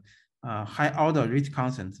the high order rate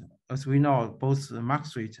constant. As we know, both the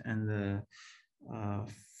Max rate and the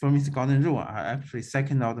Fermi's golden rule are actually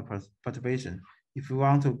second order perturbation. If we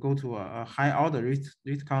want to go to a high order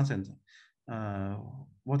rate constant,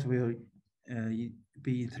 what will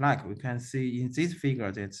be it like? We can see in this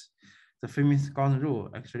figure that the Fermi's golden rule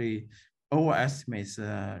actually overestimates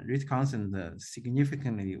rate constant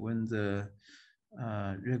significantly when the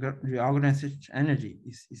reorganization energy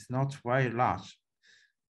is not very large.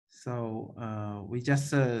 So we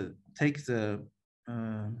just take the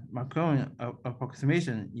Markovian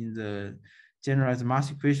approximation in the generalized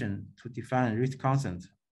mass equation to define rate constant.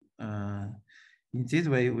 In this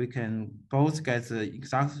way, we can both get the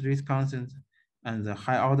exact rate constant and the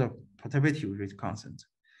high order perturbative rate constant.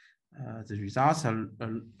 The results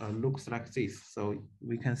looks like this. So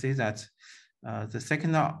we can say that the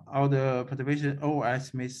second order perturbation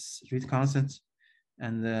overestimates rate constant,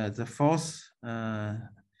 and the fourth,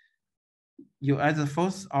 you add the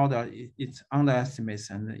fourth order, it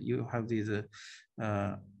underestimates, and you have this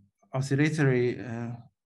oscillatory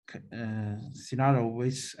scenario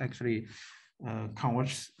which actually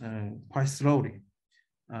converges quite slowly.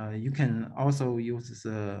 You can also use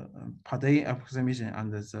the Padet approximation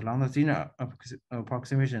and the Lambda-Zeno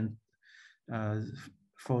approximation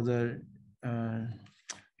for the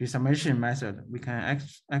resummation method. We can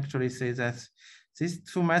actually say that these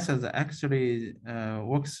two methods actually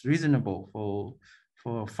works reasonable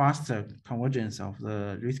for faster convergence of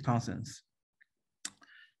the rate constants.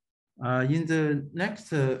 In the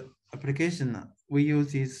next application, we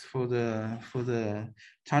use this for the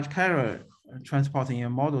charge carrier transport in a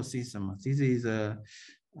model system. This is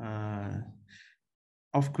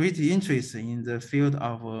of great interest in the field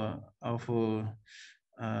of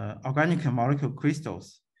organic molecular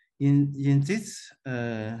crystals. In this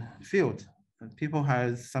field, people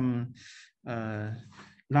have some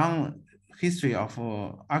long history of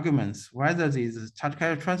arguments whether these charge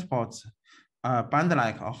carrier transports are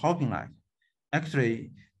band-like or hopping-like.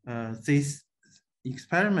 Actually, these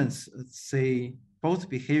experiments say both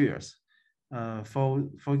behaviors. For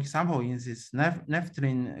example, in this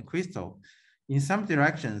naphthalene crystal, in some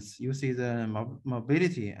directions, you see the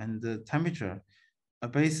mobility and the temperature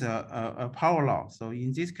obeys a power law. So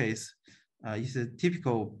in this case, it's a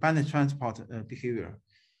typical band transport behavior.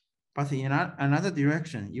 But in another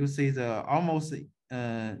direction, you see the almost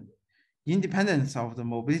independence of the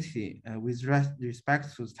mobility with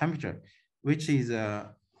respect to temperature, which is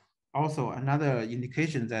also another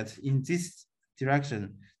indication that in this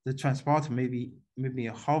direction, the transport may be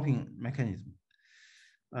a hopping mechanism.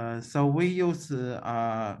 So we use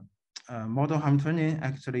model Hamiltonian.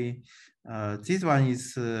 Actually, this one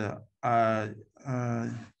is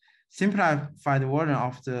simplified version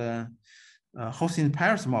of the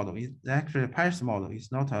Hossin-Peirce model. It's actually a Peirce model.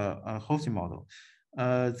 It's not a Hossin model.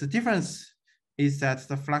 The difference is that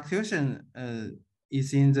the fluctuation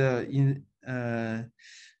is in the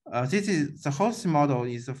this is the Hossin model.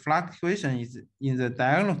 Is the fluctuation is in the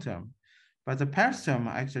diagonal term, but the Peirce term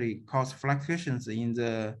actually causes fluctuations in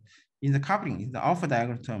the coupling, in the alpha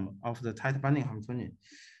diagonal term of the tight binding Hamiltonian.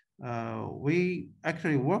 We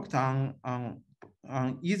actually worked on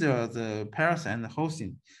either the Peirce and the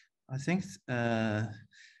Hossin. I think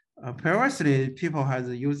previously people had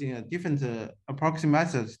using a different approximation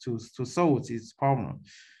methods to solve this problem.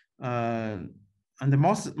 And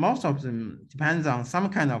most of them depends on some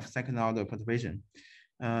kind of second order perturbation.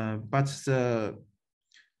 But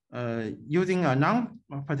using a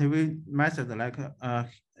non-perturbative method like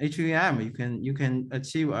HVM, you can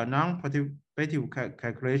achieve a non-perturbative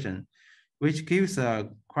calculation, which gives a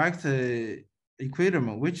correct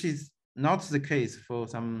equilibrium, which is not the case for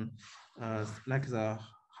some like the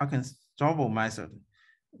Haken-Strobel method,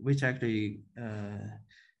 which actually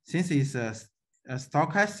since it's a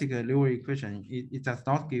stochastic Liouville equation, it does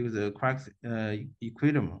not give the correct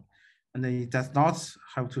equilibrium, and it does not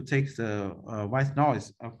have to take the white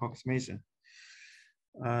noise approximation.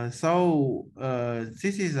 So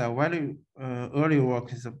this is a very early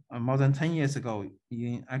work, is more than 10 years ago.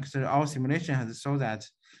 Actually, our simulation has shown that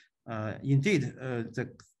indeed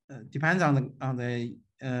depends on the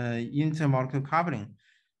intermolecular coupling.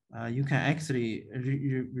 You can actually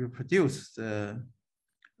reproduce the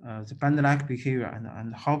band-like behavior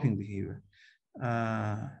and hopping behavior.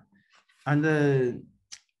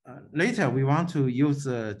 Later, we want to use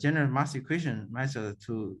the general mass equation method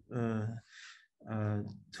to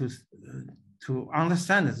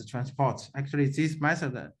understand the transport. Actually, this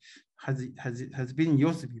method has been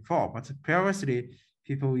used before, but previously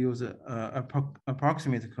people use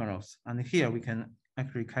approximate kernels, and here we can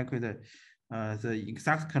actually calculate the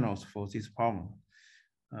exact kernels for this problem.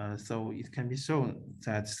 So it can be shown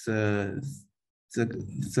that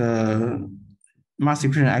the mass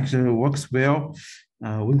equation actually works well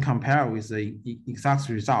when compared with the exact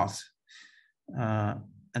results.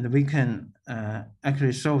 And we can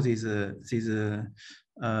actually show this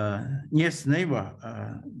nearest neighbor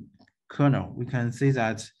kernel. We can see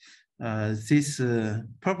that this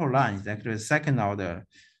purple line is actually a second order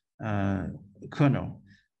kernel.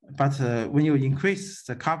 But when you increase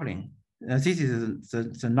the coupling, this is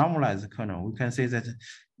the normalized kernel. We can see that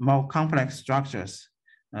more complex structures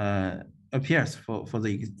appears for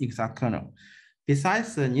the exact kernel.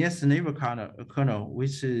 Besides the nearest neighbor kernel,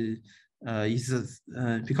 which is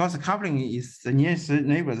because the coupling is the nearest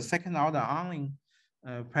neighbor, the second order only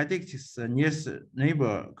predicts the nearest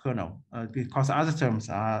neighbor kernel because other terms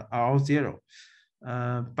are all zero.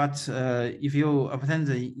 But if you obtain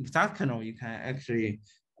the exact kernel, you can actually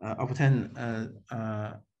obtain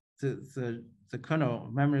the kernel,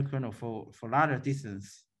 memory kernel for larger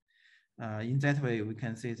distance. In that way, we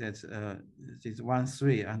can see that this 1,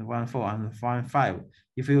 3, and 1, 4, and 1, 5.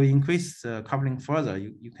 If you increase the coupling further,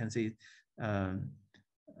 you can see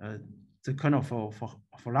the kernel for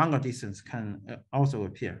longer distance can also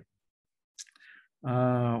appear.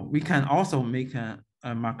 We can also make a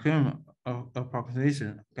Markov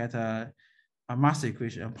approximation, get a mass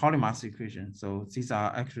equation, a polymass equation. So these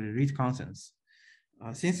are actually Reed constants.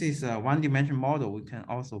 Since it's a one-dimensional model, we can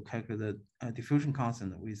also calculate the diffusion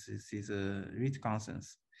constant with these Reed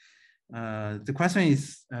constants. The question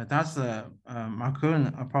is, does the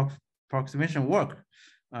Markov approximation work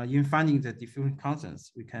in finding the diffusion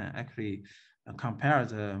constants? We can actually compare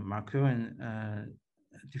the Markov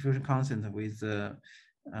diffusion constant with the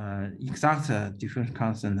exact diffusion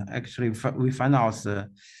constant. Actually, we find out the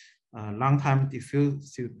long-time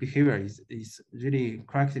diffusive behavior is really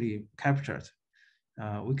correctly captured.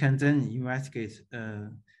 We can then investigate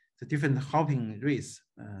the different hopping rates,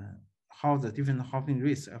 how the different hopping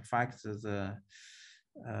rates affect the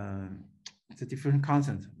different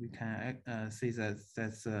constant. We can see that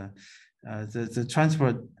the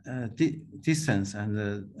transfer distance and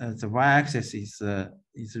the y-axis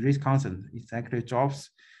is rate constant. It actually drops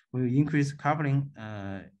when you increase coupling.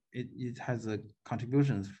 It has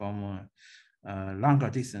contributions from longer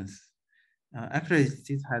distance. Actually,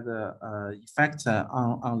 this has a effect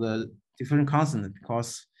on the different constant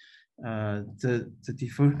because the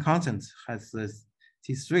different constant has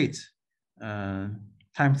this rate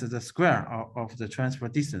times the square of the transfer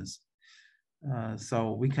distance.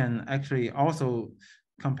 So we can actually also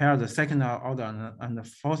compare the second order and the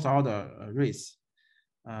fourth order rates.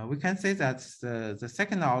 We can say that the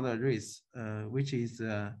second order rates, which is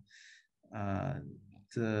the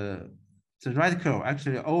right curve,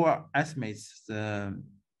 actually overestimates the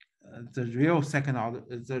real second order,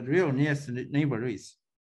 the real nearest neighbor rates.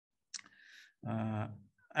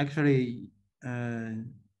 Actually,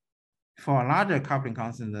 for a larger coupling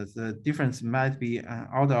constant, the difference might be an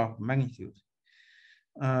order of magnitude.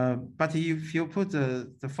 But if you put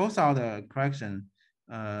the fourth order correction,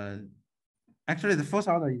 actually the fourth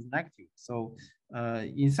order is negative. So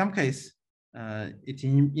in some case, it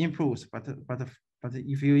improves, but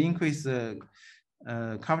if you increase the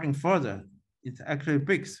coupling further, it actually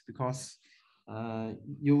breaks because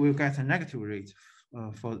you will get a negative rate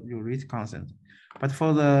for your rate constant. But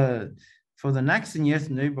for the next nearest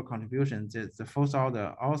neighbor contribution, the fourth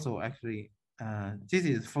order also actually, this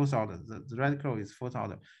is fourth order, the red curve is fourth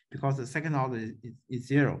order because the second order is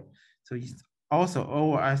zero. So it also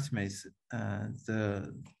overestimates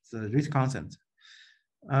the rate constant.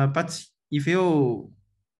 But if you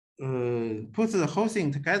put the whole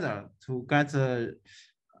thing together to get a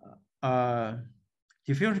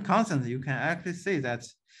diffusion constant, you can actually say that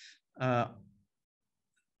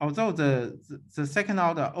although the second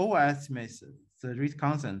order overestimates the rate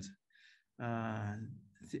constant,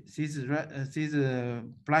 this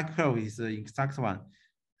black curve is the exact one.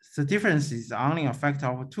 The difference is only a factor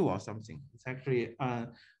of 2 or something. It's actually a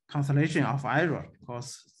cancellation of error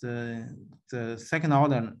because the second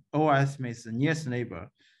order overestimates the nearest neighbor,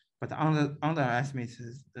 but underestimates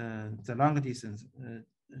the long distance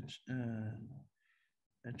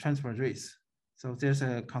transfer rates. So there's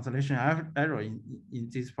a cancellation error in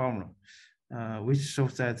this formula, which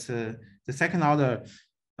shows that the second order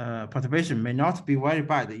perturbation may not be very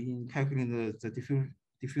bad in calculating the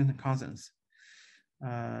diffusion constants.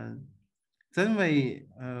 Then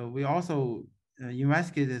we also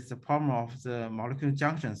investigated the problem of the molecular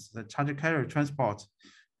junctions, the charge carrier transport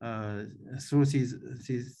through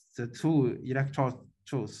the two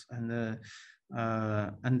electrodes, and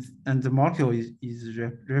the molecule is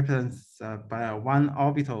represented by one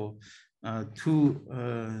orbital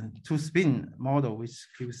two spin model, which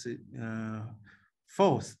gives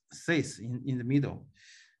 4 states in the middle.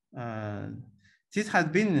 This has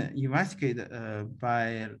been investigated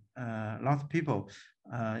by a lot of people,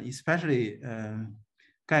 especially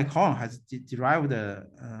Guy Cohen has derived a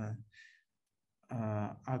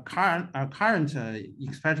current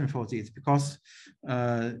expression for this, because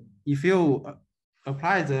if you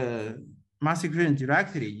apply the mass equation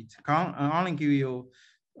directly, it can only give you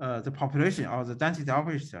the population or the density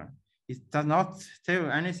operator. It does not tell you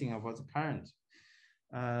anything about the current.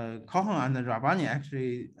 Cohen and Rabbani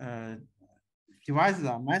actually devised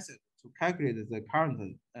a method to calculate the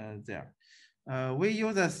current there. We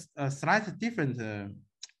use a slightly different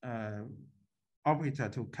operator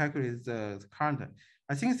to calculate the current.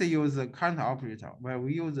 I think they use the current operator, where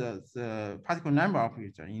we use the particle number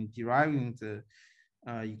operator in deriving the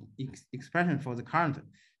expression for the current.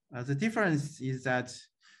 The difference is that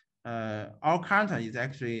our current is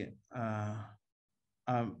actually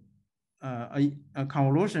a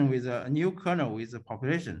convolution with a new kernel with the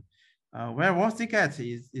population, where what they get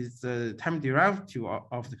is the time derivative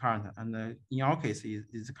of the current, and in our case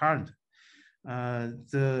is the current.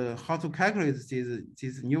 How to calculate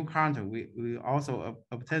this new current, we also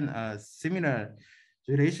obtain a similar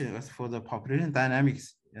relation as for the population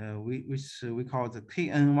dynamics, which we call the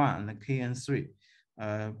KN1 and the KN3.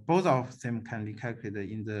 Both of them can be calculated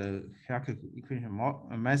in the hierarchical equation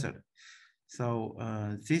method. So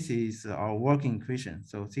this is our working equation.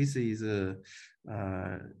 So this is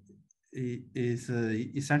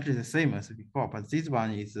essentially the same as before, but this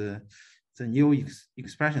one is the new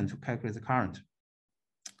expression to calculate the current.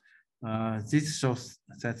 This shows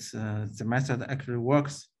that the method actually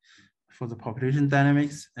works for the population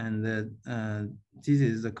dynamics, and this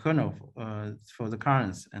is the kernel for the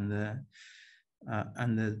currents and the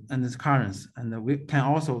currents, and we can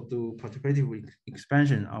also do perturbative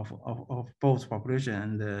expansion of both population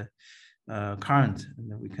and the current,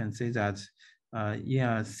 and we can say that in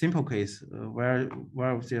a simple case where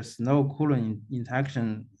there's no Coulomb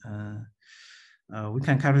interaction, we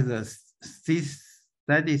can calculate the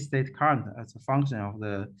steady state current as a function of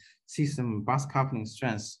the system bus coupling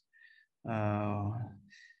strength.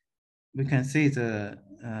 We can see the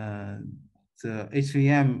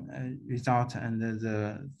HVM result and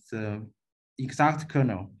the exact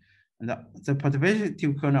kernel. And the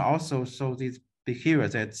perturbative kernel also shows this behavior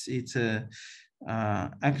that it's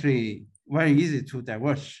actually very easy to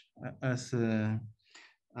diverge, as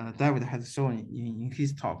David has shown in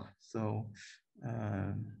his talk. So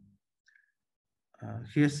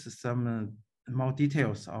here's some more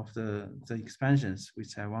details of the expansions,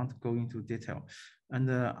 which I won't go into detail. And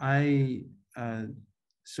I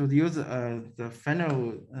should use the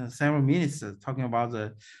final several minutes talking about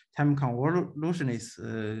the time convolutionist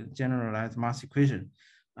generalized mass equation.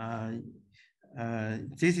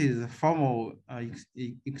 This is a formal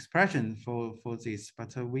expression for this,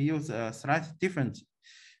 but we use a slightly different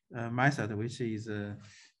method, which is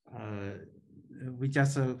we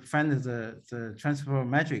just find the transfer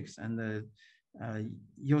matrix and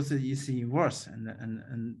use its inverse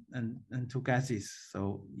and to get this.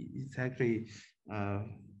 So it's actually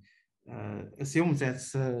assumes that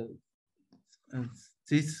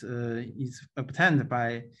this is obtained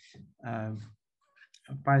by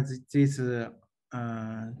this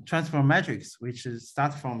transfer matrix, which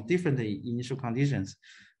starts from different initial conditions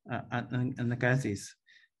and get this.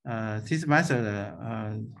 This method,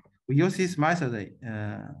 we use this method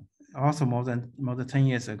also more than 10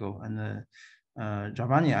 years ago, and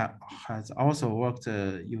Giovanni has also worked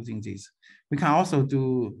using this. We can also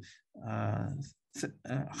do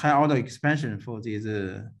high order expansion for this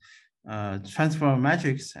transfer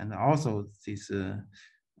matrix and also this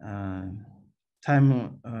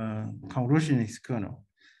time convolutionist kernel.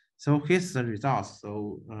 So here's the results.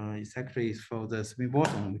 So it's actually for the spin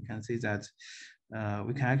bottom, we can see that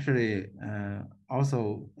we can actually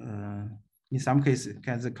also, in some cases,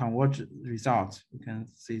 get the converged result. We can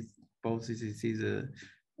see both the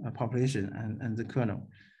population and the kernel.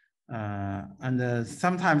 And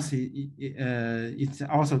sometimes it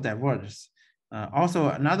also diverges. Also,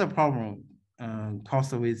 another problem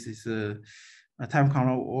caused with this time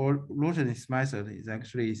convolutionist method is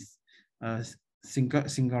actually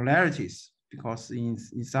singularities, because in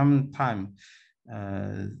some time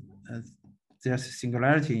there's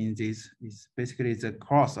singularity in this. Is basically the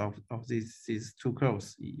cross of these two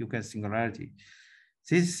curves. You get singularity.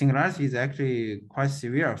 This singularity is actually quite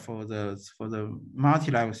severe for the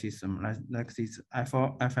multi-level system, like this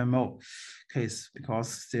FMO case,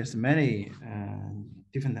 because there's many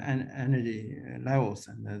different energy levels,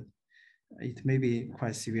 and it may be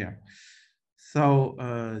quite severe. So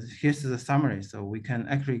here's the summary. So we can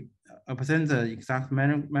actually present the exact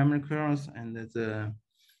memory kernels and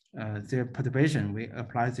their perturbation. We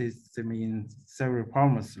apply this in several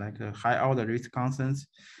problems, like high order Ritz constants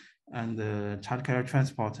and charge carrier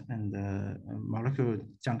transport and molecular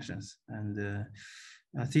junctions. And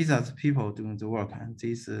these are the people doing the work, and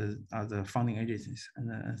these are the funding agencies.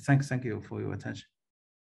 And thank you for your attention.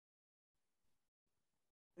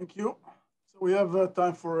 Thank you. So we have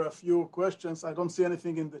time for a few questions. I don't see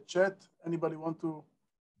anything in the chat. Anybody want to?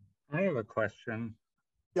 I have a question.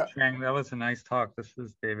 Yeah. Jang, that was a nice talk. This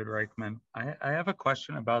is David Reichman. I have a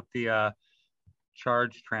question about the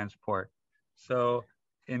charge transport. So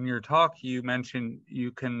in your talk, you mentioned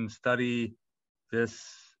you can study this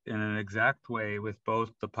in an exact way with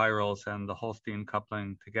both the pyrals and the Holstein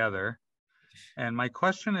coupling together. And my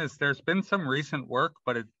question is, there's been some recent work,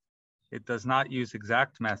 but it does not use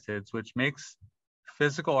exact methods, which makes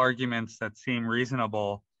physical arguments that seem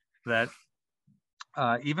reasonable that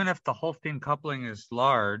even if the Holstein coupling is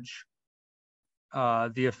large,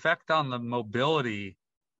 the effect on the mobility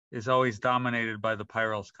is always dominated by the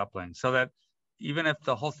pyrals coupling. So that even if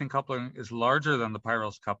the Holstein coupling is larger than the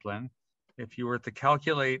pyrals coupling, if you were to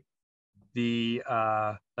calculate the,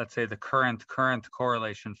 let's say the current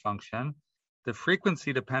correlation function, the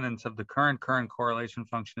frequency dependence of the current correlation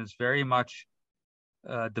function is very much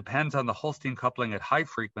depends on the Holstein coupling at high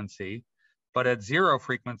frequency, but at zero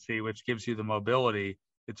frequency, which gives you the mobility,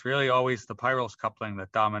 it's really always the pyrals coupling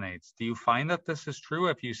that dominates. Do you find that this is true?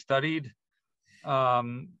 If you studied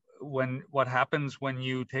what happens when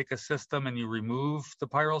you take a system and you remove the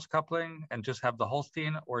pyrals coupling and just have the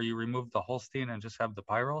Holstein, or you remove the Holstein and just have the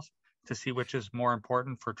pyrals, to see which is more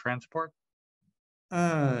important for transport?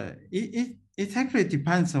 It actually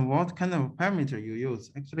depends on what kind of parameter you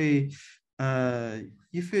use. Actually,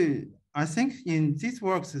 I think in these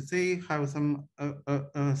works, they have some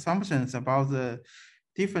assumptions about the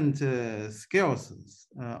different scales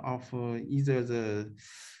of either the.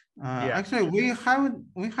 Actually, we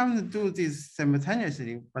haven't do this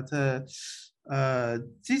simultaneously, but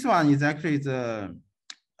this one is actually the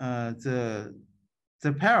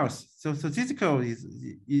pairs. So statistical is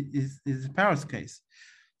pairs case.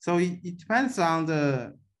 So it depends on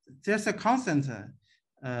the there's a constant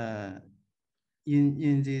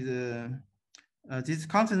in this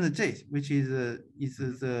constant J, which is the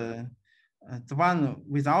one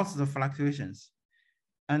without the fluctuations.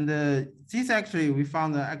 And this actually we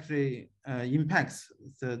found actually impacts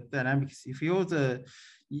the dynamics. If the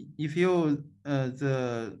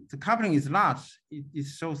coupling is large, it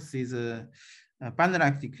shows this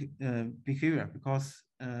band-like behavior because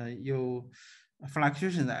your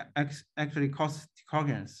fluctuations actually cause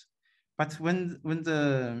decoherence. But when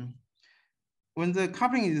the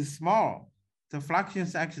coupling is small, the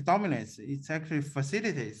fluctuations actually dominates. It actually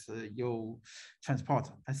facilitates your transport.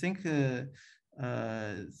 I think it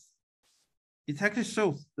actually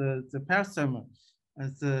shows the perturb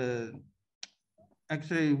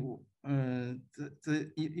the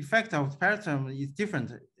effect of perturb is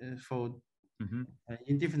different for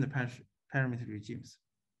in different parameter regimes.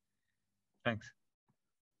 Thanks.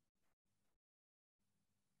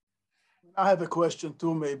 I have a question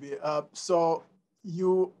too, maybe. So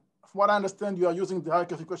you, from what I understand, you are using the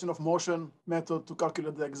hierarchical equation of motion method to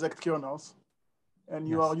calculate the exact kernels, and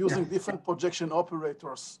you are using different projection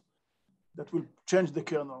operators that will change the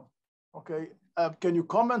kernel. Okay. Can you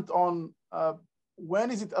comment on when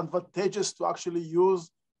is it advantageous to actually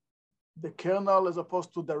use the kernel as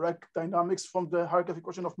opposed to direct dynamics from the hierarchical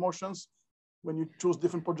equation of motions when you choose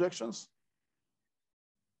different projections?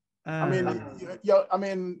 I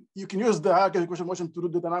mean, you can use the hierarchical equation of motion to do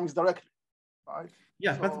the dynamics directly, right?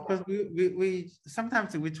 Yeah, so, but we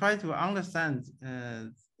sometimes we try to understand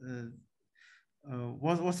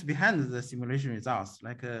what's behind the simulation results.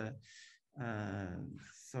 Like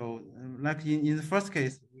like in the first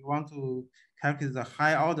case, we want to calculate the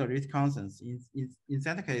high order rate constants. In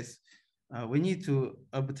that case, we need to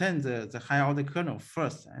obtain the high order kernel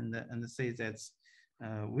first and say that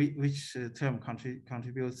which term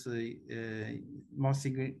contributes more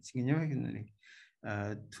significantly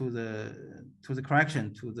to the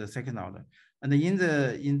correction to the second order. And in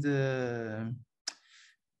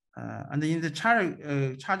the charge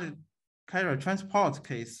carrier transport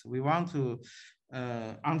case, we want to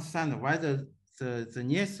understand whether the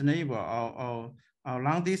nearest neighbor or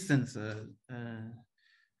long distance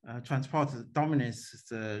transport dominates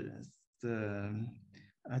the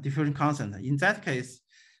diffusion constant. In that case,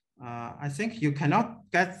 I think you cannot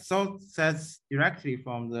get that directly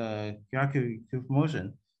from the hierarchical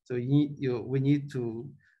motion. So we need to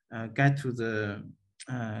get to the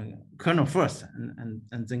kernel first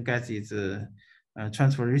and then get its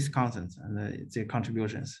transfer risk constant and the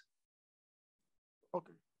contributions.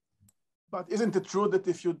 Okay. But isn't it true that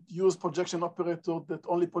if you use projection operator that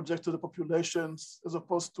only project to the populations as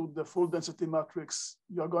opposed to the full density matrix,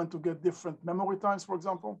 you are going to get different memory times, for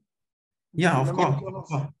example? Yeah, of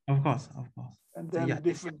course. And then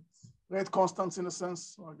different rate constants in a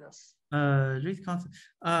sense, I guess. Rate constant.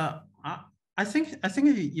 I think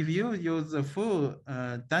if you use the full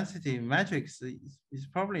density matrix, it's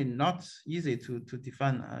probably not easy to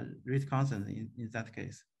define a rate constant in that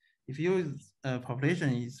case. If you use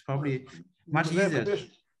population, it's probably much easier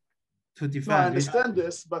to define. No, I understand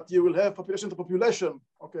this, but you will have population to population.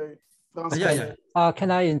 Okay.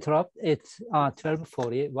 Can I interrupt? It's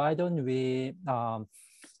 12:40. Why don't we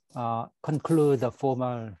conclude the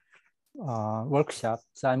formal workshop?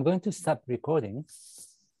 So I'm going to stop recording.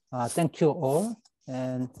 Thank you all,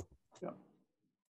 and